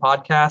editing the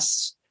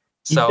podcasts.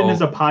 So Ethan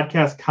is a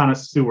podcast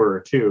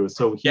connoisseur too.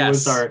 So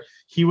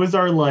he was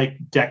our like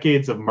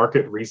decades of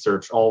market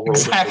research all rolled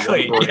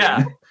exactly. Into one.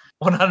 Yeah.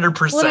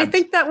 100%. Well, I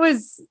think that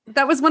was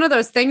one of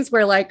those things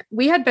where like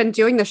we had been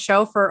doing the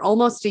show for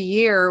almost a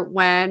year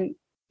when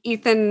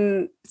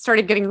Ethan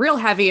started getting real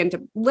heavy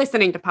into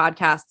listening to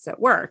podcasts at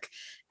work.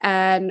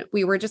 And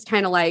we were just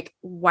kind of like,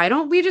 why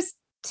don't we just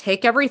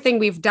take everything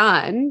we've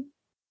done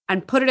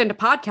and put it into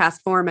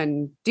podcast form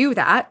and do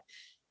that?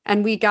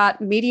 And we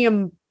got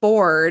medium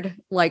bored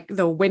like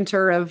the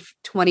winter of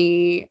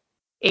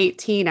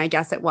 2018, I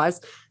guess it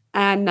was.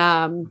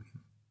 And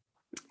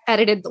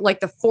edited like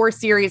the 4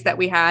 series that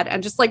we had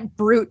and just like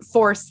brute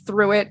force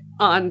threw it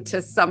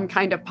onto some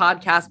kind of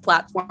podcast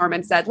platform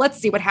and said, let's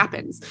see what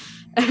happens.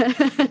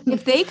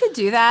 If they could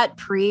do that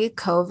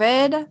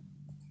pre-COVID,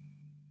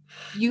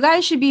 you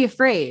guys should be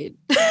afraid.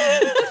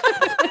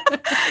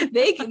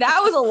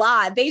 That was a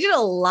lot. They did a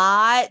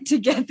lot to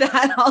get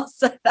that all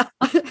set up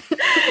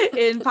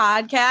in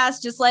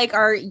podcasts, just like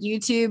our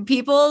YouTube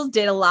people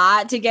did a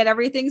lot to get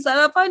everything set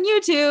up on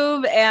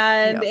YouTube.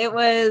 And It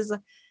was,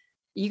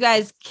 you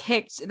guys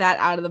kicked that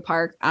out of the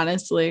park,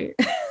 honestly.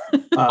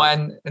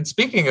 And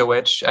speaking of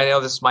which, I know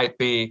this might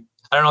be,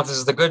 I don't know if this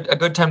is a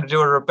good time to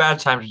do it or a bad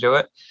time to do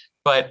it,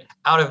 but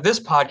out of this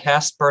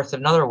podcast birthed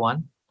another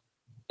one.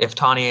 If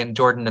Tawny and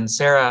Jordan and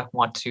Sarah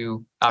want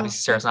to, obviously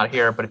Sarah's not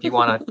here, but if you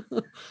want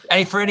to,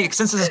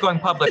 since this is going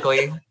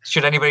publicly,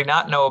 should anybody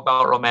not know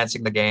about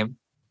Romancing the Game?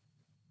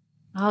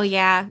 Oh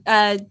yeah,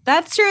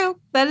 that's true.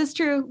 That is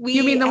true.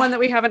 You mean the one that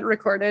we haven't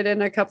recorded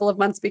in a couple of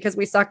months because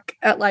we suck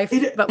at life,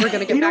 but we're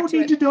going to get back to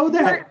it. They don't need to know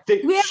that.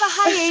 We have a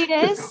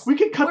hiatus. We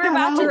can cut We're that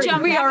about out. to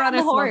jump. We are back on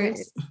a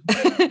horse.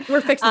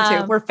 We're fixing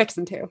to. We're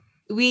fixing to.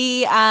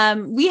 We have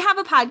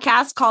a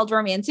podcast called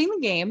Romancing the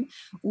Game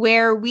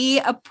where we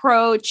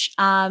approach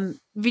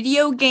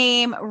video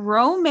game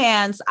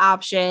romance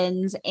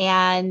options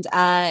and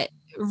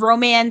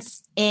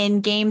romance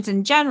in games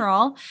in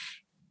general,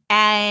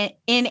 and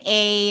in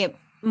a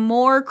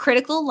more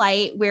critical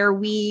light where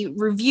we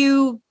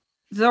review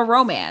the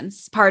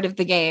romance part of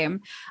the game.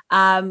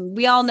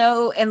 We all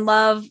know and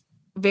love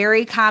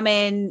very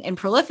common and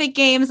prolific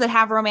games that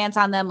have romance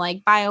on them,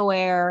 like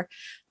BioWare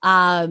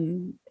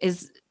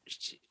is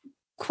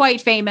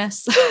quite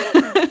famous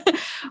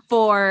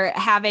for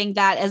having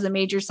that as a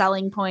major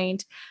selling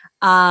point.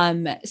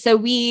 So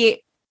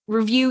we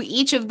review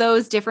each of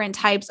those different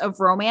types of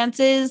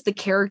romances, the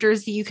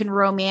characters that you can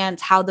romance,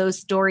 how those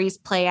stories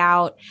play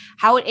out,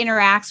 how it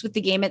interacts with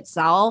the game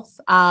itself,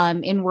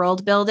 in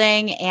world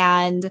building.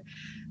 And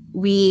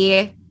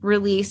we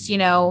release,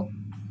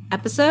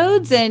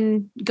 episodes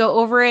and go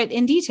over it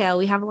in detail.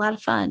 We have a lot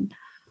of fun.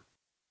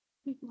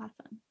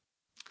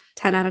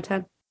 10 out of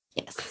 10.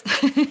 Yes.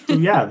 So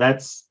yeah,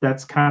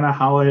 that's kind of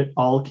how it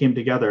all came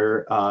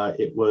together.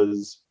 It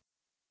was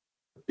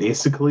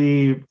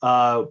basically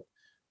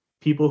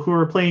people who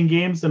were playing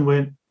games and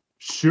went,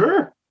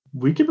 sure,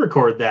 we could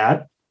record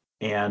that,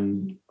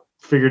 and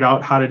figured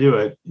out how to do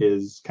it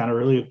is kind of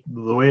really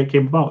the way it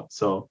came about.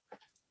 So,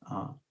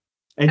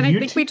 and I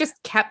think we just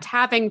kept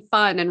having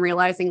fun and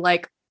realizing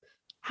like,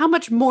 how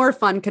much more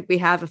fun could we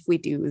have if we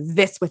do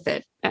this with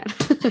it?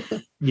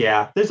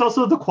 Yeah. There's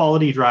also the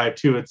quality drive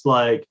too. It's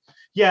like,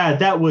 yeah,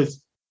 that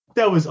was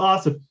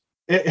awesome.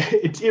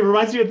 It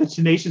reminds me of the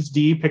Tenacious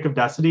D Pick of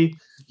Destiny.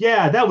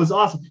 Yeah, that was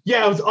awesome.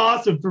 Yeah, it was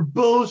awesome for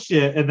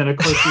bullshit. And then of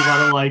course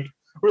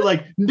we're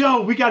like,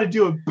 no, we got to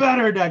do it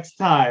better next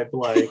time.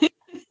 Like,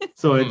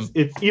 so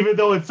it's even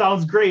though it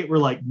sounds great, we're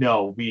like,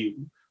 no,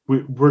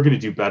 we're gonna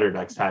do better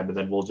next time, and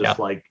then we'll just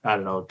like, I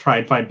don't know, try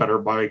and find better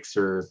mics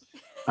or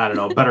I don't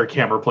know, better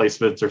camera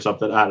placements or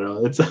something. I don't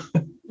know. It's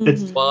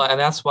Mhm. Well, and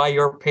that's why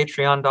your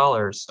Patreon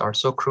dollars are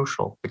so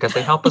crucial, because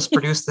they help us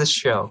produce this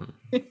show.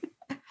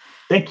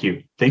 thank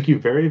you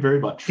very, very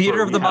much.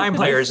 Theater of the Mind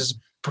Players is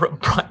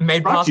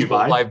made Brought to you possible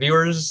by- by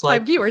viewers Like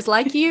like viewers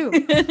like you.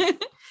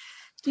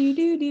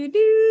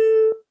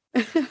 Do.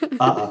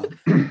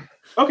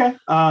 Okay.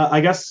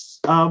 I guess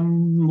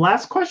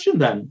last question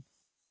then.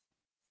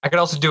 I could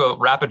also do a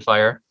rapid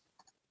fire.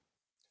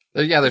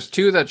 Yeah, there's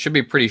two that should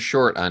be pretty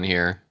short on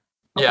here.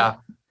 Yeah.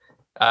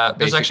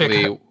 There's actually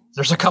Basically,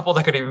 there's a couple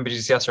that could even be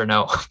just yes or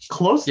no.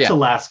 Close Yeah. to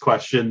last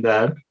question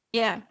then.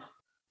 Yeah.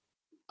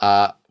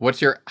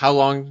 how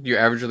long do you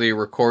averagely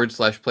record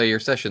 / play your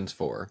sessions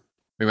for?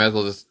 We might as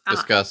well just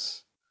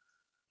discuss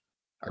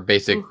our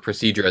basic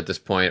procedure at this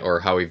point, or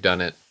how we've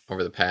done it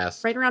over the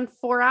past. Right around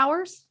 4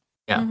 hours.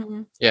 Yeah.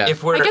 Mhm. Yeah.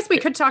 If we're I guess we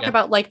could talk yeah.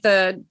 about like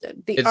the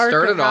It arc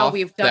started of how off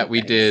we've done that we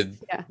things. did.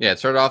 Yeah. It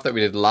started off that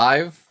we did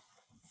live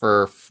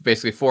for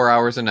basically 4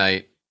 hours a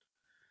night.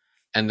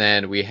 And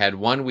then we had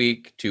 1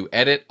 week to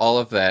edit all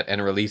of that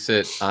and release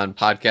it on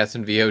podcast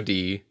and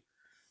VOD.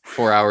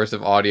 4 hours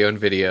of audio and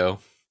video.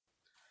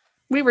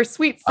 We were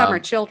sweet summer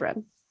Um,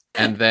 children.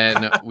 And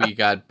then we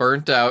got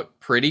burnt out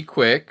pretty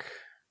quick.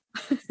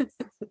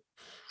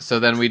 So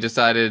then we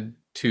decided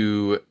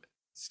to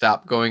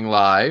stop going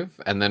live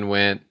and then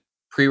went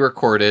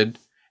pre-recorded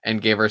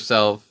and gave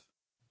ourselves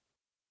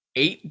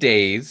 8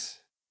 days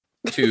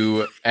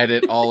to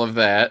edit all of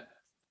that.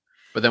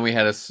 But then we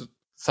had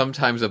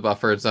sometimes a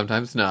buffer and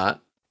sometimes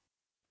not.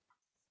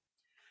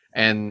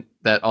 And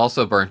that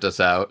also burnt us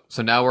out.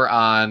 So now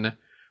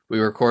we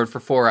record for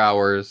 4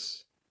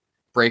 hours,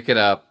 break it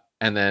up,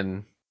 and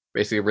then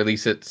basically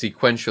release it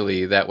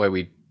sequentially. That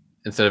way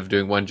instead of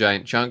doing one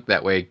giant chunk,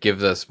 that way it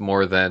gives us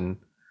more than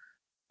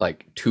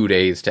like 2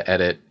 days to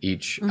edit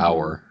each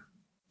hour.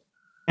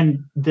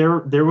 And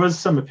there was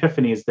some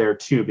epiphanies there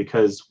too,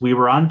 because we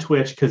were on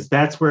Twitch, because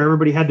that's where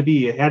everybody had to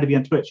be. It had to be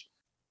on Twitch.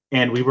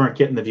 And we weren't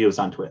getting the views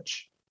on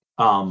Twitch.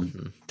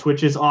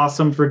 Twitch is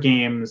awesome for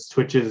games.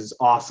 Twitch is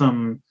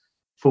awesome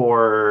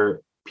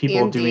for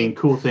people D&D. doing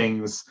cool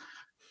things.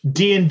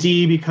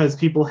 D&D, because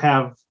people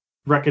have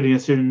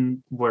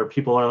recognition where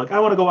people are like, I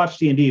want to go watch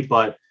D&D.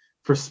 But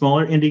for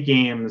smaller indie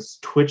games,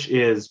 Twitch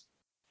is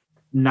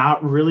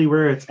not really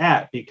where it's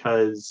at,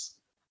 because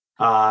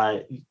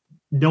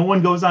no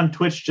one goes on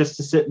Twitch just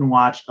to sit and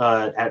watch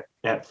at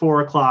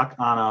 4:00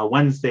 on a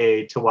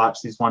Wednesday to watch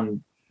this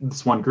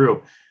one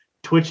group.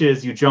 Twitch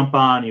is you jump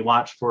on, you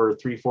watch for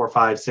 3, 4,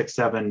 5, 6,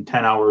 7,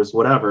 10 hours,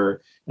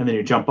 whatever, and then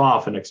you jump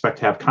off and expect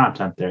to have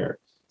content there.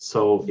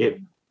 So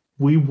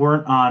we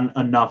weren't on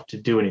enough to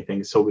do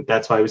anything. So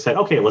that's why we said,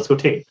 okay, let's go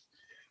tape.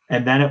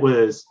 And then it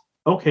was,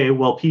 okay,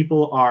 well,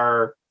 people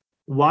are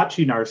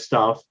watching our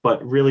stuff,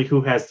 but really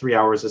who has 3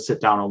 hours to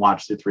sit down and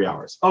watch the 3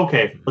 hours?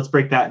 Okay, let's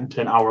break that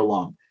into an hour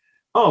long.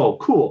 Oh,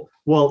 cool.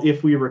 Well,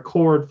 if we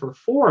record for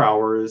 4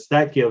 hours,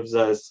 that gives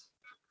us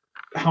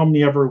how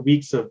many ever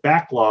weeks of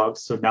backlog.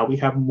 So now we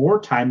have more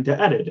time to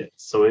edit it.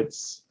 So it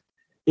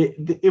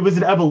was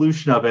an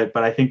evolution of it,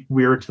 but I think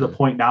we're to the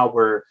point now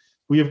where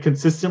we have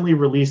consistently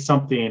released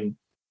something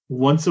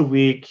once a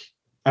week,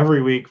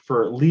 every week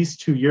for at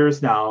least 2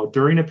 years now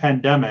during a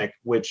pandemic,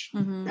 which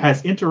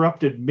has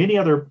interrupted many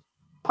other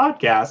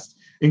podcasts,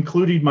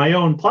 including my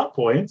own Plot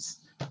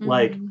Points.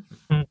 Like,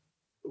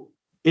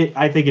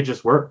 I think it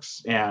just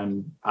works.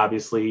 And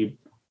obviously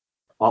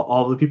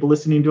all the people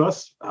listening to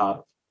us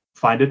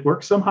find it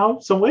works somehow,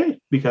 some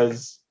way,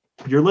 because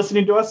you're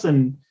listening to us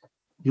and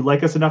you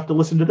like us enough to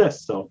listen to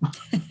this. So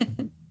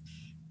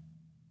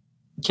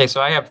Okay,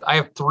 so I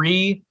have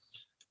 3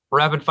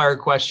 rapid fire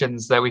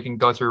questions that we can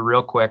go through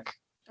real quick.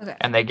 Okay.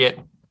 And they get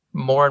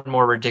more and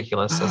more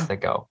ridiculous as they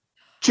go.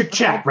 Chick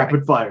chat,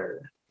 rapid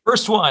fire.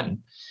 First one.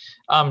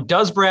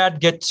 Does Brad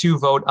get to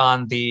vote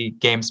on the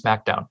game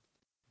SmackDown?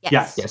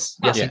 Yes. Yes,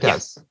 Yes. he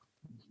does.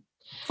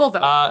 Full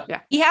vote.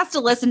 Yeah. He has to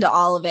listen to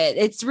all of it.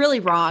 It's really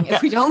wrong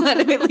if we don't let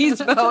him at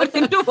least vote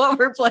into what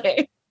we're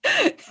playing.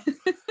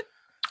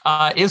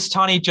 Is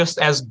Tawny just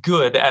as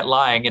good at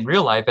lying in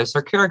real life as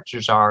her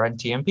characters are in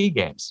TMP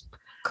games?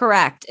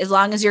 Correct, as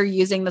long as you're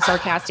using the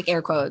sarcastic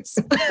air quotes.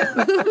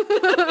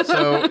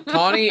 So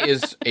Tawny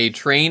is a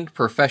trained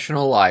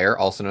professional liar,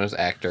 also known as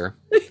actor.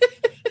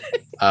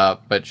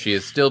 But she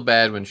is still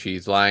bad when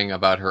she's lying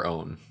about her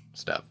own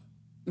stuff.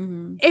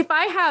 If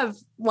I have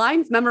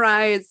lines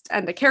memorized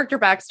and a character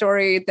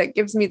backstory that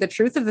gives me the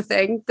truth of the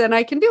thing, then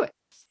I can do it.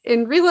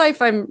 In real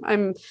life,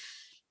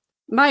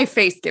 my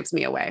face gives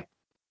me away.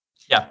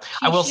 Yeah,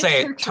 I will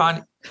say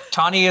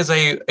Tawny is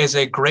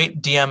a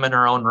great DM in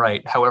her own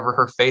right. However,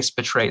 her face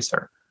betrays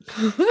her.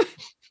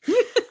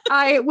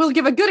 I will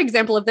give a good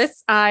example of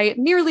this. I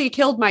nearly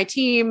killed my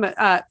team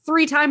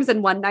 3 times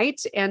in one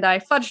night, and I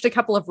fudged a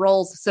couple of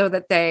rolls so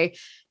that they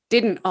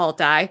didn't all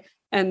die.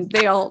 And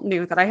they all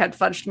knew that I had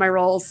fudged my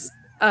rolls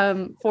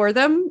for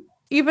them,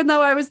 even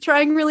though I was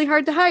trying really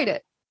hard to hide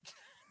it.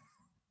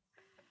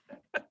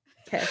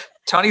 Okay.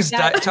 Tawny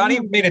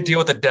made a deal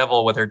with the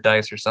devil with her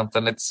dice or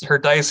something. Her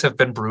dice have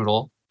been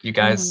brutal, you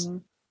guys.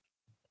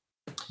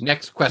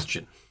 Next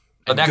question.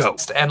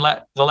 The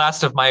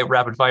last of my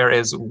rapid fire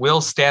is: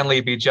 will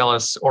Stanley be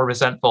jealous or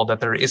resentful that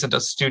there isn't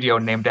a studio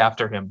named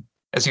after him?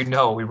 As you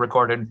know, we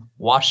recorded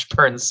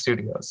Washburn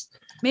Studios.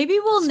 Maybe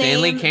we'll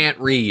Stanley name. can't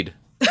read.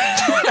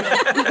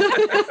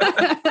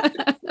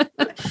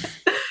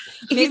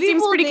 He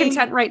seems pretty name...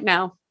 content right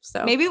now.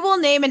 So maybe we'll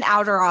name an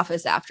outer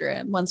office after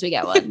him once we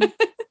get one.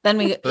 Then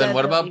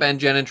what about Ben,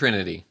 Jen, and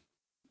Trinity?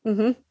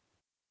 Mm-hmm.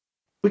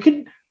 We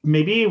could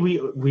maybe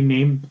we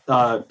name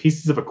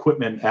pieces of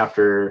equipment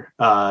after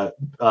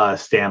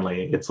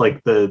Stanley. It's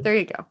like there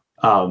you go.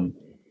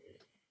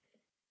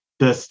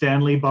 The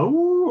Stanley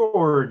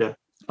board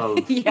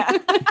of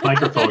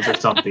microphones or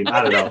something.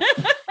 I don't know.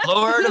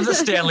 Lord of the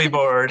Stanley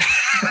board.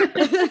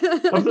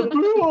 Of the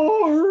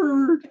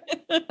board.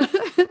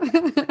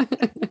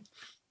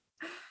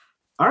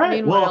 All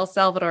right. Meanwhile,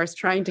 Salvador's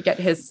trying to get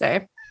his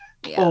say.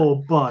 Yeah. Oh,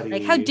 buddy.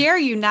 Like, how dare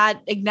you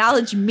not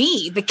acknowledge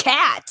me, the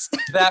cat?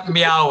 That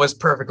meow was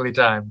perfectly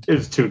timed. It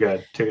was too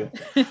good.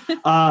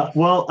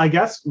 Well, I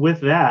guess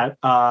with that,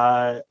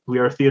 we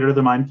are Theater of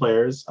the Mind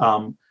Players.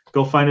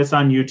 Go find us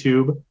on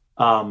YouTube.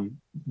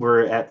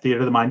 We're at Theater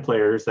of the Mind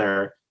Players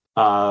there.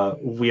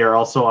 We are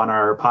also on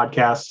our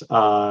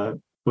podcast,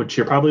 which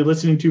you're probably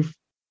listening to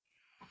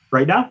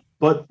right now,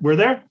 but we're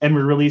there and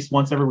we release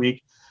once every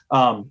week.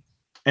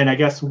 And I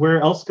guess where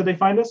else could they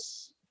find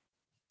us?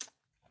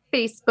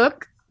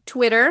 Facebook,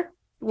 Twitter.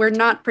 We're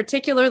not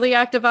particularly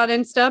active on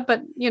Insta,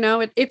 but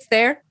it's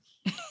there.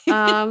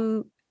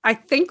 I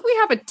think we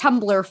have a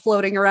Tumblr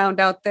floating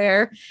around out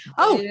there.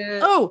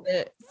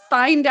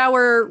 Find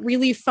our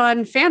really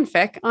fun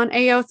fanfic on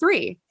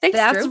AO3. Thanks,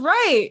 That's Drew.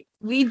 right.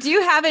 We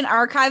do have an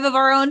archive of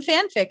our own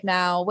fanfic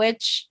now,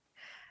 which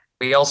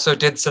we also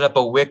did set up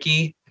a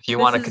wiki if you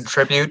want to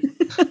contribute.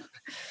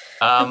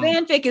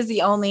 Fanfic is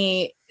the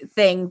only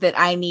thing that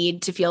I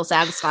need to feel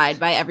satisfied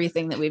by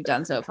everything that we've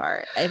done so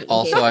far.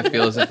 Also, I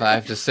feel as if I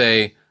have to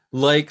say,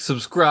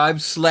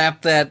 subscribe,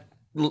 slap that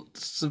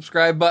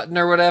subscribe button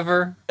or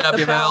whatever.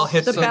 That bell,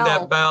 hit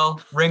that bell,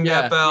 ring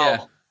that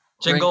bell,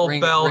 jingle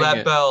bell, ring that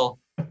it. Bell.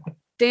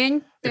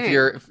 Ding, ding. If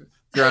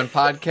you're on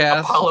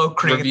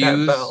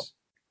podcasts,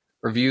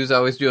 reviews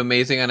always do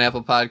amazing on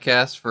Apple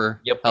Podcasts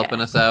for helping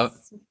us out.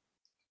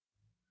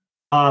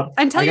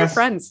 And tell your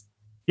friends.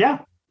 Yeah,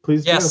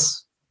 please do.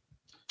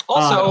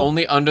 Also,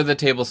 only under the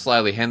table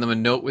slyly. Hand them a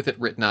note with it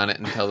written on it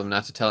and tell them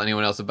not to tell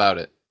anyone else about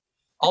it.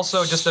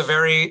 Also, just a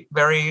very,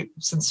 very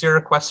sincere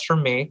request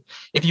from me.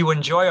 If you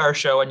enjoy our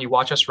show and you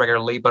watch us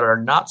regularly but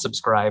are not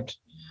subscribed,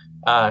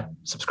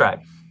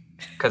 subscribe.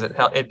 Because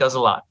it does a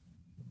lot,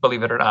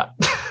 believe it or not.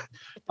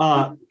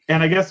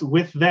 And I guess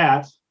with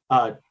that,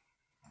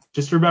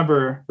 just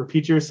remember,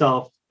 repeat to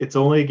yourself, it's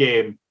only a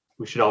game.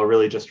 We should all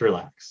really just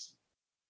relax.